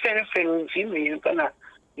fair you can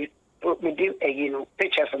put me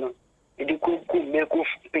pictures on it. You could make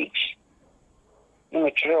a page. No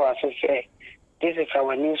true, as I say, this is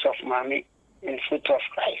our news of mommy in foot of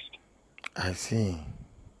Christ. I see.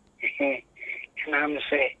 And I'm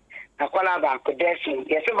saying, I call about Destiny.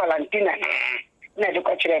 Yes, Valentina. Not to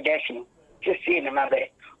catch a Destiny. Just see the mother.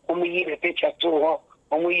 Only the picture to her.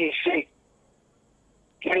 Only see.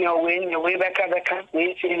 And you're way back at the camp.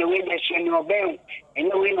 We see the way that you're in your bed. And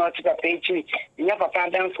you're way not to the page. You never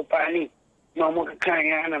found down for Pani. No more kind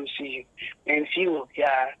and I'm see you. And see you,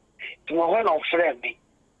 yeah. To one of friend me.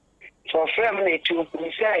 So, family to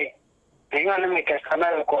me say, I want to make a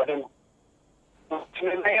camera recording. To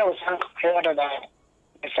me, I was heard of that.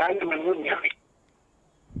 The son of a good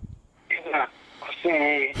guy.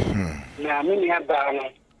 Say, now, me have done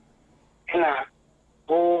it.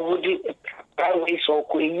 Oh, probably so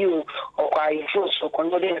could you or I feel so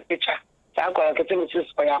converted a picture. I got a catching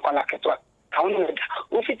for your collector.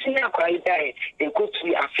 If it's in a cry, they could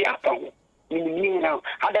be a fair pound. You know,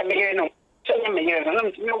 how that may know. Tell them a year, no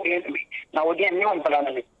enemy. Now again, no one but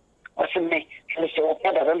enemy. What's in me? And so,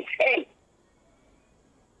 hey,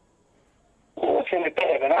 what's in the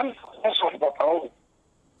bed? And I'm that's what about home.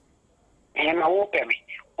 And I won't pay me.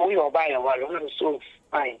 Oh, you'll buy a while. I'm so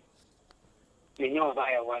fine. You know,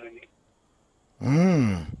 buy a while.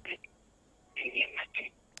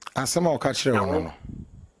 And some more catch your own.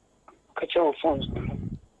 Catch your phones.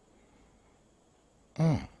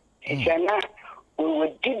 It's not. We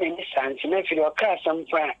would give any sense, and if you are some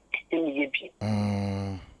friend in the EP.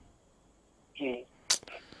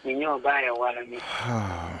 You know, buy a while.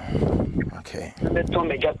 Okay. The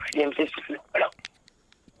Tommy Jack, she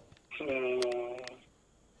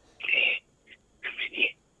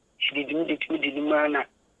didn't manner.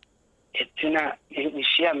 It's not, we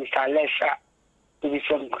share Mr. Lesser to be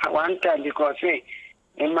some one time because, a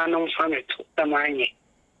man on family took the money.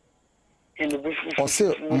 And the business or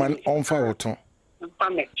say, man on fire.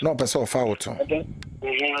 No, but so far. I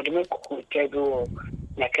don't make table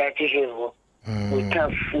like I tell we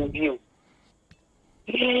can't fool you.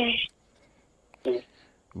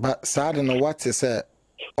 But sad and what to say,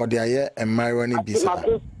 or the air and Myrony be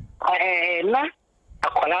so. I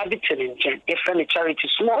collaborate in different charity,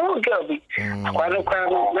 small girl. I quite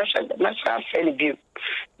not fairly view.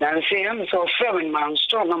 Now, I say, I'm so fair in my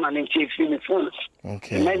strong man and chief in the phone.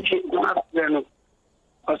 Okay. Imagine not,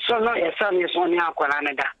 so no, your son is only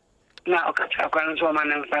Aquanada. Now, Aquan so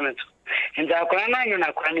man and family. And the Aquana, you're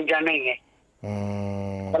not quite Janay.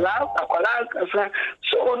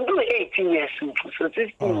 So, do 18 years, so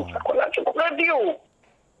 15 radio.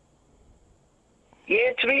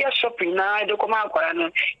 Yeah, 3 years shopping now. I don't come out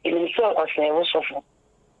in himself or say, what's awful.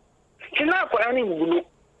 It's not quite.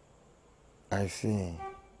 I see.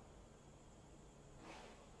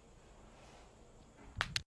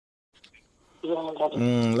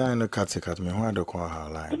 Line no cut me. Why do call her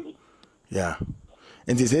line? Yeah.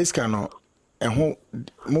 And this is cannot. And who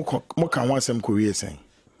more can want some career saying.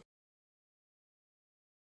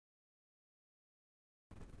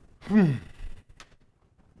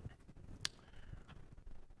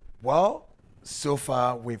 Well, so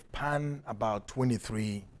far we've panned about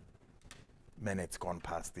 23 minutes gone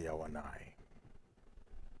past the hour 9.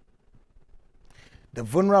 The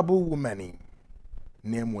vulnerable woman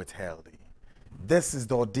name withheld. This is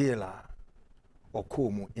the ordeal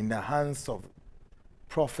Okomu in the hands of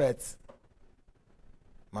Prophet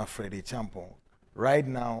Mafredi Champon right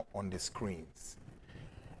now on the screens.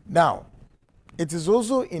 Now, it is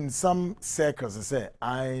also in some circles, I say,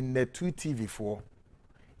 in the 2TV4,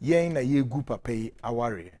 yen na ye gu papa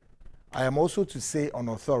aware. I am also to say on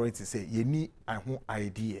authority say ye ni aho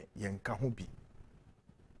idea yen ka ho bi.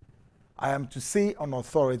 I am to say on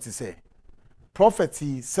authority say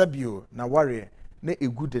prophecy sabio na ware na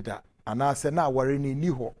egu deda ana se na ware ni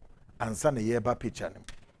ho ansa na ye ba picture nim.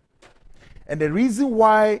 And the reason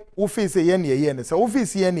why office again,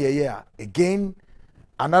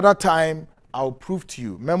 another time I'll prove to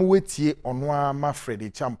you. Remember we onwa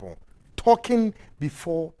Mafredi Champon talking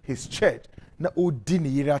before his church. Na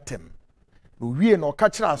odini iratem. We no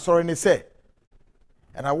catcher sorry ne say.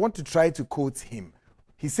 And I want to try to quote him.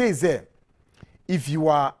 He says there, if you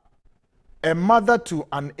are a mother to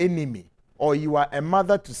an enemy, or you are a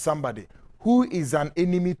mother to somebody who is an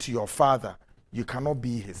enemy to your father, you cannot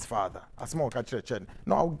be his father. As more catch a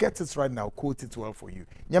no, I'll get it right now, quote it well for you.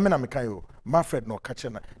 Nyamena mekayo, Mafred no catch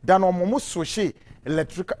na. Dan almost switch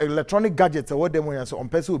electronic gadgets or what them when so on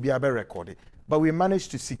person will be able recorded. But we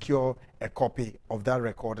managed to secure a copy of that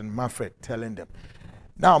recording, Mafred telling them.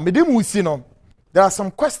 Now, Medim Wisino, there are some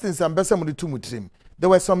questions and best mutrim. There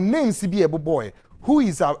were some names to be a boy who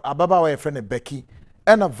is a baba friend Becky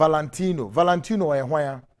and a Valentino.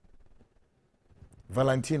 Valentino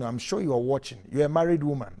Valentino, I'm sure you are watching. You're a married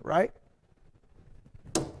woman, right?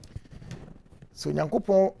 So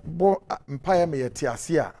Nyankopon bo empire me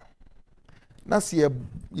yetiasia. Na se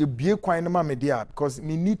ye bie kwan na ma me dia because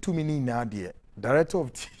me need 2 minutes na dia. Director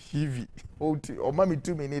of TV. O ma me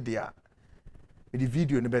 2 minutes dia. Me the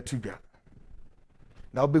video ne betu bia.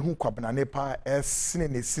 Na obehu kwabna ne pa esene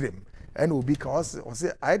ne sirem. And obi cause o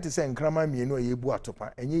say I had to say nkrama mienu ayebu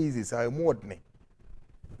atopa. Enye easy say mo odne.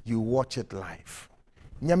 You watch it live.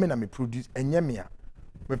 Nyame na me produce enyamia.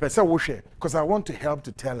 Me pesa wo hwe because I want to help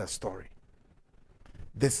to tell a story.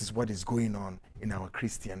 This is what is going on in our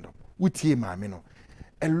Christendom. Utie mame no.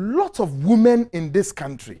 A lot of women in this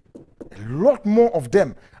country, a lot more of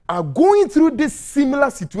them are going through this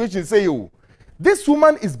similar situation. Say, oh, this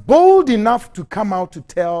woman is bold enough to come out to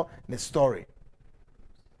tell the story.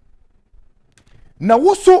 Now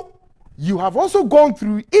also, you have also gone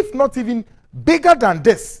through, if not even bigger than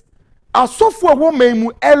this, a software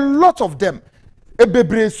woman, a lot of them, a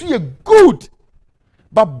bebresu good,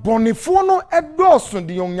 but bonifono edosun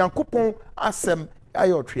the young yankupon asem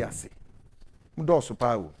ayotriasi. Mudosu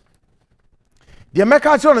pau. The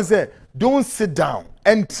American say, don't sit down.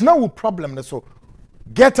 And it's now a problem. So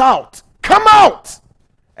get out. Come out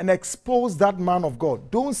and expose that man of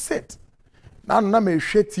God. Don't sit. Now me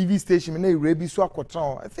share TV station.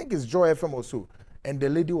 I think it's Joy FM also. And the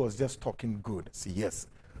lady was just talking good. See, yes.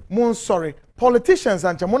 Mon sorry. Politicians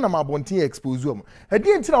and Chamona Mabonti expose them. I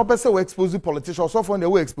didn't tell person we expose politicians. So far they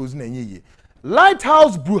were exposing any.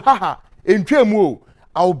 Lighthouse Bruhaha in Tremo.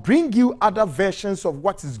 I'll bring you other versions of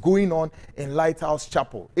what is going on in Lighthouse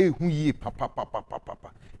Chapel.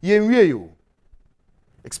 Papa.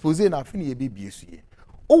 Expose na fini ye baby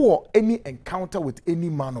or any encounter with any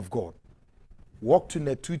man of God. Walk to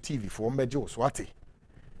net 2 TV for Mejo Swati.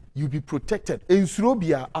 You be protected. In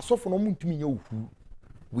Surobia,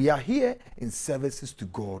 we are here in services to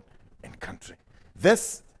God and country.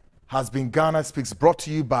 This has been Ghana Speaks, brought to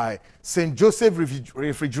you by St. Joseph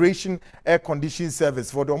Refrigeration Air Conditioning Service.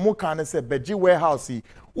 For the Omokane se Beji warehouse,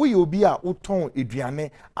 we will be a uton idriane,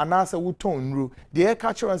 and as a uton nru. The air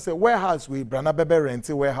catcher and say warehouse we brana bebe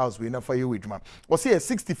rented warehouse we na for you with man. Or say a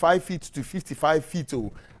 65 feet to 55 feet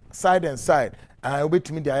side and side. And wait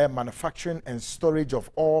to me the manufacturing and storage of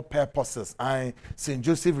all purposes. I St.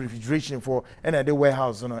 Joseph Refrigeration for any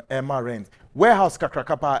warehouse on Emma rent. Warehouse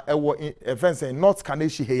Kakrakapa events in North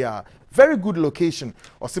Kaneshi here. Very good location.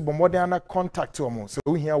 Or see Bomodiana contact to them. So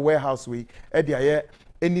we here warehouse we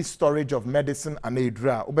any storage of medicine and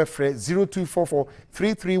Adra. Ubefre 0244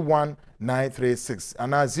 331 936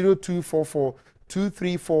 and 0244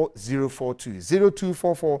 234 042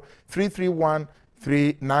 0244 331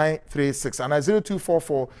 3936 and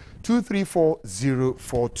 0244 234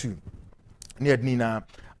 042. Near Nina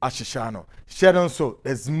Ashishano. Share so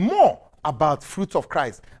there's more about fruits of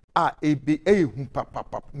Christ.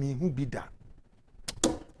 Me who be that.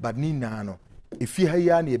 But Nina no. If you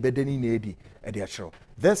hear ni bedeni nedi ediachro.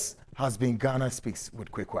 This has been Ghana Speaks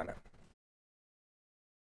with Kwekwana.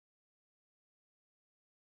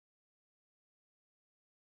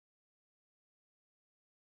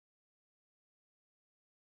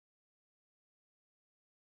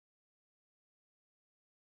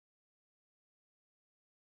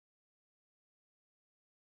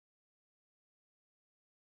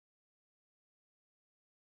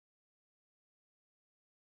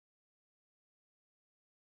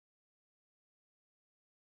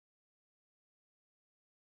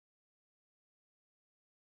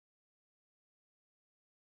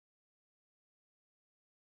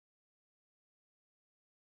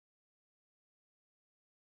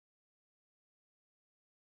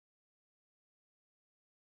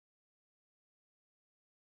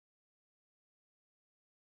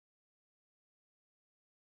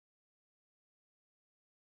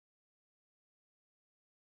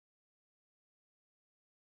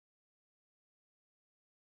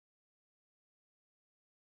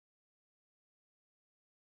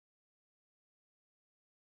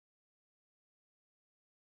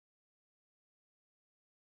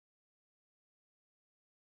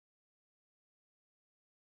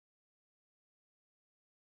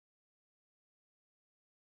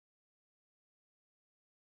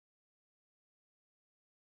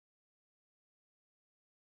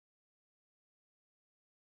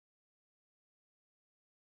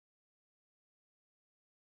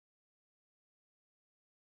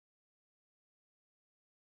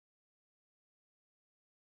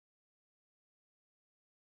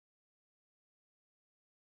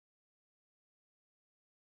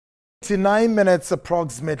 29 minutes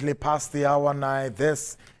approximately past the hour 9.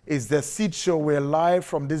 This is the Seed Show. We're live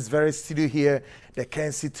from this very studio here, the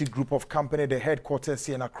Kencity Group of Company, the headquarters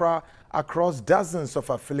here in Accra, across dozens of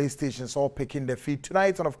affiliate stations, all picking the feed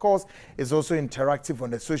tonight. And of course, it's also interactive on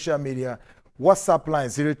the social media. WhatsApp line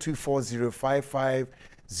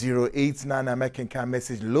 0240550899. American can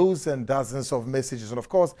message loads and dozens of messages. And of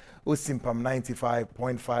course, Osimpam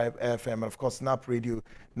 95.5 FM. And of course, Snap Radio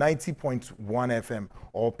 90.1 FM,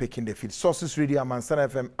 all picking the feed. Sources Radio, Amansana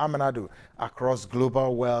FM, Amanado, across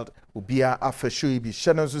global world. Ubia Afesho Ibi.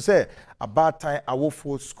 Shannon to say, about time I work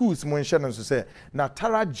for schools. Mon Shannon to say, na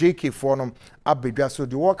Tara JK for them, Abedra. So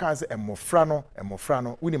the workers and Mofrano,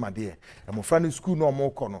 Winimade, and Mofrano school no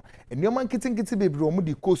more corner. And your man kitty baby,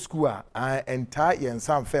 Romudi co school, entire and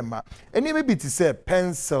some fema. And you may be to say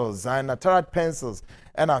pencils, and Natara pencils.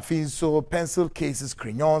 And I feel so pencil cases,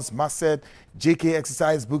 crayons, masset, JK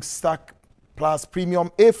exercise books, stack plus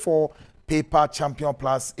premium A4 paper, champion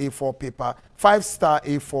plus A4 paper, 5-star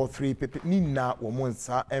A4 3 paper. Nina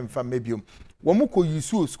womunsa emfa mebium. Womuko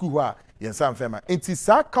yusu school wa yensa mfema. Enti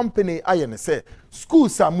sa company ayene say school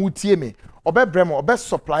sa mutie me obe bremo obe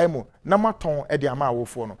supply mo na maton e de ama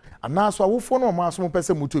awofo no anaso awofo no ma so mo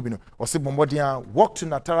pese muto bi no o se bombodia walk to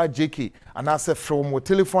Natara JK anase from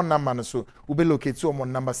telephone number no so ube locate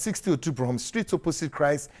on number 62 Broham Street opposite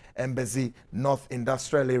Christ Embassy North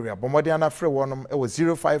Industrial Area. Bombodia na free one e was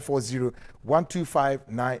 0540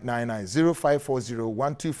 125999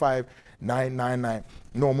 0540 125999.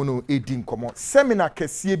 No mono edin komo seminar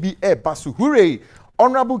kesie bi e basu. Hooray!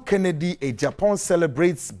 Honorable Kennedy, a Japan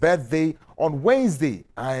celebrates birthday on Wednesday.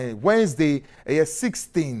 Wednesday,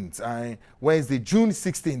 16th. Wednesday, June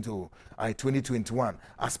 16th, 2021.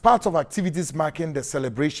 As part of activities marking the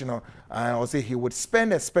celebration, also he would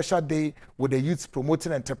spend a special day with the youth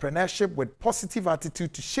promoting entrepreneurship with positive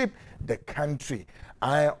attitude to shape the country.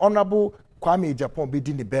 Honorable Kwame Japan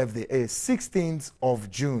being the birthday is 16th of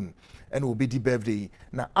June. And will be the birthday.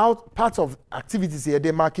 Now, part of activities here,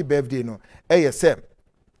 they mark birthday, no, ASM.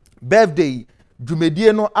 Birthday,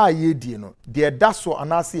 Dumedie no aye die no. The daso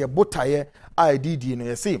anase e botaye aye die no.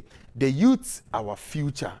 You see, the youth our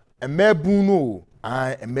future. Emebuno,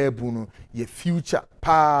 emebuno, ye future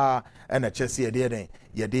pa and a chesi ye de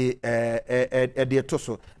ye de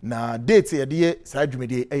toso. Na date ye de sa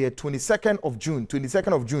Dumedie 22nd of June,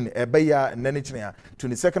 22nd of June ebeya nenichina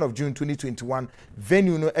 22nd of June 2021.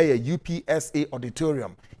 Venue no UPSA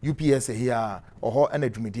auditorium. UPSA here oho and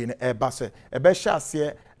Dumedie no ebase ebesha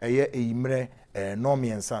Eimre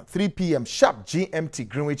Nomiensa 3 p.m. sharp GMT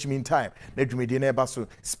Greenwich Mean Time. Nedumedie baso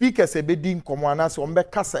speakers ebedin komwana so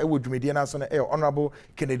ombekasa ewo dumedie na so na Honorable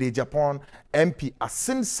Kennedy Japan MP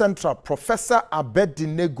Asin Central Professor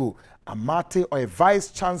Abedinego Amate or Vice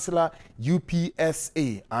Chancellor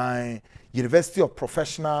UPSA University of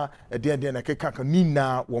Professional na keka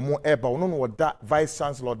nina womo eba ono no da Vice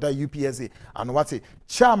Chancellor da UPSA and what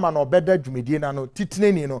chairman obeda dumedie na no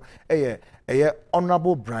titneni no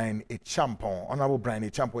Honorable Brian Echampon,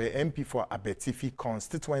 MP for Abetifi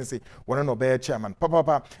constituency, one of the chairman,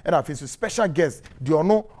 Papa, and I think special guest, do you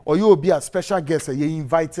know, or you will be a special guest, you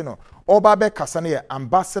inviting Obabe Kasane,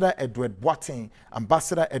 Ambassador Edward Boateng,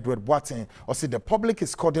 or say the public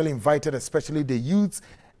is cordially invited, especially the youths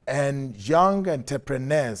and young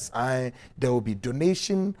entrepreneurs. There will be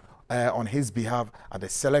donation on his behalf at the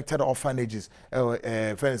selected orphanages.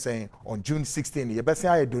 Saying on June 16, you better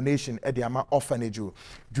say a donation at the Ama orphanage.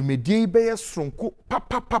 Dumedie be sronko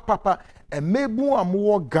papa and mebu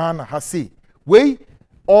amuo Ghana hasi. We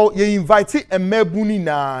or you invite a mebuni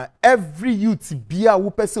na every youth bia wo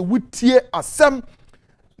pese wutie asem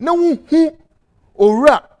na hu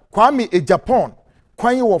ora Kwame e Japan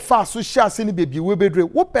kwan wo fa so sha se ni bebi we bedre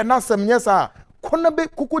wo pe na asem nyesa kona be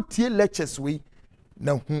kokotie lectures we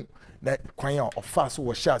na hu na kwanya of fast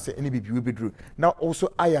was share say any baby we bedru now also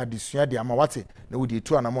aya disua de ama wate na we dey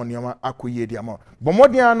to anamo nioma akoye de ama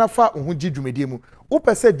bomodian na fa ohun gi dwumedie mu wo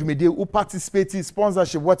pese dwumedie wo participate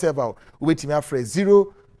sponsorship whatever we timi afre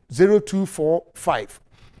 00245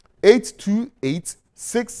 828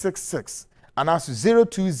 666 and also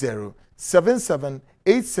 020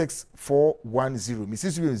 7786410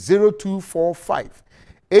 Mrs. 0245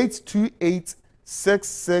 828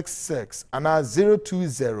 666 and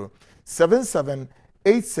 020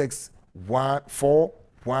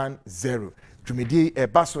 77861410.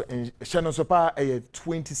 Jumedi Basso and Shannon Sopa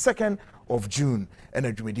 22nd of June and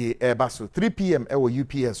a Jumedi Basso 3 p.m.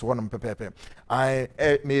 UPS one pepe. I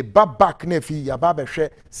may back nefi Yababa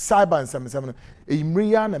share cyber and some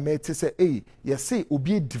Imrian and mate say, hey, yes, say,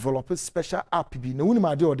 Ubi develop a special app be no one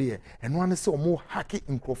my dear and one is so more hacky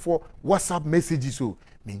in for WhatsApp messages. So,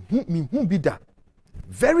 me who be that.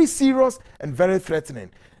 Very serious and very threatening.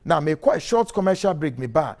 Now, me quite short commercial break me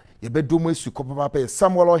ba. You be do me su papa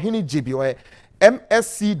Samuel Ohene Gyebi or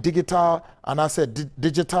MSc Digital and I said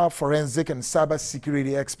Digital Forensic and Cyber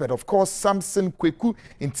Security Expert. Of course, Sampson Kwaku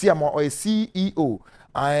Ntiamoah or CEO.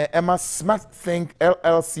 I am a Smart Think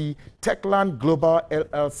LLC, Techland Global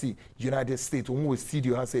LLC, United States. Who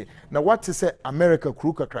studio has say now what to say America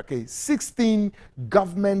Kruka Krake 16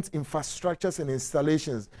 government infrastructures and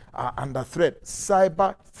installations are under threat.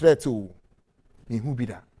 Cyber threat to me who be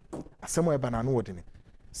that? Somewhere banana wording.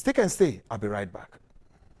 Stick and stay. I'll be right back.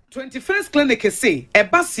 21st clinic say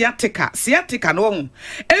eba sciatica no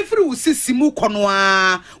every usisimu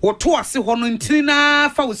konoa woto ase hono ntina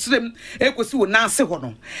fa usrem ekosi wo na ase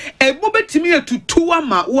hono ebo betimi atutu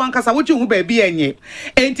ama wo ankasa wo hu ba bi enye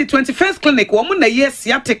enti 21st clinic wo mo na ye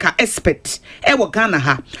sciatica expert e wo Ghana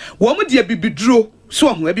ha wo mo de bibiduro so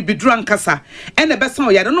ho bibiduro ankasa ene besan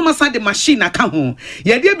o yade no masa de machine aka ho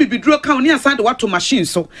yade bibiduro ka ho ne asan de wato machine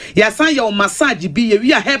so ya san ya o massage bi ye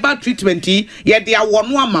wi a herbal treatment yade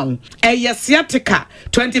awono ama ho e sciatica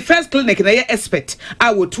 21st clinic na ye expert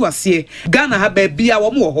a wo tu ase Ghana ha ba bia wo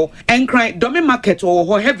mo ho enkran domi market wo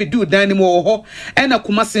ho heavy do dan mo wo ho ena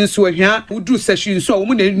kuma senso ahia wudu session so wo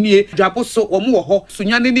mo na nue dwabo so wo mo wo ho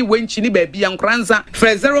sunyane ni wenchi ni ba bia nkranza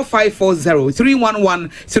 0540 311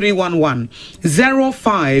 311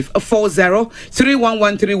 0540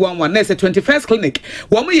 311 311. That's a 21st clinic.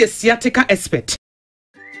 Woman is sciatica expert.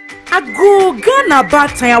 Ago Ghana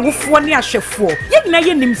batan awofo ne ahwefo ye na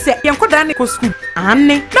ye nim se ye nkoda ne ko school ane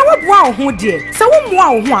na woboa wo ho de se wo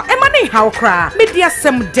moa wo ho a e ma ne haw kra media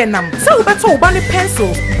sem denam se wo beto wo ba ne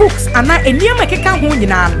pencils books ana eniam ekeka ho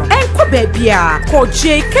nyina no enko ba bia ko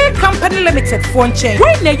JK Company Limited for nchen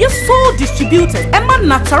we na ye sole distributors e ma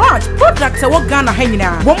natural products wo Ghana ha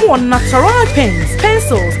nyina wo mo natural pens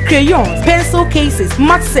pencils crayons pencil cases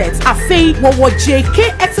mat sets afei wo JK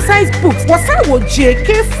exercise books wo sa wo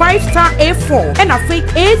JK 5-star A4 and a fake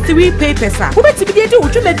A3 papers. Who bet to be do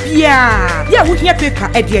to me bia? Yeah, we hear paper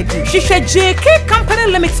ediedi. She said JK Company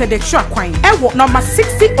Limited the truck coin. Ewo number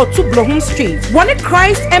 60 or 2 Blohum Street. One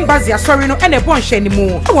Christ Embassy sorry no and a bunch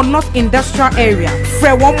anymore. Our North Industrial Area.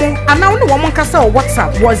 Fre woman and now no woman can say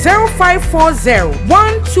WhatsApp was 0540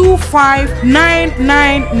 125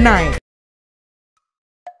 999.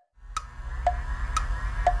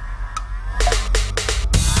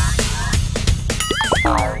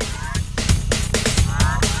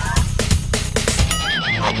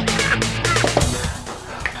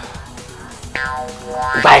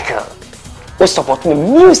 Biker, we support the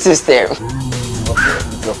new system.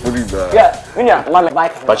 Yeah, my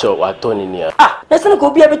bike. Pacho, what Tony near? Ah, let's not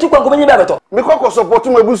go be able to go to the Me ko support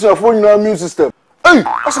my boost phone in our new system. Hey,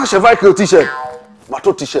 that's a Chevy t-shirt.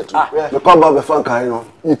 Mato t-shirt. Me ko ba be fan kai no.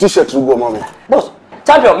 Ni t-shirt go mama. Boss,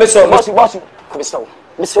 champion, boss.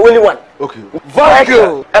 Mr. Willie one. Okay.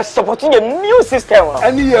 Biker, supporting a new system.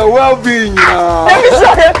 And your well-being.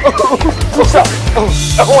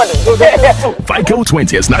 Vico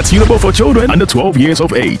 20 is not suitable for children under 12 years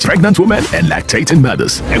of age, pregnant women, and lactating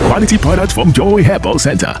mothers. A quality product from Joy Herbal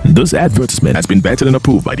Center. This advertisement has been vetted and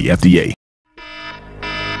approved by the FDA.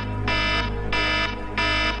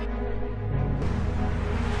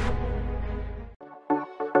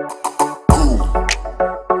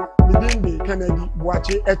 Kennedy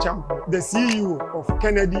Boache Echampo, the CEO of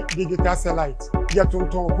Kennedy Digital Satellite.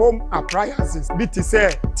 Yatunton home appliances,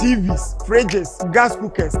 BTC, TVs, fridges, gas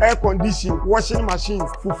cookers, air conditioning, washing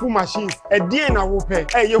machines, fufu machines, a DNA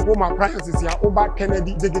wope, home appliances ya over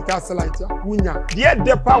Kennedy Digital Satellite ya wunya. Dear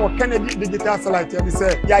the power Kennedy Digital Satellite ya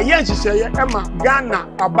say ya yenchi sheye Emma Ghana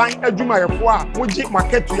aban eduma yefo muji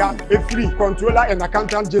market ya a free controller and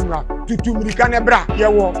accountant general tutu mirikane bra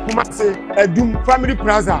yewo kumase edum family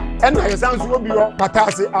plaza and yesansu obi yo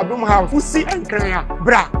patase adum house usi enkran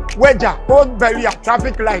bra weja old barrier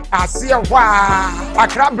traffic light asia wa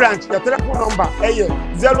Accra branch your telephone number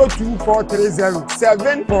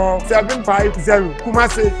 02430747550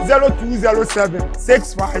 Kumasi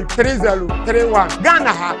 0207653031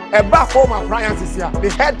 Ghana ha eba home appliances here the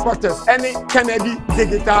headquarters any Kennedy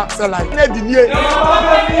Digital Satellite Kennedy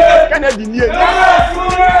nie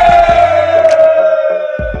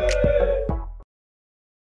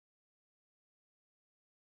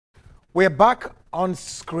We're back on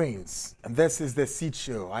screens, and this is the Seed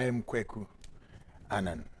Show. I am Kwaku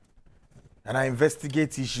Anan, and I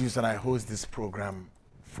investigate issues and I host this program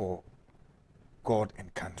for God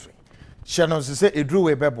and country. Shannon say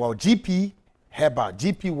Edru Webebo GP Herbal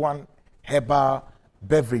GP1 Herbal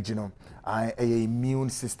beverage, immune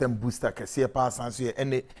system booster kese pass and so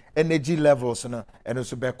energy levels no and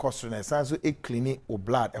so be cost and so clean o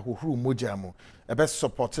blood ehuru moja mu e be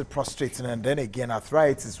supported prostate and then again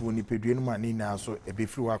arthritis woni pedue no mani na so e be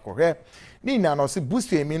free akọhwe ni na no se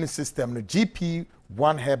boost your immune system no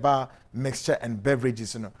GP1 herbal mixture and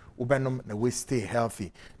beverages no ubenom na we stay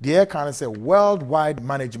healthy the air can say worldwide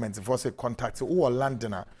management for say contact o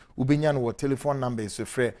London ubenya no telephone number is so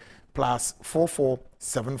free +44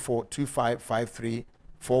 742553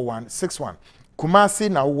 4161 Kumasi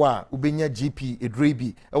na wa ubenya GP Edrebi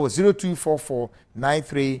it was 0244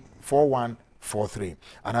 934143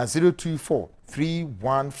 and 024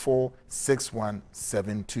 314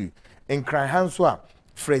 6172 in Krahanswa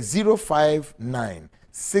for 059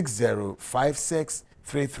 6056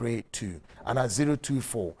 332 and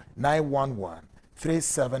 024 911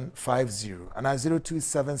 3750 and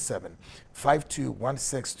 0277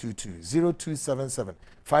 521622 0277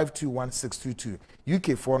 521622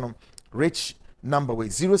 UK phone rich number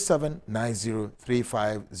with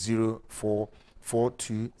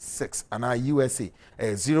 0790350426 and our USA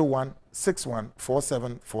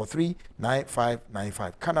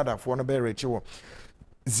 016147439595 Canada phone number rich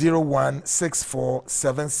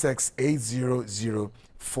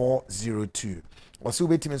 016476800402 also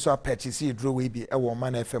waiting so purchase draw we be a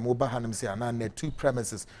man FM over hanum say na two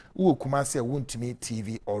premises wo kuma say wontumi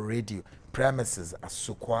TV or radio premises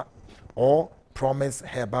asukwa or promise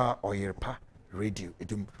herba or yerpa radio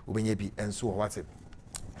edum obenye bi enso what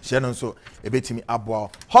Shannon so ebetimi aboa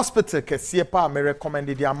hospital kese pa me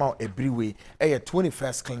recommended the amount everywhere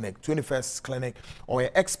 21st clinic or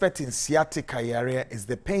expert in sciatica area is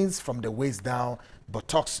the pains from the waist down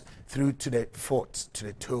buttocks through to the foot to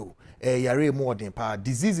the toe yare more than pa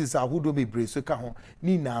diseases are who do be brace so ka ho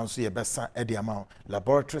ni na so ye besa e the amount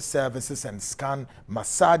laboratory services and scan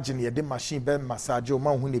massage and ye machine be massage o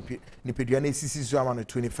ma hu ni pedua na sisi so amount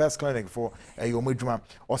 21st clinic for your medjuma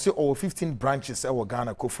or say all 15 branches e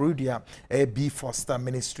Ghana Koforudia B Foster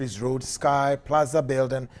Ministries Road Sky Plaza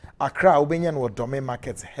building Accra obenya no Dome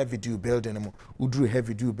Market heavy due building mu udru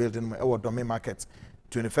heavy due building mu e Dome Market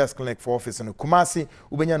 21st clinic for office and Kumasi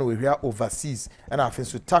ubenya no area overseas and afin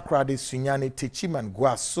so Takrade Sunyani Techiman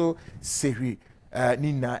Guaso Sehi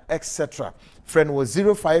Nina etc. Friend was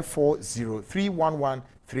 0540311311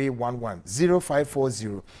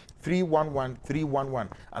 0540311311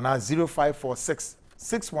 and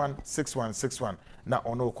 0546616161 na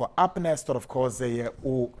ono ko app next of course they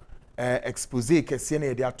expose kese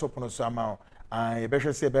na dia top no so amount I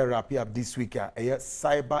better say better wrap up this week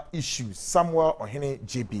cyber issues Samuel Ohene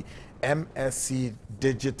Gyebi MSc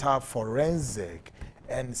Digital Forensic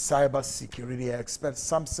and Cyber Security Expert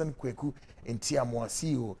Sampson Kwaku Ntiamoah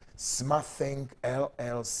CEO Smart Think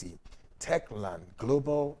LLC Techland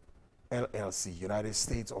Global LLC United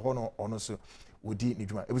States ono so wudi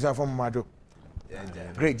niduma it was from Majo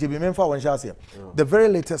great Gyebi memfa one shall say the very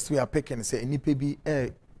latest we are picking say nipa bi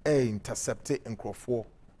intercepted nkrofo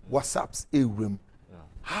WhatsApps a room.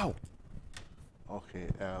 How? Okay,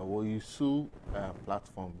 well, you sue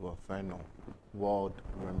platform will find on World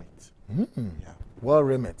Remit. Yeah. World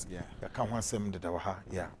Remit. Yeah. I can't want some that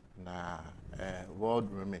yeah. Nah,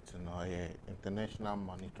 World Remit, you know, international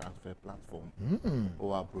money transfer platform.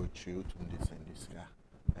 Who approach you to this and this guy.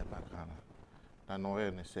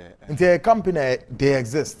 The company they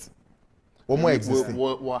exist. What more existing?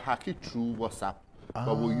 We'll hack it through WhatsApp,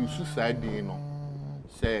 but we use suicide, you know.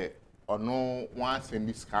 Say or no once in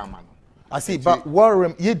this scam. I see, but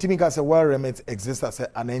World Remit as a World Remit exists as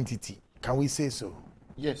an entity. Can we say so?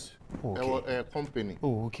 Yes. Okay. A company.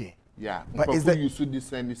 Oh, okay. Yeah. But is that you should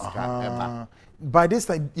send this scam? By this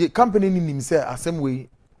time, the company name himself as same way.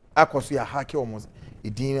 Akos ya hack almost.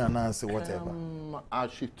 It didn't announce whatever. I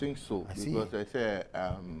should think so because I say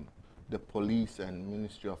the police and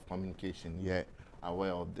Ministry of Communication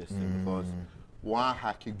aware of this thing because. One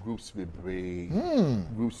hacking groups be brave.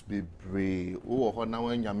 Groups be brave. Oh, now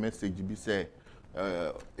when your message be say,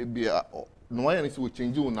 it be no one is will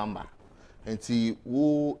change your number. And see,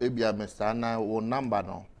 oh, it be a messana or number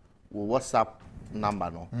no, or WhatsApp number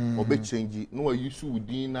no, or be change it. No, you should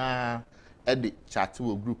within edit chat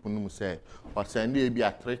to a group no say, or send it be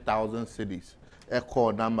a 3,000 cities. A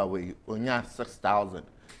call number way on your 6,000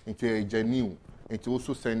 into a genuine. Into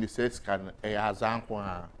also send the says can a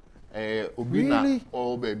azanqua. Really?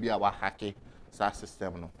 Oh, baby, our hacking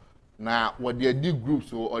system. Now, what they do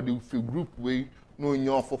groups or the group way no in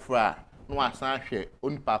your for fra. No, I say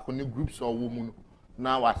only pack on the groups or woman.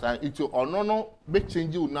 Now, I say it's or no, be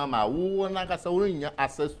change you number. Who and I got your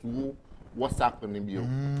access to WhatsApp on the bio.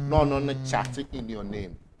 No, chatting in your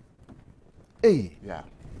name. Hey, yeah.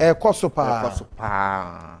 Kosopa.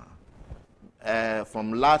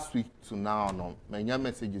 from last week to now, no, my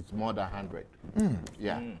message is more than 100.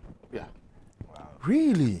 Yeah. Yeah. Wow.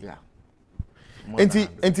 Really? Yeah.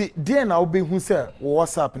 Enti there now be who say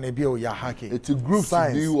WhatsApp na be o ya hacking. It's a group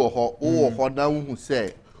to do or down who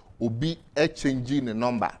say obi changing the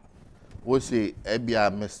number. We say ebia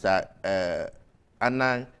Mr.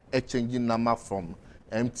 Anna changing number from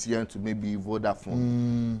MTN to maybe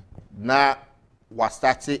Vodafone. Now was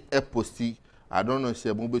started a posting. I don't know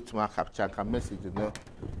say mobile to my capture can message no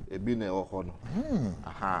e be na ho no.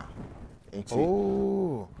 Aha.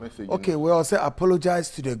 Oh, okay. We also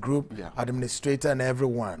apologize to the group administrator and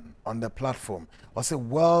everyone on the platform. Also,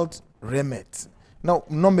 World Remit. No,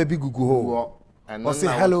 maybe Google. Also,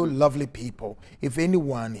 hello, lovely people. If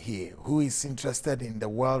anyone here who is interested in the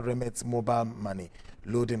World Remit mobile money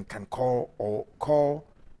loading can call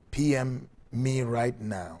PM me right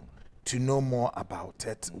now to know more about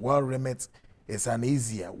it. World Remit is an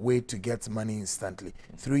easier way to get money instantly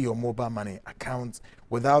through your mobile money account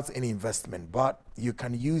without any investment, but you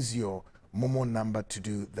can use your Momo number to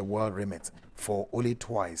do the World Remit for only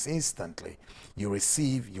twice instantly. You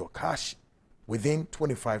receive your cash within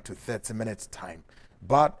 25 to 30 minutes time,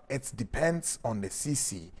 but it depends on the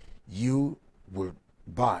CC you will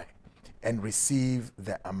buy and receive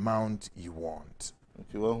the amount you want.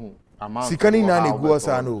 Sikani na ne go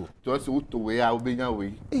asano. Just to way I will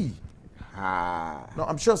way. No,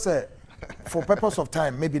 I'm sure, sir, for purpose of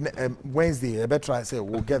time, maybe Wednesday, I better try say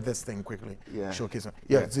we'll get this thing quickly. Yeah. Showcase.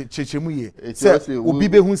 Yeah, Chichimuye. Sir,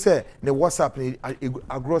 Ubibe who say the WhatsApp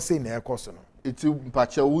agro say na ekoso no. It's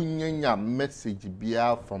pacha wunya message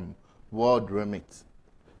bia from World Remit.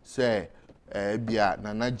 Say bia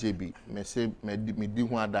nana Gyebi me say me di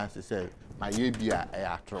ho dance say my ye bia e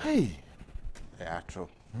atro. Hey. E atro.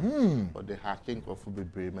 But the hacking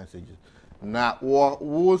of be messages. Na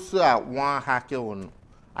wo so a one hack on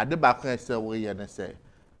ade ba kan say we ye na say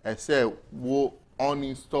wo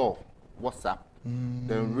uninstall WhatsApp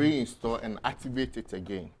then reinstall and activate it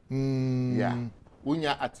again. Yeah, when you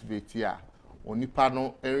activate ya onipa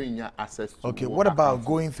no erinya access to. Okay, what about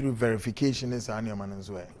going through verification is anyman as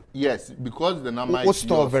well? Yes, because the number is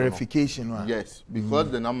store verification. Yes, because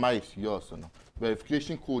the number is yours. No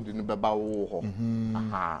verification code in baba wo.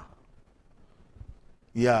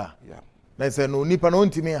 Yeah. Let's say no nipa no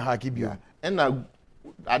ntimi hack bio. And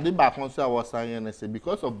I did back on say I was saying and say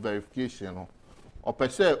because of verification or per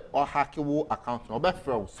se or hackable account or be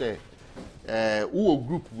friend say who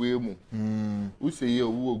group we mu. Who say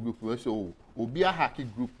who group we so obi a hacking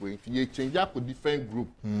group we you change up to different group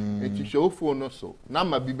and you show phone so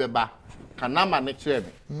number bi beba can number ne kire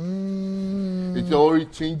me. It's already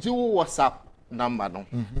change WhatsApp number no.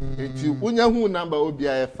 Enti unya hu number obi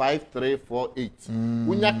a 5348.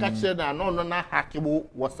 Unya ka kire na no na hackable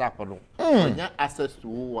WhatsApp no. Unya access to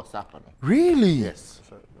WhatsApp no. Really? Yes.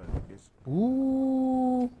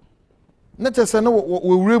 Ooh. Not just no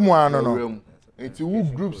we room one no. Enti who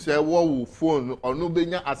groups say wo phone or no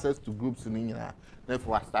benya access to groups ni nyina.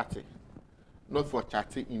 Therefore starting. Not for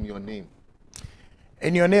chatting in your name.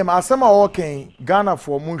 In your name, asema okay Ghana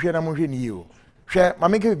for munhwe na munhwe ni yo. Hwe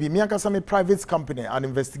mameke bi mi akasa me private company, an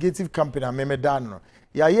investigative company ameme dan no.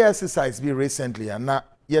 Ya ye exercise be recently and na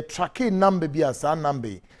ye tracking number be as a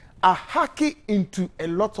number are hacking into a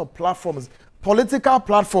lot of platforms, political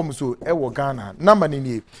platforms so ewo Ghana. Number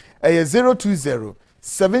ni 020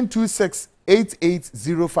 726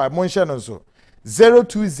 8805 monsha no so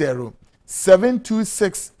 020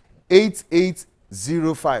 726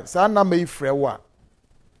 8805. Sa number ifrewa.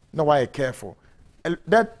 No why careful.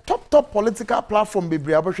 The top political platform be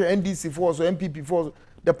braboshe NDC for so MPP for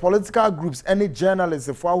the political groups any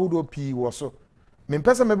journalists for who do P was so me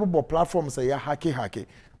person me bo platform say ya hacky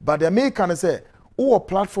but the American say o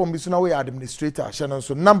platform is now we administrator channel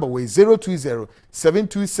so number way 020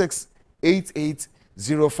 726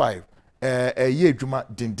 8805 ye dwuma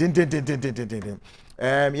din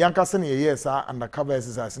yanka se ne yes undercover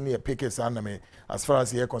exercise ne pick is as far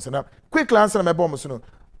as here concerned. Quick answer me bomb so no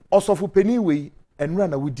osofu peni we enra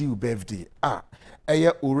na wudi u birthday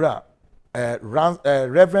eye ora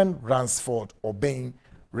Reverend Ransford Obeng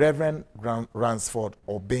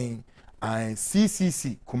and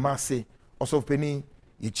CCC Kumase osofu peni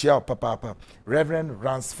ichia papa Reverend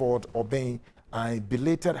Ransford Obeng and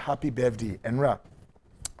belated happy birthday enra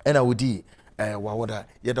ena wudi wawoda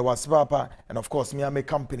yeda wasbapa and of course me am a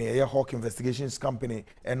company a Hawk Investigations company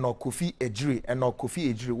and no Kofi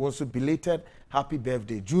Ejiri also belated happy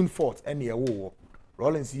birthday June 4th and ye wo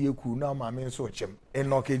Rollins yeku na ma me so chem and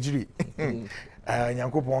no Ejiri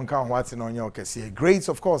nyankopon kan what no nya okese great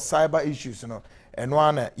of course cyber issues no and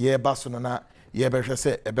one ye baso no na ye behwe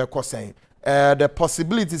se ebe kosen the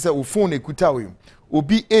possibilities that we phone ekuta we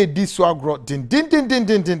obi edi so agro din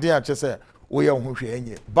ache say we ya ho hwe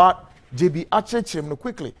enye but JB actually no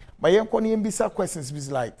quickly my yenko ni mbisa questions be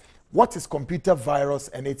like what is computer virus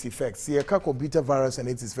and its effects see ka computer virus and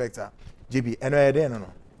its effects JB eno e dey no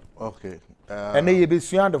okay eno ye be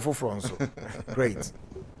suan de foforo so great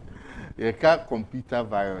you ka computer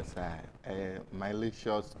virus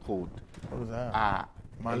malicious code what is that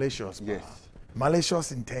malicious yes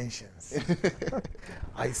malicious intentions.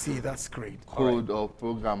 I see, that's great. Code or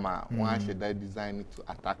programmer one should design it to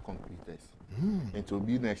attack computers. And to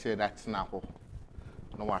be in share that's now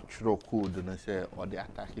no what throw code and say or the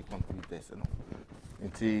attacking computers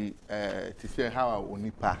until to say how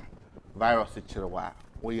onipa virus chirwa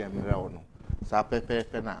we am no sa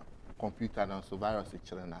pepe na computer na so virus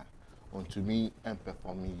chirna on to me and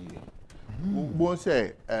perform we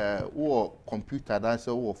say computer that's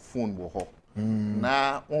or phone wo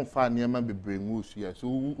na on fa niema bebre ngu so ya so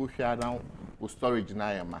wo hwa down wo storage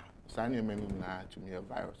na yema sa niema ni na to me a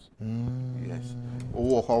virus yes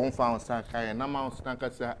wo ho on fa on sa kai na ma on sa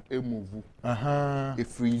kasa e move e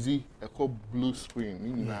freeze e ko blue screen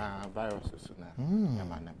ni na viruses na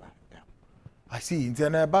yema na ba I see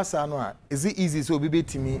internet basa no is it easy so be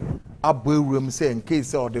timi abwewuram say in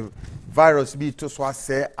case of the virus be to so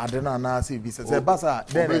say adena na say be say basa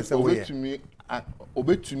then say we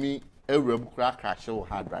obetumi every crash show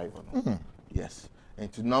hard drive no yes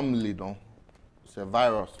and to normally don't say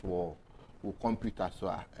virus will computer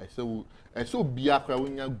so be a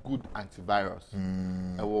good antivirus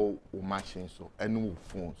will machine so and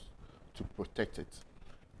phones to protect it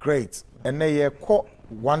great and they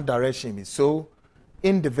one direction so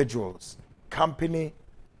individuals company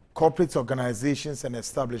corporate organizations and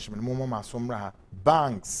establishment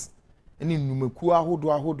banks any numeku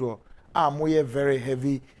ahodo are very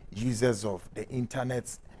heavy users of the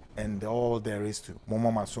internet and all there is to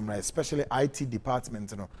Momo Masumra, especially IT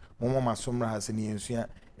department, Momo Masumra has any ensure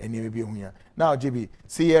and maybe now JB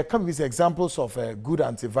see come with examples of good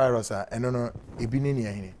antivirus and no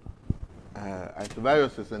ebini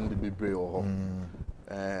antivirus is in the bibre or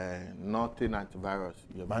nothing antivirus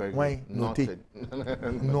you're very nothing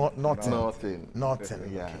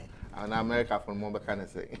nothing yeah and America from Mobile can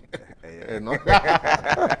say no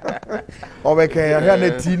okay I hear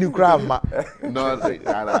the tea crab nothing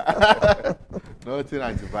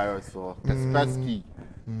antivirus or Kaspersky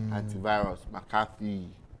antivirus McAfee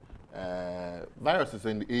viruses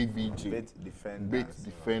in the AVG bit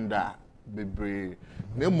defender bebre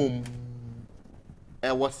nemum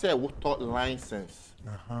was say we thought license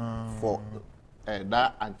for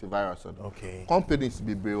that antivirus okay companies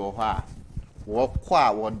bebre or what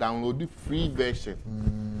download the free version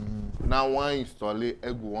now one install it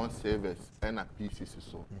go one service and a pieces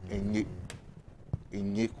so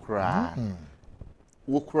enye cry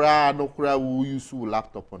no cry we use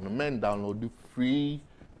laptop on the men download the free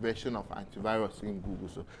version of antivirus in Google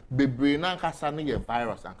so bebre na kasa na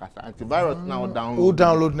virus and kasa antivirus now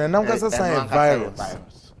download na kasa sign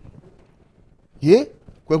virus yeah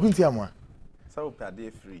Kwaku Ntiamoah so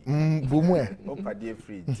pade free bomu pade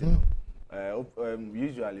free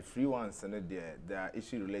usually free ones and there are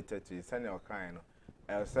issues related to senior kind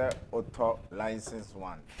say auto license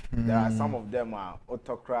one there are some of them are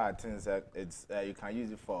autocrat things that it's you can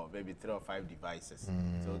use it for maybe 3 or 5 devices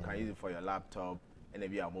so you can use it for your laptop and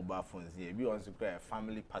maybe your mobile phones here if you want to create a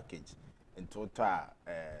family package in total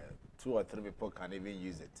 2 or 3 people can even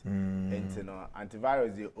use it and you know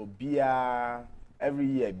antivirus the obia every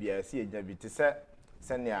year be see Gyebi to say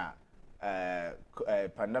senior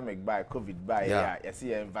pandemic by COVID by you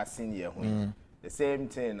see a vaccine here the same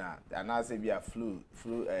thing and I say be a flu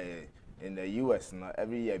in the US no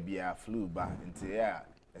every year be a flu by into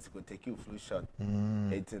it's go take you flu shot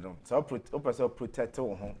so protect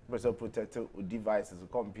devices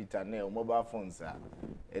computer nail mobile phones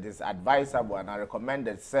it is advisable and I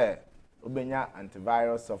recommended say ubenya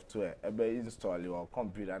antivirus software ebe install your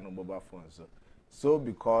computer and mobile phones so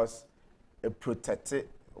because it protects it.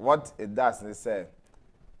 What it does is say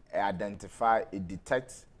identify, it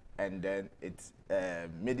detects, and then it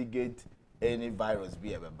mitigate any virus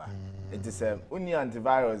be ever. It is only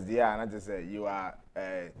antivirus there, and I just say you are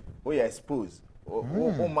exposed.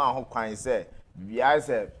 Man who can say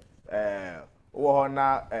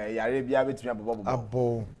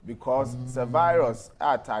because the virus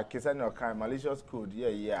attack is any kind malicious code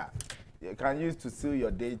you can use to steal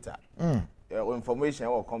your data, information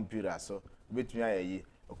or computer. So between a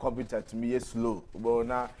computer to me is slow, but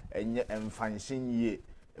now and function ye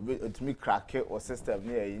to me crack it or system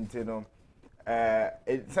near internal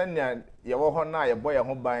senya ye wo ho na ye boy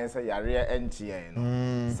ho ban say yare enchien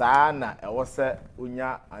no saa na e wo se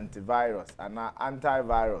unya antivirus ana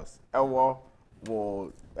antivirus e wo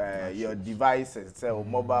your devices say o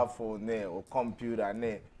mobile phone ne o computer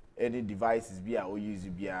ne any devices bi a o use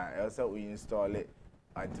bi a e say o install it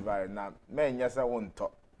antivirus na me nya say won to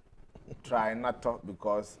try not to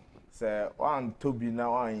because say one to be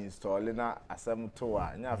now one install na asem to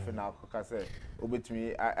a nya fe na akoka say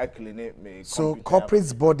obetumi a clean me. So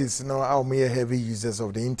corporate bodies now are more heavy users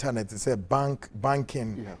of the internet. Say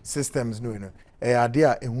banking systems no, you know.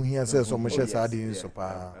 Idea who here says so much as adding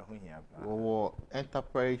super.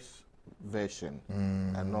 Enterprise version.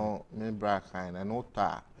 And no member kind and no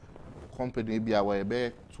ta company be away be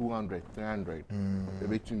 200, 300.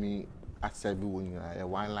 Maybe to me at 7 a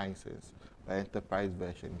one license. Enterprise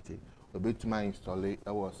version. Obe to my install it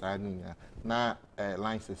was signing na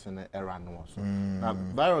license in error no so na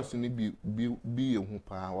virus ni be hu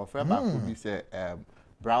pa wo fe ba ko bi say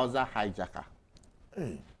browser hijacker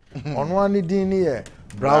on one din here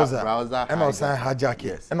browser and also hijack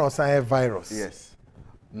yes. And also virus yes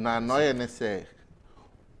na no ye ne say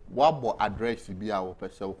wabo address bi a wo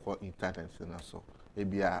pese wo internet na so e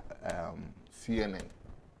bia CNN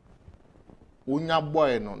unya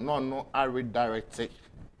boy no I redirect it.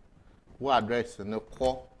 What address and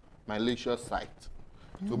call malicious site.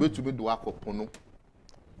 So be to me do akopono.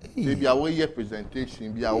 Maybe a way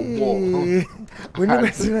presentation be a wall. We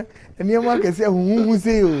never see anyone can say who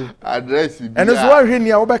say you. Address and it's what here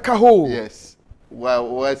near Obeka ho. Yes.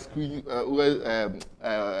 Well screen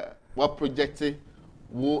what projected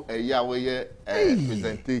wo a year way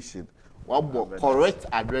presentation. What correct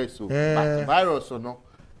address so but virus or no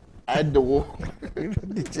add the wo.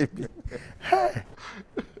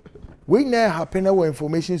 We now happen our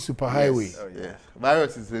information superhighway. Yes. Oh, yeah.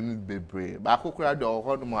 Virus is in the brain. But I could do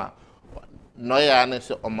no ya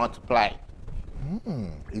say or multiply.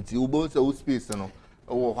 It's you both a space no.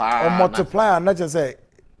 Or multiply not just say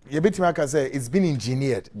you bit me can say it's been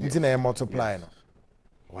engineered. It's in a multiply no.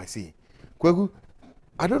 Oh, I see. Kwaku,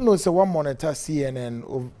 I don't know so one monitor CNN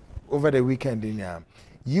over the weekend in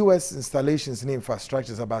US installations and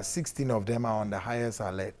infrastructures, about 16 of them are on the highest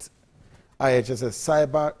alert. IHS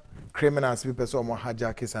cyber criminals people so more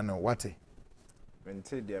hijackers and what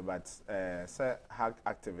maintain there but say hack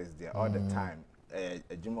activists there all the time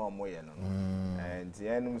juma omoye no and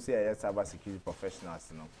yenum say cyber security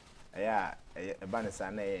professionals no yeah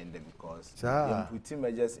banisa na end because you put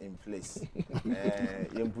measures in place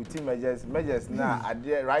you put measures now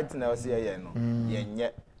right now say no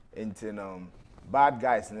yenye into bad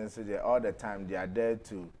guys and so there all the time they are there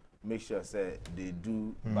to make sure say they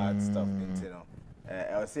do bad stuff into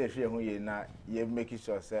I'll say if you na you making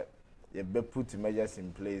sure say you be put measures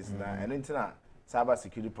in place now and into cyber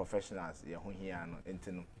security professionals you here no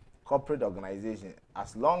into corporate organization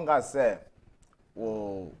as long as say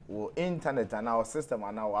wo internet and our system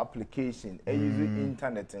and our application use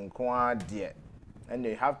internet and there and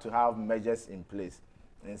they have to have measures in place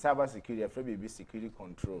in cyber security FBB security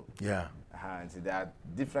control and so there are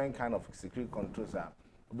different kind of security controls are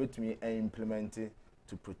between implemented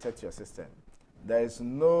to protect your system. There is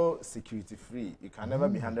no security free. You can never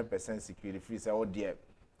be 100% security free. So, oh dear,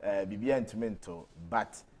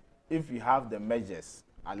 but if you have the measures,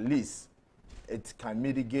 at least it can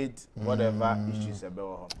mitigate whatever issues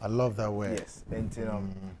about. I love that word. Yes, and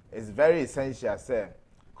it's very essential. Say,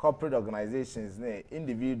 corporate organizations,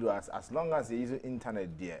 individuals, as long as you use the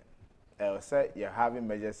internet there, say you're having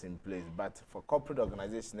measures in place. But for corporate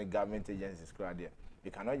organizations, the government agencies, you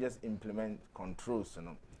cannot just implement controls,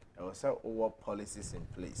 also all policies in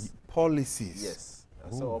place. Policies? Yes.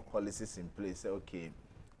 Also all policies in place. Say, okay,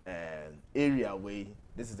 area way,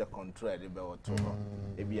 this is the control area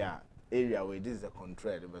way, this is the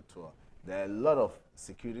control there are a lot of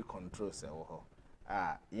security controls.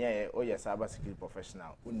 Cyber security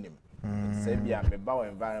professional. Say, be a mobile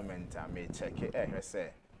environment, I may check it. Say,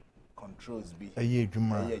 controls be.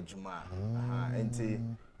 Juma.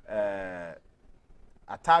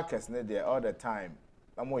 Attackers there all the time.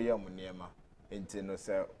 I'm young near no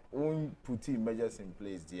say put measures in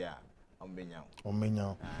place there.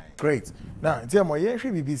 Great. Now, Ntiamoah, you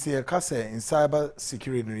should be say in cyber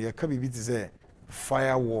security. You can be say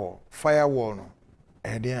firewall. No.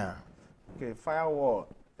 Okay, firewall.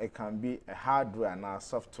 It can be a hardware and a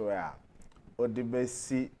software. Or the best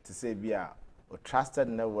to say be a trusted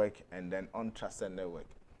network and then untrusted network.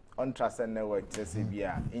 Untrusted network to say be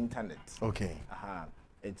a internet. Okay.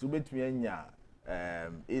 It will be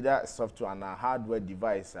either software and a hardware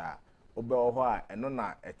device and on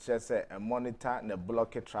a monitor and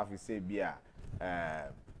block traffic say be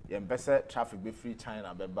yɛmpɛ traffic be free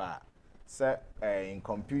China beba sɛ in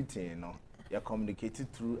computing no you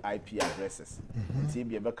communicated through IP addresses. Nti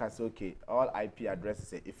be beka say okay all IP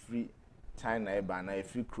addresses are free China eba na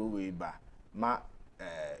free crew eba ma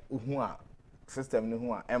uhu a system no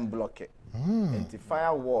hu a unblock it. Nti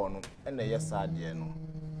firewall no na yes ade no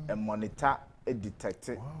monitor detect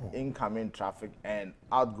incoming traffic and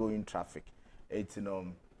outgoing traffic. It's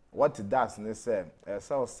what it does is say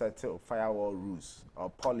set firewall rules or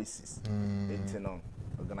policies. It's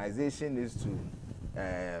organization is to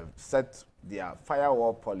set their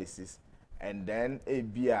firewall policies and then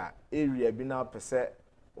area be now per se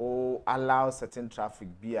or allow certain traffic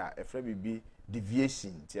be a be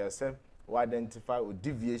deviation to yourself or identify or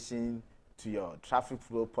deviation to your traffic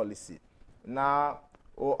flow policy. Now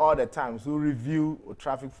all the times we review or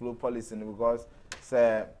traffic flow policy because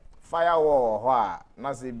say firewall or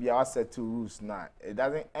not say be our set to rules now it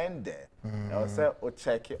doesn't end there. I say or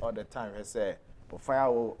check it all the time. I say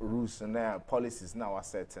firewall rules and policies now are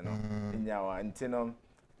set in your antenna.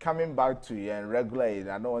 Coming back to you and regular, I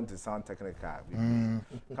don't want to sound technical.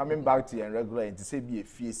 Coming back to you and regular, to say be a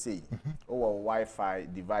PSA or a Wi-Fi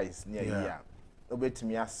device near here. Obey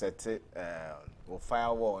me set it or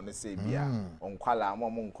firewall and say be on Kuala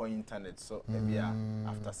Mom on internet so maybe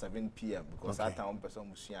after 7 p.m. because that time person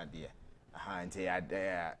machine there. And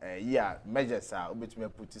yeah, measures are obey me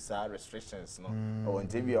put restrictions no or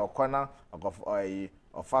until your corner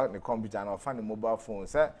or find the computer and or find the mobile phone.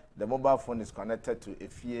 Say the mobile phone is connected to a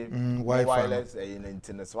few wireless in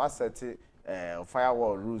internet. So I set it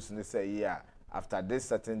firewall rules and they say yeah after this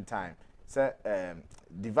certain time. Say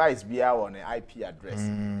device be out on an IP address.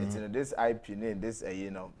 It's in this IP name this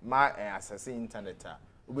my accessing internet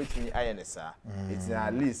which me INSA. It's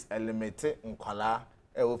at least a limited in color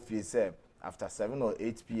say after 7 or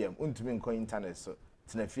 8 p.m. Untumi nko internet so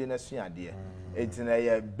it's na fie na sua ade. It's in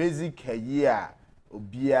a basic year.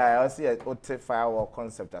 Obia I see a ote firewall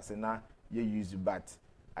concept as na you use but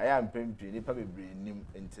I am pimping nipa bebre nim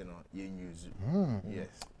entino you use yes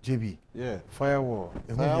Gyebi yeah firewall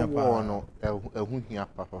no ehun hia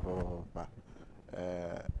papa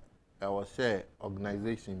I was say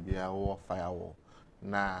organization be our firewall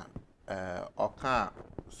na oka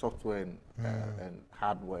software and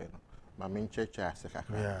hardware my main church as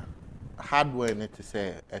a hardware it is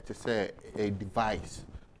a device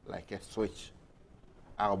like a switch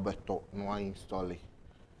Alberto no install it.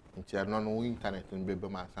 Into no internet and baby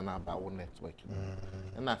man and about network.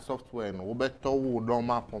 And that software no better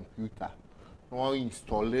normal computer. No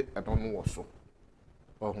install it, I don't know what so.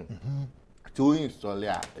 To install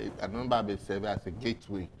it, I remember they serve as a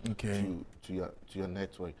gateway to your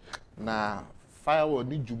network. Now firewall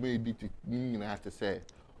need you maybe to have to say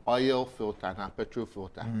oil filter and petrol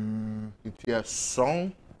filter. It's a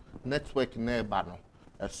strong network nearby.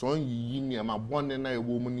 A song you near my one and a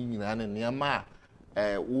woman in and near my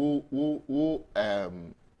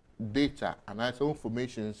data and I saw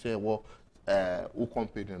information say what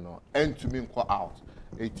company no and to me call out.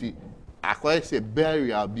 It I quite say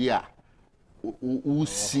barrier beer who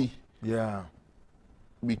see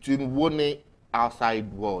between one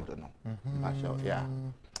outside world no. Yeah.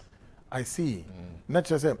 I see. Not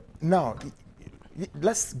just now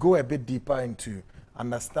let's go a bit deeper into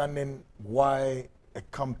understanding why a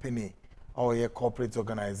company or a corporate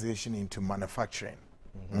organization into manufacturing.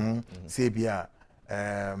 Say,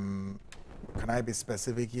 can I be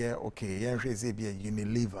specific here? Okay, say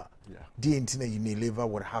Unilever. The internet Unilever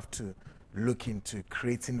would have to look into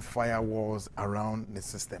creating firewalls around the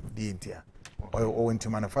system. The internet or into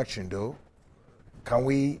manufacturing though. Can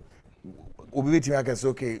we?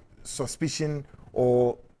 Okay, suspicion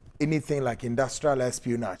or anything like industrial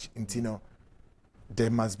espionage. There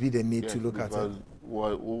must be the need to look at it.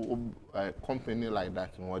 A company like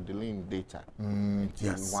that we're dealing in data.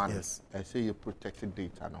 Yes. I say you protected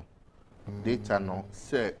data now. Data now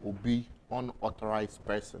say will be unauthorized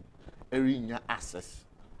person. Every access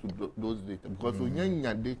to those data because when you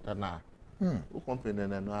your data now, who company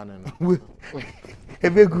no.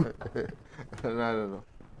 Very good. No.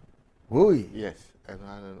 Oh yes, I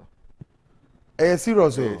don't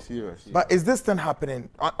serious. know. Serious. But is this thing happening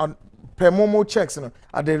on per momo checks?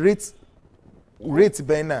 Are the rates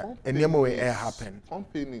banner and Ntiamoah air happen?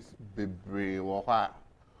 Companies be brave or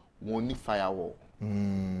money firewall.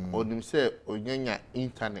 Or them say on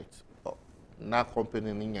internet. Na company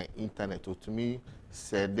in your internet or to me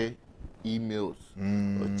said the emails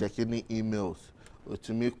or checking the emails or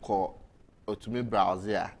to me call or to me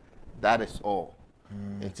browser. That is all.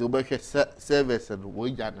 Until we get service and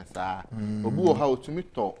we get na obu how to me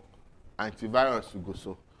talk antivirus go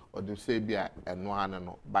so or them say be a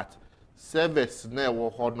no but service na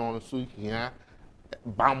ɛwɔ hɔ no nso hia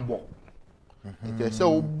bambɔ okay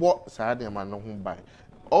so what saa de ma no ho ban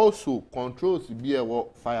also controls bi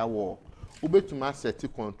ɛwɔ firewall wobetuma set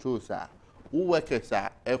controls a wo workers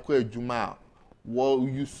a ɛkɔ adwuma a wo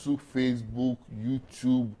use Facebook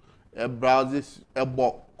YouTube browsers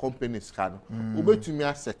ɛbɔ companies ka no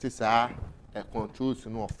wobetumi set saa controls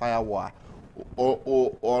no firewall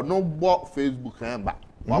or no bɔ Facebook number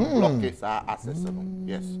one block is access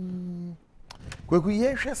yes Kwaku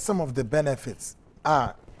hear some of the benefits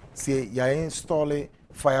say you installing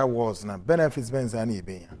firewalls now benefits benz ani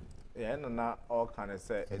be yeah no all kind of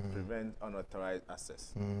say it prevents unauthorized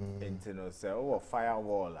access into no say over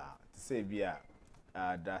firewall say be there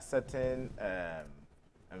are certain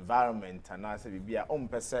environment and I say be a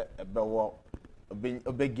person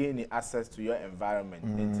gaining access to your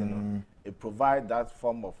environment into no it provides that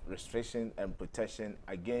form of restriction and protection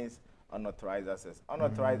against unauthorized access.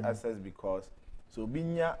 Unauthorized access because so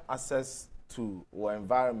being access to our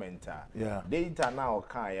environment, data now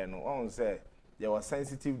can you know on say there was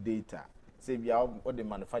sensitive data. Say be our the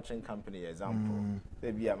manufacturing company example.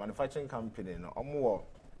 Say be a manufacturing company no more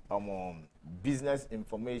business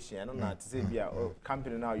information. I don't know to say be a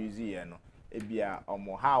company now using you know it be a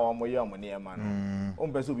how your money man.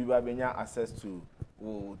 Person be access to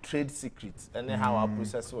trade secrets and then how our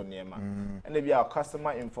process on nema and maybe our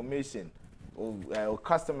customer information or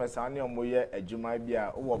customers are near moye ejuma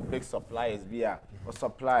bia or big suppliers bia or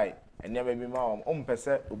supply and then maybe my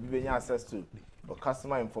person will be access to or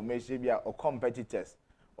customer information bia or competitors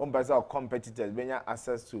person or competitors being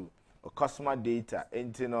access to or customer data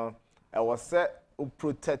and you know I was set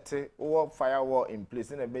protect or firewall in place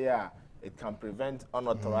in a bear it can prevent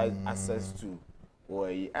unauthorized access to or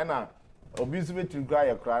and obviously to grow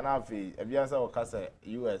your crown of a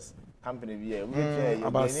US company be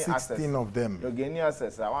about 16 of them. You're gaining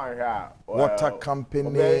access. I want here water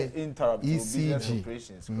company, ECG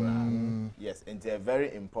operations. Yes, and they're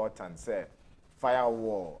very important. Say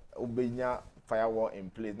firewall, obenya firewall in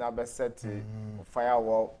place. Now, be set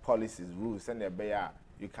firewall policies, rules, and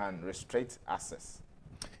you can restrict access.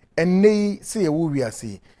 And they say we are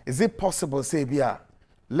see. Is it possible say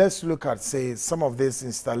let's look at, say, some of these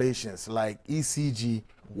installations like ECG,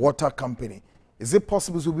 water company. Is it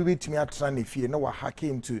possible to be able to try if you know what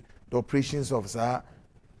hacking into the operations of that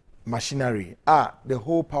machinery? The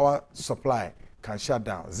whole power supply can shut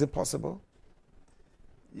down. Is it possible?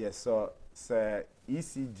 Yes, so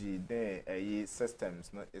ECG, their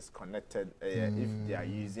systems is connected if they are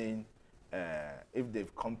using, if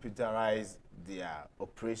they've computerized their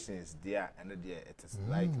operations there and there, it is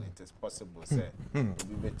likely, it is possible, say, to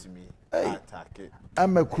be able to me attack it.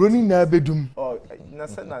 I'm a crony na bedum. Oh,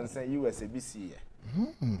 Nancy USABC.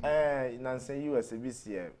 Nancy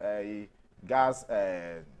USABC,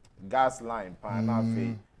 gas line,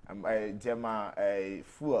 panafe,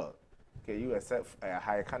 fuel. Okay, you accept a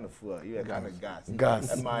high kind of fuel, you kind of gas.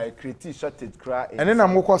 And my critique shortage cry. And then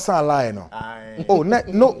I'm walking some line. Oh,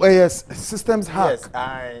 no, systems hack. Yes,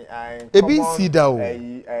 I ABC down.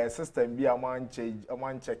 A system be a one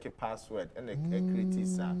check a password and a critique,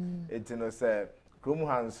 sir. It you know, say, Chrome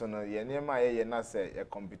Hanson, your name, I say, a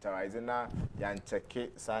computerizing now, yan check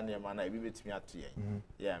it, Sanya man, I be with me at you.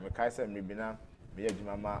 Yeah, Mikaisa Mibina,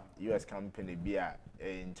 Mama, US company, be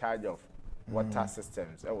in charge of water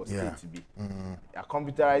systems. I was state to be a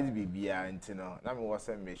computerized BBA and you know, now was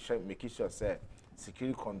making sure say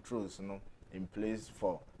security controls in place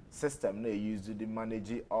for system they use to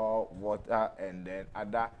manage all water and then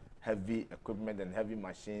other heavy equipment and heavy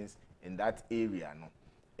machines in that area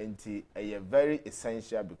and very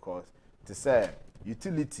essential because to say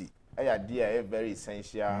utility very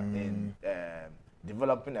essential in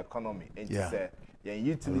developing economy and to say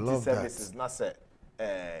utility services not say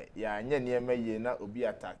na obi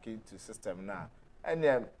attacking to system now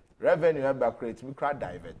and revenue eba create me cry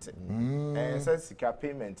divert and says sika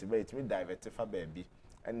payment but me divert for baby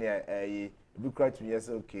and we create me yes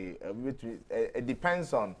okay it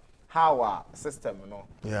depends on how our system no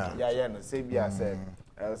say be said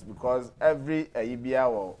because every EBA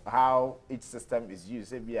or how each system is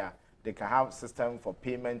used they can have system for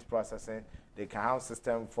payment processing, they can have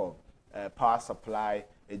system for power supply.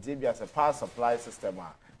 A Gyebi as a power supply system,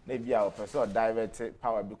 maybe our person divert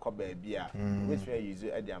power because baby, which we use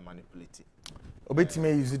it and manipulate. Obeti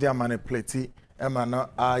me use it and manipulate. Emma,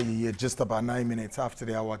 just about 9 minutes after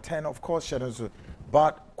the hour 10, of course, shadows.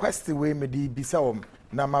 But question way me di bisawom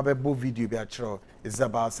na mabebo video be actual is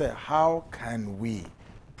about say how can we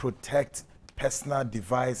protect personal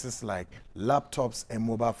devices like laptops and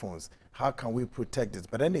mobile phones? how can we protect this?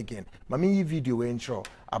 But then again, mami video intro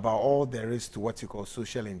about all there is to what you call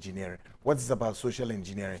social engineering. What is about social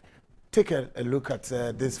engineering? Take a look at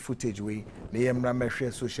this footage we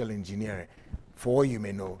social engineering. For all you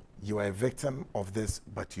may know, you are a victim of this,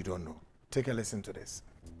 but you don't know. Take a listen to this.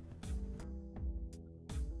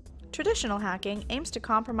 Traditional hacking aims to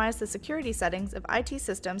compromise the security settings of IT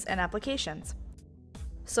systems and applications.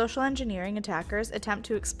 Social engineering attackers attempt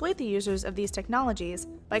to exploit the users of these technologies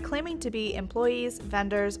by claiming to be employees,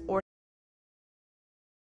 vendors, or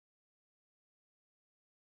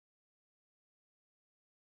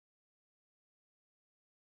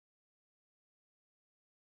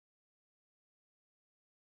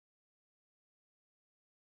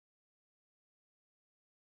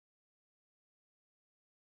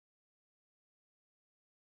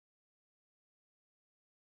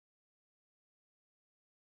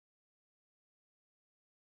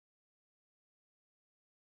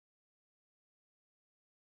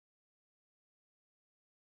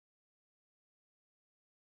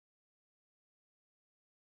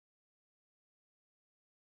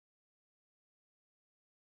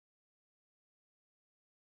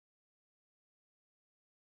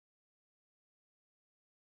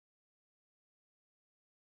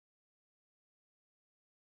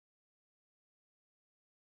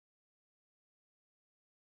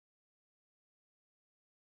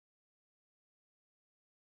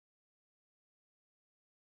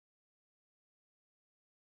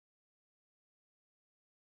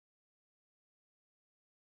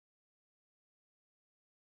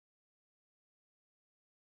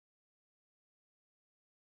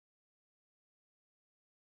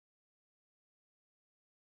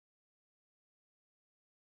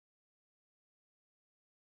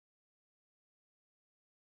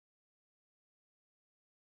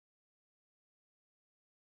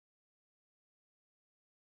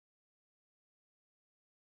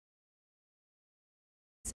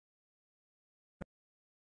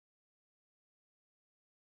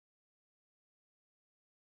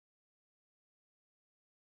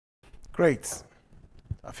Great.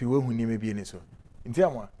 I feel we need maybe any so.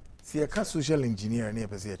 Ntiamoah, see a social engineer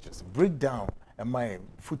and break down my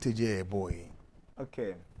footage a boy.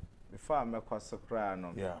 Okay. Before I make us cry,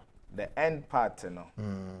 yeah. The end part,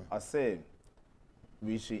 I say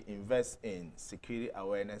we should invest in security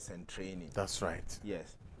awareness and training. That's right.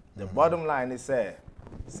 Yes. The bottom line is say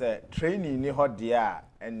training ni hot dia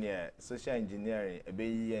and social engineering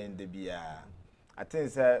and the I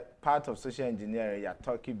think part of social engineering you're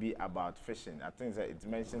talking be about phishing. I think it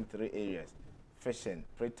mentioned 3 areas: phishing,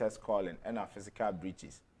 pretest calling, and our physical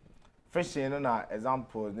breaches. Phishing, an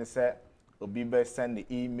example, they say obi send the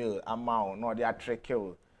email amount, no they are trick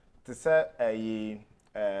you. To say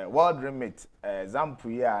a world remit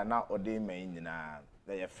example here now or they mean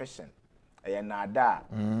they are phishing. Nada.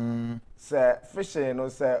 Say fishing,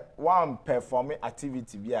 say one performing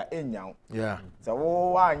activity be a enyang. Yeah. So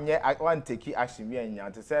one take action be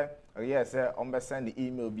enyang. To say, oh yes, send the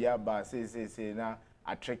email be about say now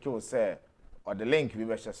a trick you say or the link be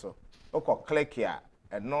better so. Okay, click here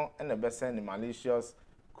and no and the send the malicious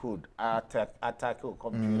code attack your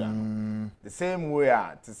computer. The same way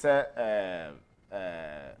to say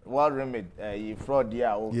world remit fraud here.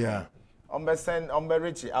 Okay. Yeah.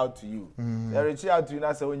 Reach out to you. They reach out to you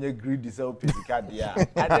now, say when you greedy, so physical dia.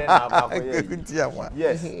 And then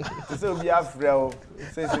yes. So be afraid.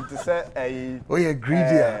 Say to say oh you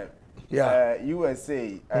greedy. Yeah.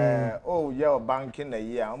 USA. Oh yeah, banking a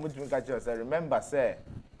year. How much you catch yourself? Remember say.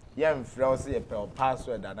 Yeah, say a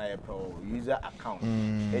password and a user account.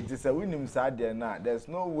 It is a winning side there now. There's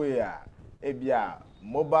no way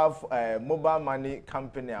mobile money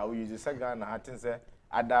company I will use the second and say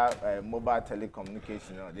other mobile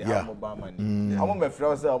telecommunication, they have mobile money. I want my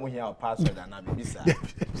friends say I'm here password and I be bisa.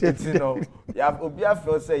 You know, you have obia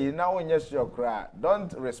friends say you now when you your cry,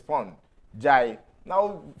 don't respond. Jai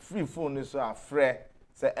now free phone is so free.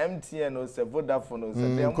 Say MTN or say Vodafone or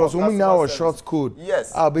say because we now a short code.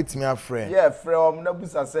 Yes. I'll bet me a friend. Yeah, friend. Na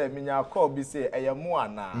busa say me nya call be say eyamo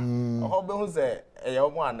ana. Ho be hu say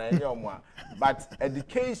eyamo ana eyamo. But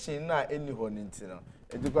education na any ho nti no.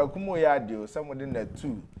 Edukwa kumo ya dio somebody na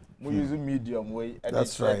 2. Mo use medium way.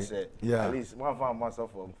 That's right. Yeah. At least one for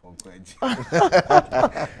myself from Kwaji.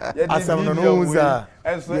 As I'm no user.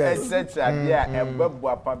 And so etc. Yeah, and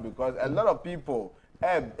because a lot of people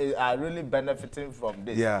are really benefiting from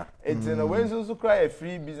this. Yeah. It's in a way so cry a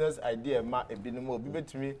free business idea ma e bi no mo bi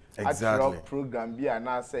betumi actual program bi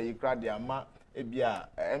and say you cry the ma e bia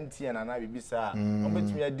MTN and I be sa o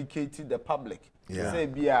betumi educate the public. Say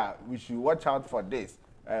bia we should watch out for this.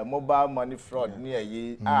 mobile money fraud near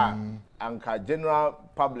ye anka general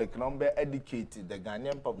public number educated the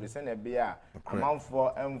Ghanaian public and be a amount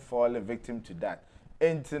for fall a victim to that.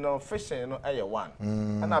 Ain't no fishing no one.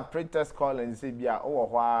 And a pretest call and say be a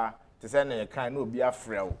why to send a kind no be a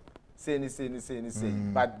frail. Say.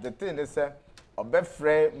 But the thing is obe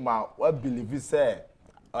free ma what believe say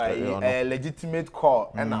a legitimate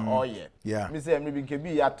call and all yet. Yeah. Me say me can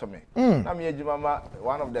be at me. Na me ejimama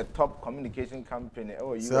one of the top communication company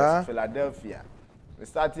US Philadelphia. We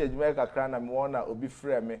started Jamaica Crown and wanna obi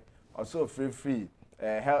free me also free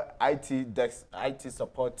IT desk IT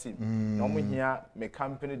support team. No me here me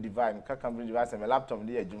company device, me company device and my laptop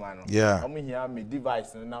dey ejuma no. Yeah. No me here me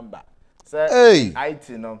device no number. Say IT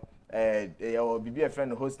no your BB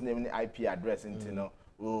friend host name and IP address into no.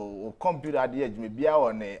 O computer at the edge may be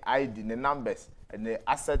on the ID, the numbers, and the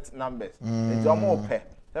asset numbers. It's almost pay.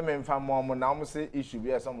 That means for more now, say issue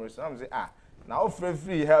be somewhere. Some say now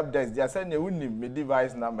free help desk. They send you me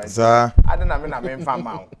device number. I don't know. I mean for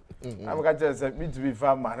now. I'm going to say me to be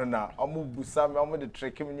farmer now. I'm going to some. I'm going to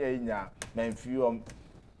trick him in here. Man, few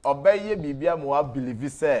obey ye BB more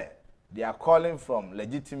believe say. They are calling from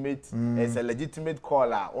legitimate. It's a legitimate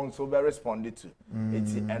caller. Also be responded to.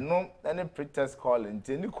 It's no any pretest calling.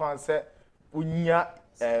 Any can say unya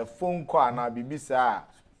phone call na bibi sa.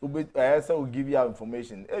 Ube say will give you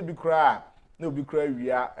information. Ebi kra no bi kra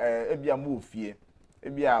wia ebi amu ofie.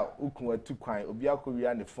 Ebi a ukun atu kwan obi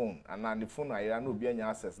akowia ne phone and na the phone ayira no obi anya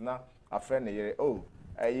access na a friend na yere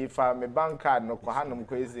if me bank card no kwa hanom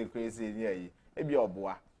crazy ni ayi. Ebi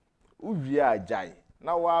oboa. Uwia ajai.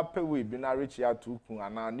 Na wa pay we bi na reach out to kun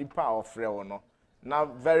ana nipa ofre wo no na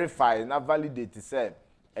verify na validate say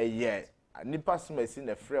nipa smesi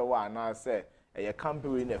na frɛ wo ana say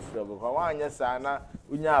company na frɛ wo because wa anya sa na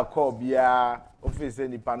unya call bia office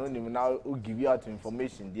nipa no nim na o give you out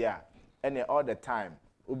information there and all the time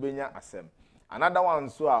obenya asem. Another one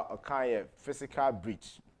so a kind physical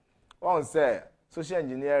breach. One say social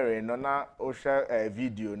engineering no na o share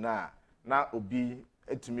video na obi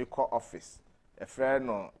etumi call office. A friend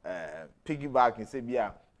no piggyback and say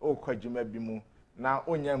bia o kwadwuma bi mu na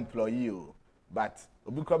onya employee but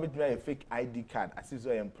obi ko bit me a fake ID card as is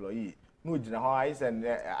your employee no gina how I send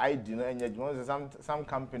ID no enya some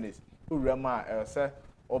companies who rema say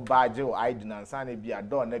o badge o ID na san na bia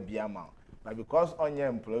door na bia ma but because onya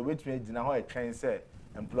employee wait me gina how a train say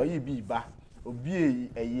employee bi ba obi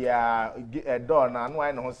a door na no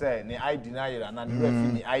I know say ni ID na yira na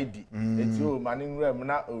ni ID eti o mani nrem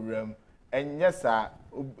na orem. And yes, sir,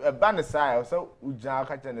 a banner side, so Uja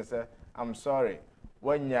Katan say, I'm sorry.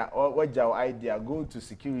 When ya or what your idea go to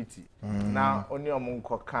security. Now, only among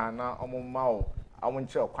Kokana, among Mao, I want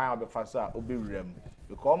you to acquire the fasa, Obi Rem.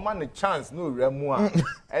 Because man, a chance, no Remua.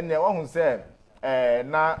 And the one who said,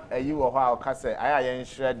 now you or how Cassa, I ain't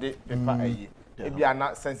shredded paper. If you are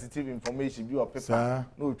not sensitive information, be or paper,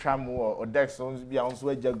 no tram or dex on be on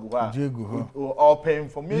sweat jaguar, or pay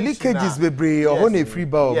information. Leakages be brave or only free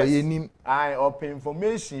bow. I or pay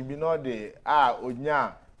information be not the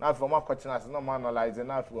Onya. Now for my question, as no man analyze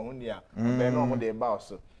enough for Unia, but no more the about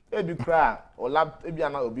so. If you cry or lap, if you are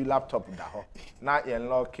not be laptop that not in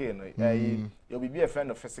law cane, you'll be a friend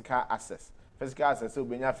of physical access. Physical access, so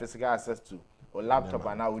when you have physical access to. Or laptop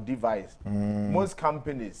and our device. Most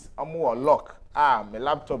companies are more lock. My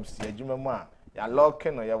laptops here, you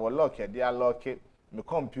locking or you will lock it, they are locking my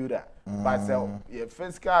computer. But your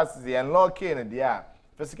physical access, they unlocking and they are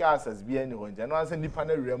physical access be anyone. And once in the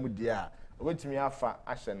panel room, they are wait me after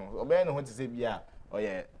action or be anyone to say, yeah, or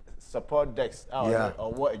yeah, support decks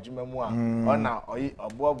or what a Jimamua or now or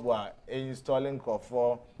Bob installing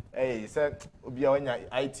for. Hey, said be on your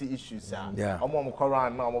IT issues, yeah. I'm on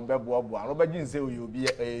Koran now, I'm Bebo. Nobody say you be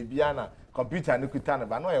a Biana computer and Kutana,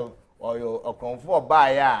 but no, or you comfort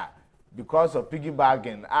by because of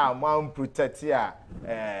piggybagging. Mom protect ya,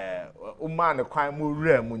 man, a crime will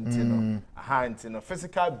remuntino, a hand in a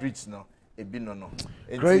physical breach, no, a binono.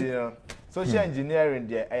 Social engineering,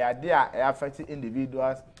 the idea affecting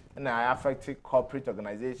individuals and I affected corporate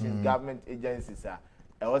organizations, government agencies.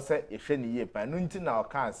 I also if any year, but nothing now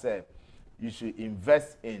can say you should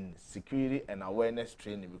invest in security and awareness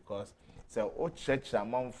training because so what church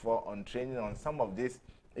amount for on training on some of these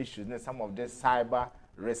issues and some of this cyber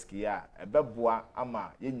risk yeah a beboa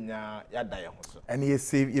ama yenya yada ya so and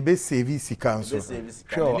you be save council sure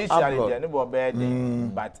initially they no bad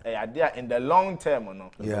but idea in the long term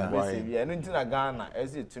no save yeah nothing na Ghana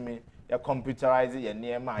as it to me you computerize your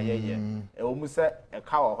name almost a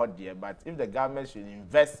cow hot there but if the government should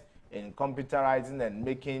invest in computerizing and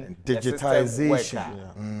making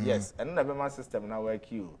digitization yes and then the system now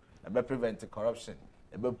work you prevent corruption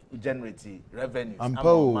generate revenue.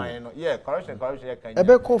 Yeah, corruption can.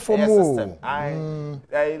 System.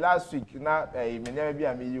 Last week na me never be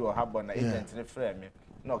am you or have an agent in frame me.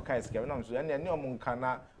 No kind scam no so any omun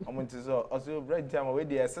kana omun ti so also bread time we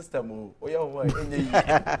the system o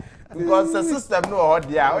because the system no ho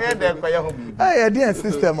dia we dey kwaya ho bi. The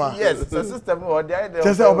system yes the system no ho dia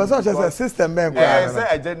just a system man say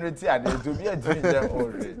a generate and it to be a generate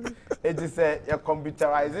already. It is a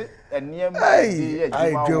computerized and near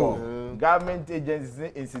government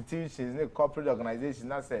agencies, institutions, corporate organizations.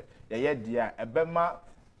 That's a yeah, a bema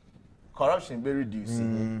corruption be reduced,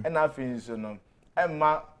 and I feel so no.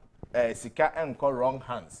 Emma sika enko wrong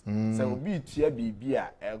hands. So be tia bibia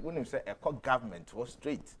when say a government was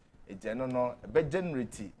straight. A general be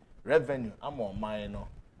generate revenue amo mine no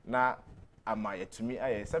na ama to me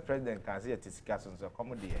I say president can say sika so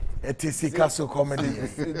comedy. It is sika so comedy.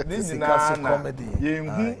 This is comedy.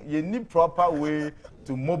 You need proper way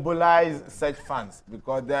to mobilize such funds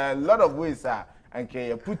because there are a lot of ways and can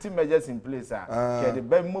you putting measures in place can the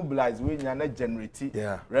be mobilize when you not generate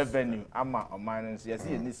revenue ama or minus yes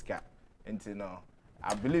you need sika and you know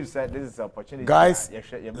I believe that this is an opportunity. Guys,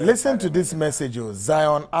 listen to this message.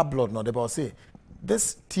 Zion Ablod no they say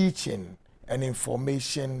this teaching and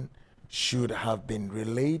information should have been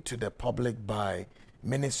relayed to the public by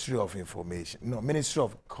Ministry of Information, no, Ministry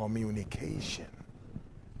of Communication.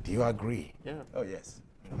 Do you agree? Yeah. Oh yes.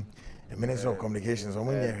 The Ministry of Communications.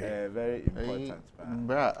 Very important.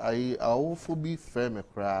 I also be firm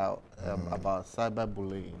about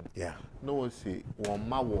cyberbullying. Yeah. No, say one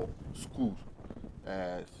mawo school,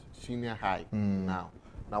 senior high now.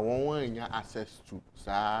 Now one access to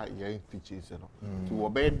young teachers, to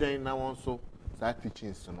obey them now also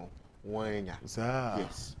teachings,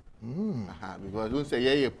 yes. Because don't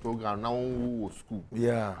say program now school.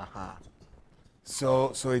 Yeah.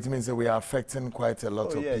 So it means that we are affecting quite a lot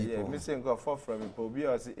of people. Yeah. Missing go for from people.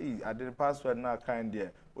 Because I did the password now kind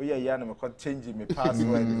there. Oh yeah, I'm changing my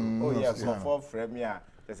password. Oh yeah, so for from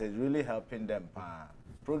that's really helping them.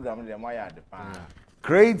 Program them why the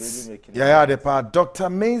great. Yeah, the part. Dr.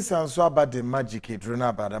 Mains and so about the magic it run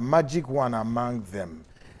about the magic one among them.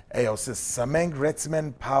 Also sameng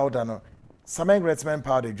retmen powder no sameng retmen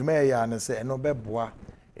powder dwuma ya na say eno beboa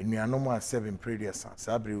enuanom a 7 previous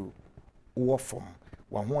sabri wo form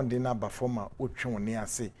wa honde na ba form a otwe woni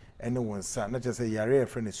ase ene wonsa na just say yare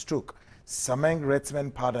friend stroke sameng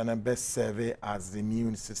retmen powder na best serve as the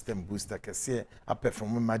immune system booster kese a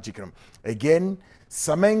perform magic again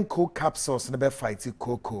sameng co capsules na be fight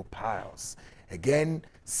cocoa piles again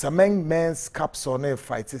sameng men's capsule na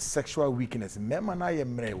fight sexual weakness mema na ye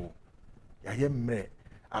mre wo ya ye mre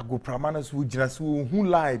agoprama so gina so hu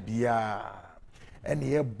lie bia ene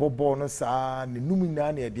ye bobo no sa ne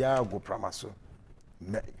numina na dia agoprama so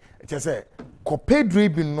say kopedre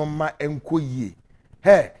bi no ma enkoyie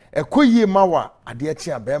he ekoyie mawa ade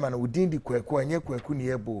achi abema na odin di kwaku anye kwaku ne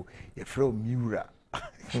yebo ye frɛ miura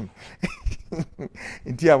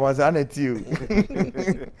Ntiamoah anatiu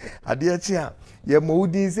ade achi a ye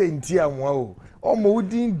modin say Ntiamoah o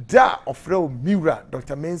modin da ofrɛ miura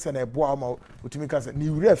Dr. Mensa na ebo ama otumi ka say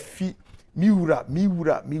miura fi miura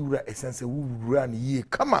essence wura ne ye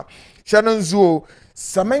kama shanonzo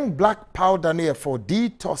sameng black powder ne for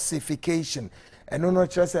detoxification eno no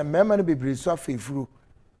kire say mema no bebre so afefuru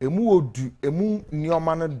emu odu emu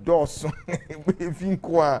nioma no doso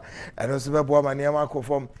efinko a eno so bebo ama ne ma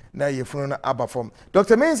akofom na yefunu na abafom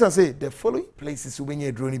Dr. Mensa say the following places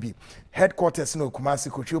ubenye drone bi headquarters no Kumasi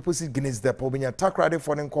Kochi opposite Guinness Depot ubenya Takrade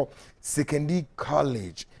for nko Secondary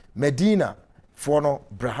College Medina for no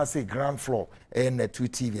Brahase ground floor and 2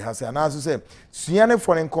 TV has and as say Sunyane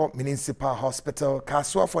for nko Municipal Hospital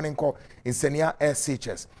Kaswa for nko Insenia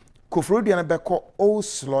SHS Kofrodi and Beko Old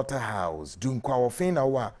Slaughterhouse Dunkwa Ofina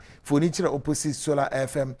wa furniture opposite Solar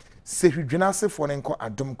FM Sehudwinase for nko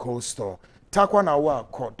Adom Cold Store Takwa na wa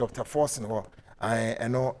ko Dr. Forsen ho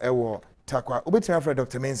eno ewo Takwa obetima for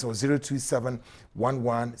Dr. Mensa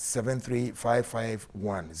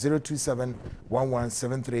 02711735551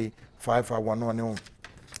 02711735511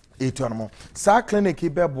 eto anmo sa clinic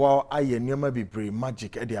ibebo aye nneoma bibre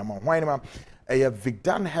magic e de ama hwan ma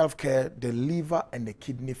Vicdan Healthcare, the Liver and the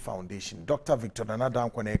Kidney Foundation. Dr. Victor Nanadan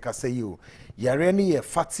Kone Kaseyo. Yareni ye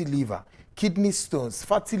fatty liver, kidney stones,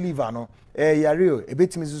 fatty liver no. Yario, a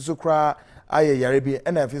bit Mizukra, aye yarebi,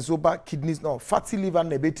 and if it's over kidneys no, fatty liver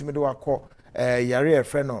and a bit Midoako, Yare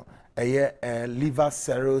freno, liver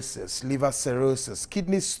cirrhosis,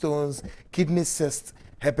 kidney stones, kidney cysts,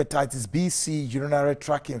 hepatitis B, C, urinary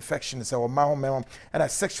tract infections, and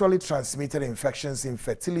sexually transmitted infections,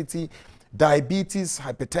 infertility, diabetes,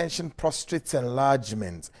 hypertension, prostate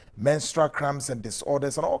enlargement, menstrual cramps and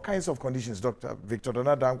disorders, and all kinds of conditions. Dr. Victor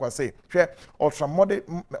Donadankwa say,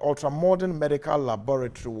 ultra-modern medical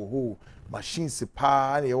laboratory who machines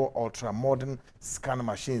ultra-modern scan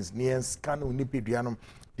machines, near scan unipidianum.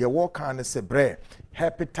 The work can say bre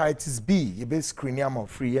hepatitis B, you be screening am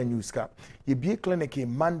free and use cap. You be clinic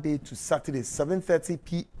Monday to Saturday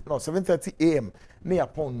 7:30 a.m. near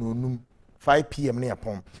upon noonum 5 p.m. near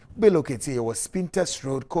upon. Be located here was Spinters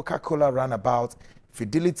Road, Coca-Cola Runabout,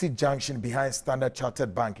 Fidelity Junction behind Standard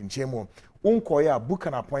Chartered Bank in Chemo. Unkoya book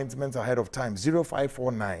an appointment ahead of time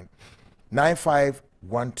 0549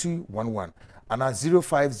 951211 and at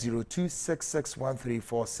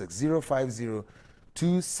 0502661346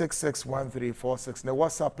 0502661346. The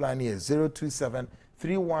WhatsApp line is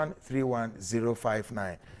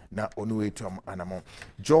 0273131 na onuwe to anamo.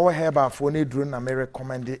 Joe Heba for ne drone na me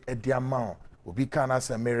recommend e di amount. Obi kana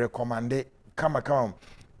se me recommend come.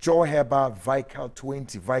 Joe Heba Vical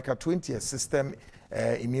 20 a system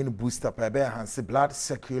immune booster per enhance blood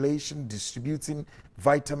circulation, distributing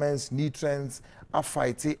vitamins, nutrients, a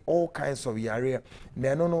fight all kinds of area.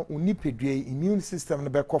 No unipedwe immune system no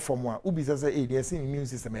be from one. Ubi say there's immune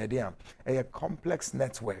system area. A complex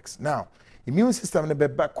networks. Now, immune system no be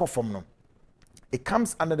back from no. It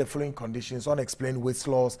comes under the following conditions: unexplained weight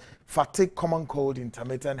loss, fatigue, common cold,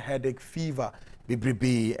 intermittent headache, fever,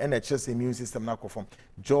 BBB, NHS immune system na from.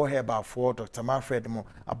 Joe Heba for Dr. Manfred mo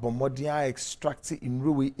abomodia extract in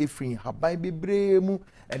ruwe ifrin habai bebre mu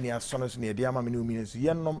and ya sonos ne dia ma menu minus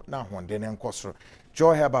yenom na honde ne nkosro.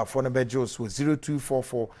 Joe Heba for number Jos was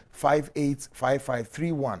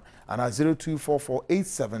 0244585531 and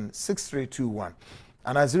 0244876321.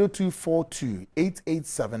 And at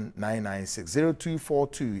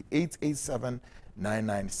 0242-887-996.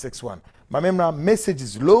 0242-887-9961. My memory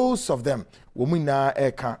messages, loads of them. Womina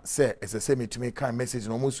eka say as I say me to make kind message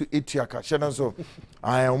no almost 8 yaka. Shadow so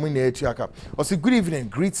I am in 8 yaka. Also good evening,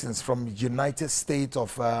 greetings from United States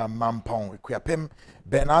of Mampong. Kwapem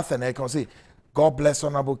Ben Arthur I can say God bless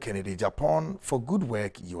Honorable Kennedy Japan for good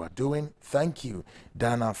work you are doing. Thank you.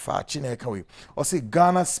 Dana Fachinekawi. Also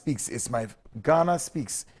Ghana Speaks is my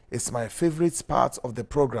favorite part of the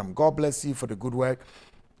program. God bless you for the good work.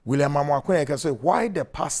 William Mamwakwe can say why the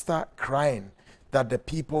pastor crying that the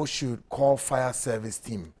people should call fire service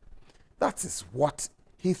team. That is what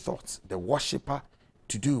he thought the worshipper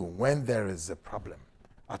to do when there is a problem.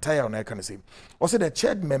 I can say also the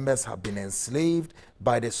church members have been enslaved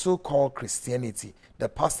by the so-called Christianity the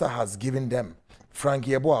pastor has given them. Frank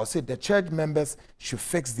Yeboah said the church members should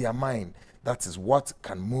fix their mind. That is what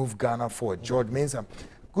can move Ghana forward. George Mensah,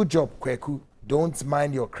 good job, Kwaku. Don't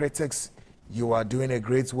mind your critics. You are doing a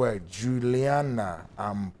great work. Juliana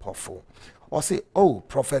Ampofo. Or say, oh,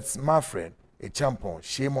 Prophet Manfred, a champion,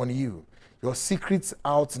 shame on you. Your secret's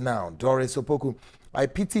out now. Doris Opoku. I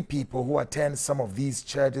pity people who attend some of these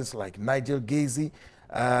churches like Nigel Gyebi,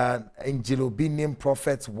 Angelo Binim,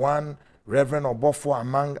 Prophet One, Reverend Obofo,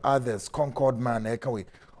 among others, Concord Man, Ekawe.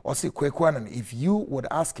 Or say, Kwekwanan, if you would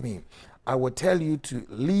ask me, I would tell you to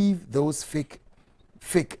leave those fake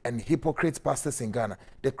and hypocrite pastors in Ghana.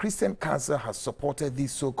 The Christian Council has supported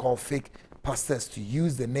these so-called fake pastors to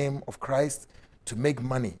use the name of Christ to make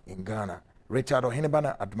money in Ghana. Richard Ohene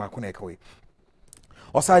Admakunekawe.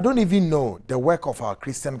 Also, I don't even know the work of our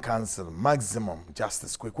Christian Council, Maximum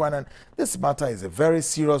Justice Kwekwanan. This matter is a very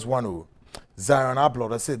serious one. Zion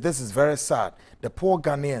Ablod said this is very sad. The poor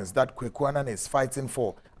Ghanaians that Kwekwanan is fighting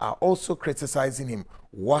for are also criticizing him.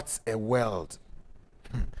 What a world.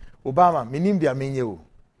 Obama, minimbia minyo.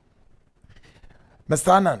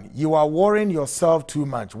 Mr. Annan, you are worrying yourself too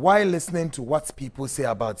much. Why listening to what people say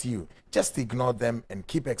about you? Just ignore them and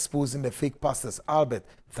keep exposing the fake pastors. Albert,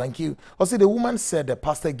 thank you. Also, the woman said the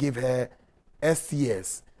pastor gave her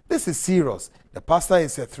STS. This is serious. The pastor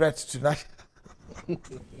is a threat to national.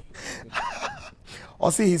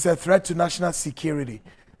 Also, he's a threat to national security.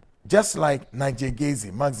 Just like Nigel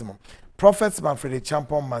Gyebi, Maximum. Prophet Manfred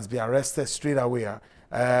Champon must be arrested straight away.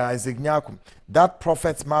 Isaac Nyakum. That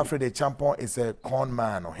Prophet Manfred Champon is a con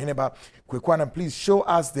man. Or Heneba Kwekwanan, please show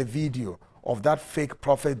us the video of that fake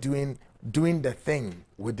prophet doing the thing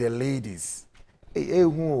with the ladies.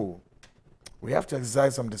 We have to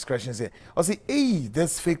exercise some discretion here. Also,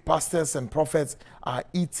 these fake pastors and prophets are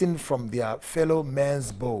eating from their fellow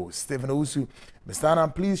men's bowls. Stephen Owusu, Mr.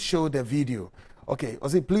 Annan, please show the video. Okay,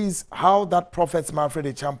 also, please, how that Prophet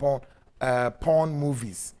Manfred Champon porn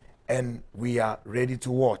movies, and we are ready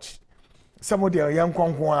to watch. Somebody are young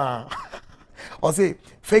or say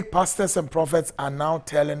fake pastors and prophets are now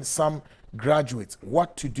telling some graduates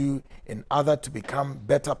what to do in order to become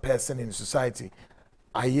better person in society.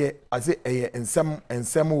 aye as it and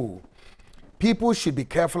some people should be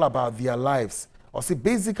careful about their lives. Or see,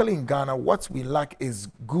 basically in Ghana, what we lack is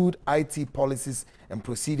good IT policies and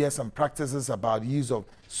procedures and practices about use of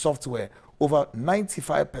software. Over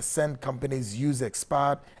 95% companies use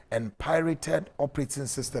expired and pirated operating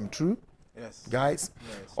system. True? Yes. Guys?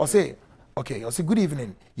 Yes. Or say, okay, or say, good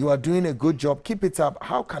evening. You are doing a good job. Keep it up.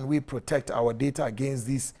 How can we protect our data against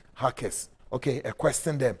these hackers? Okay, a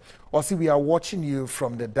question there. Or see, we are watching you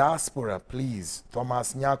from the diaspora, please.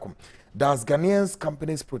 Thomas Nyakum. Does Ghanaians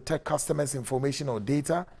companies protect customers' information or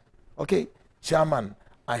data? Okay, Chairman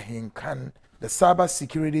Ahinkan, the cyber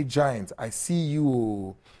security giant. I see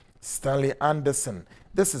you, Stanley Anderson.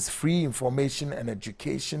 This is free information and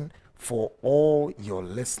education for all your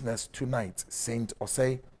listeners tonight. Saint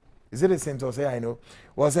Osei. Is it a Saint Osei? I know.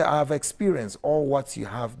 Was I have experienced all what you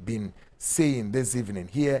have been saying this evening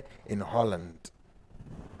here in Holland.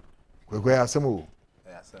 I'm going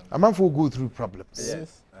to go through problems.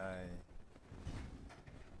 Yes.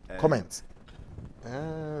 Comment.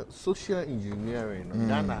 Social engineering,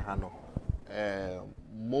 Ghana hano,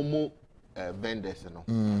 momo vendors no,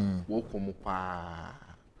 wokomu pa,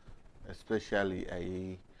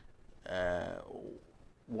 especially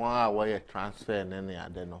one way transfer and any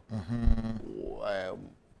other no.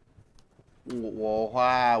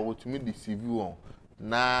 What me deceive you on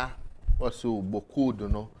na also code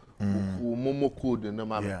no, momo code no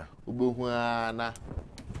mama, na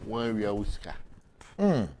one we are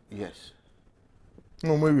yes.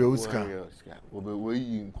 No, maybe Oscar. We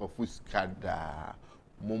in Kofuskada,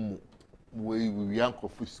 Momo, we are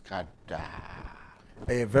Kofuskada.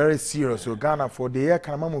 Very serious. So Ghana for the year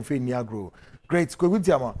can move in Niagro. Great. Go with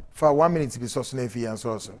Ntiamoah for 1 minute to be so snappy and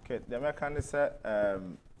so. Okay, the mechanic said,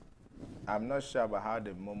 I'm not sure about how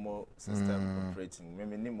the Momo system operating.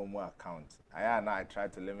 Maybe need Momo account. I try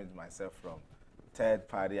to limit myself from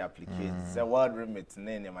third-party applications. The word remit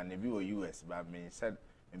name and maybe US, but me said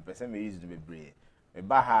in person me use to be brave. Me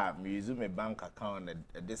baha me use my bank account and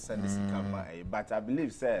this send this camera. But I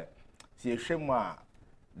believe say see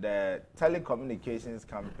the telecommunications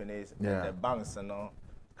companies and the banks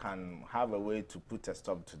can have a way to put a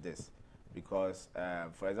stop to this because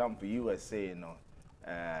for example USA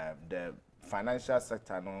the financial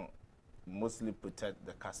sector mostly protect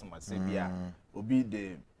the customers. Say will be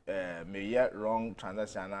the me wrong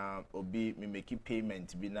transaction or be me make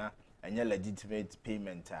payment be na and legitimate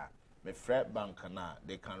payment me fret bank na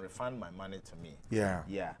they can refund my money to me.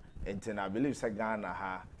 Yeah. And then I believe say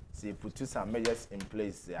Ghana see put some measures in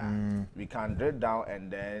place there. We can drill down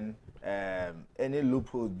and then any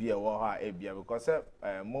loophole be a waha because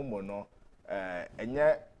momo no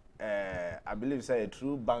I believe say a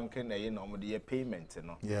true banking normally payment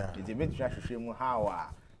it's a bit how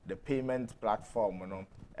the payment platform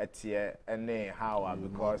any how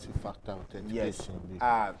because factor authentication.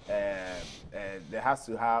 Yes, there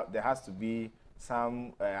has to be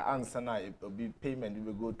some answer na be payment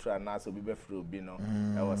we go through and also be through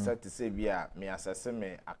I was set to say me access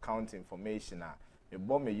me account information me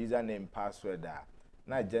bomb me username password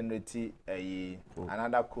na generate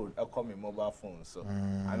another code call me mobile phone so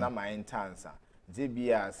and my intense Gyebi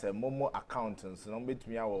as a Momo accountant, so no bet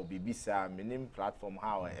me our BBC minim platform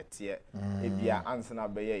how etie ebia answer na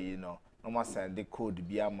be no more send the code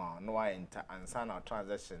be no I enter and sign our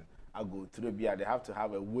transaction I go through they have to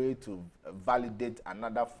have a way to validate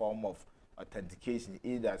another form of authentication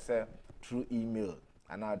either say through email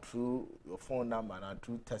and through your phone number and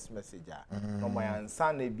through text messenger no my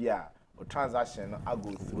answer na or transaction I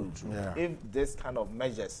go through if this kind of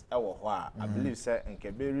measures I believe say and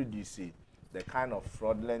can be reduced the kind of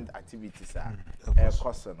fraudulent activities are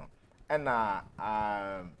costing. And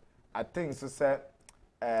I think so say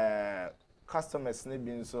customers need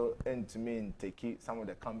been so into me take some of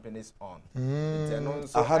the companies on. And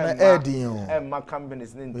my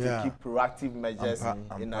companies need to keep proactive measures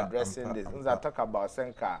in addressing this. When I talk about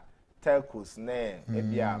Senka, telcos,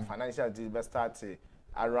 financial activities start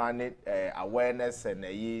around it awareness and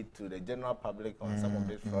to the general public on some of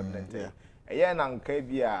this fraudulent.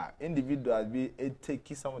 Individuals be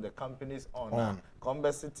taking some of the companies on.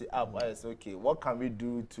 Conversity up is okay. What can we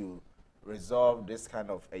do to resolve this kind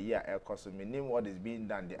of air cost? We name what is being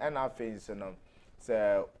done. The NFA is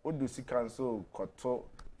so Udusi Council Koto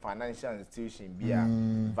financial institution be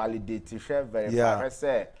validated share verify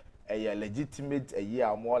say a legitimate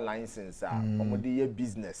more license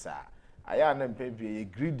business I am a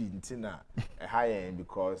greedy intina a high end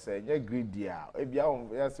because you're greedy. If you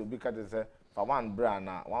have to be for one brand,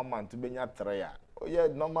 1 month to be your three. Oh, yeah,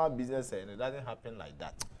 normal business and it doesn't happen like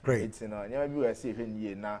that. Great. It's never be a safe in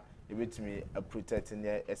year now. It with me a protecting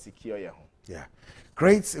a secure. Yeah.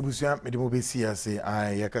 Great. It was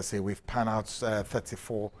we've panned out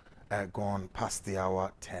 34 gone past the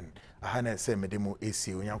hour 10. Ahana say medemo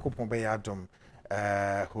AC.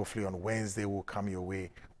 Hopefully on Wednesday will come your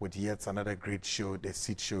way with yet another great show, the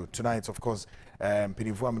Seat Show. Tonight, of course, Samuel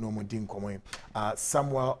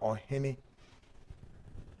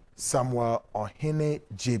Ohene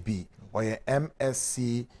Gyebi or your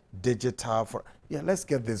MSc Digital for let's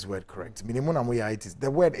get this word correct.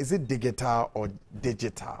 The word, is it digital or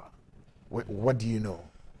digital? What do you know?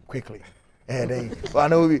 Quickly. I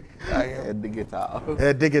know digital.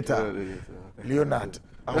 Digital. Leonard.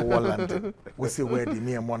 Holland. We say where the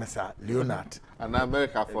near Monasa, Leonard. And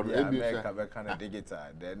America for America kind of digital.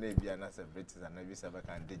 There may be another British and maybe seven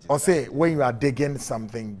kind digital. Or say when you are digging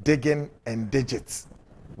something, digging and digits.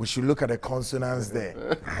 We should look at the consonants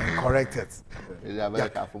there and correct it. Digital,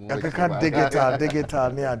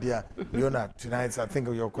 near dear. Leonard, tonight I think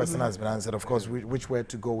your question has been answered. Of course, which way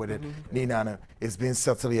to go with it. Nina, it's been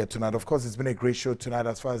settled here tonight. Of course, it's been a great show tonight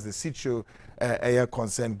as far as the Seat Show are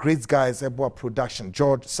concerned. Great guys, Eboa Production,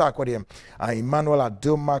 George Sarkwadium, Emmanuel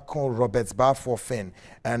Adomako, Roberts Barfor Finn,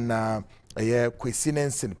 and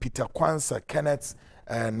Kwesinensin, Peter Kwanzaa, Kenneth,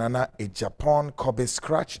 Nana Japan, Kobe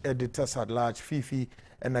Scratch, editors at large, Fifi,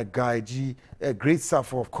 and a Guy G, great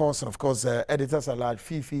stuff, of course, and of course, editors at large,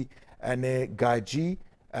 Fifi, and Guy G,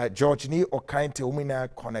 George Ni Okainte Umina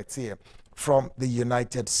Connect here from the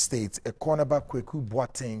United States, a cornerback Kwaku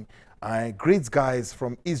Boateng, great guys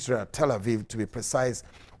from Israel, Tel Aviv to be precise,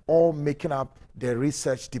 all making up the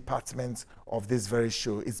research department of this very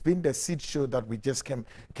show. It's been the Seat Show that we just came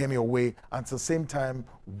your way until same time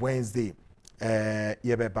Wednesday.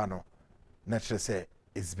 Yebebano, naturally say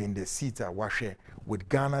it's been the Sita Washe with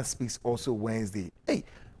Ghana Speaks also Wednesday. Hey,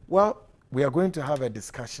 well, we are going to have a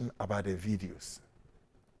discussion about the videos.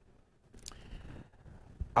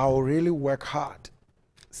 I'll really work hard.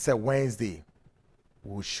 Say Wednesday,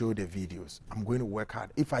 we'll show the videos. I'm going to work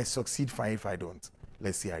hard. If I succeed, fine. If I don't,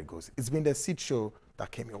 let's see how it goes. It's been the Seat Show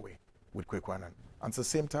that came your way with Kwekwanan. Until the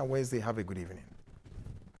same time Wednesday, have a good evening.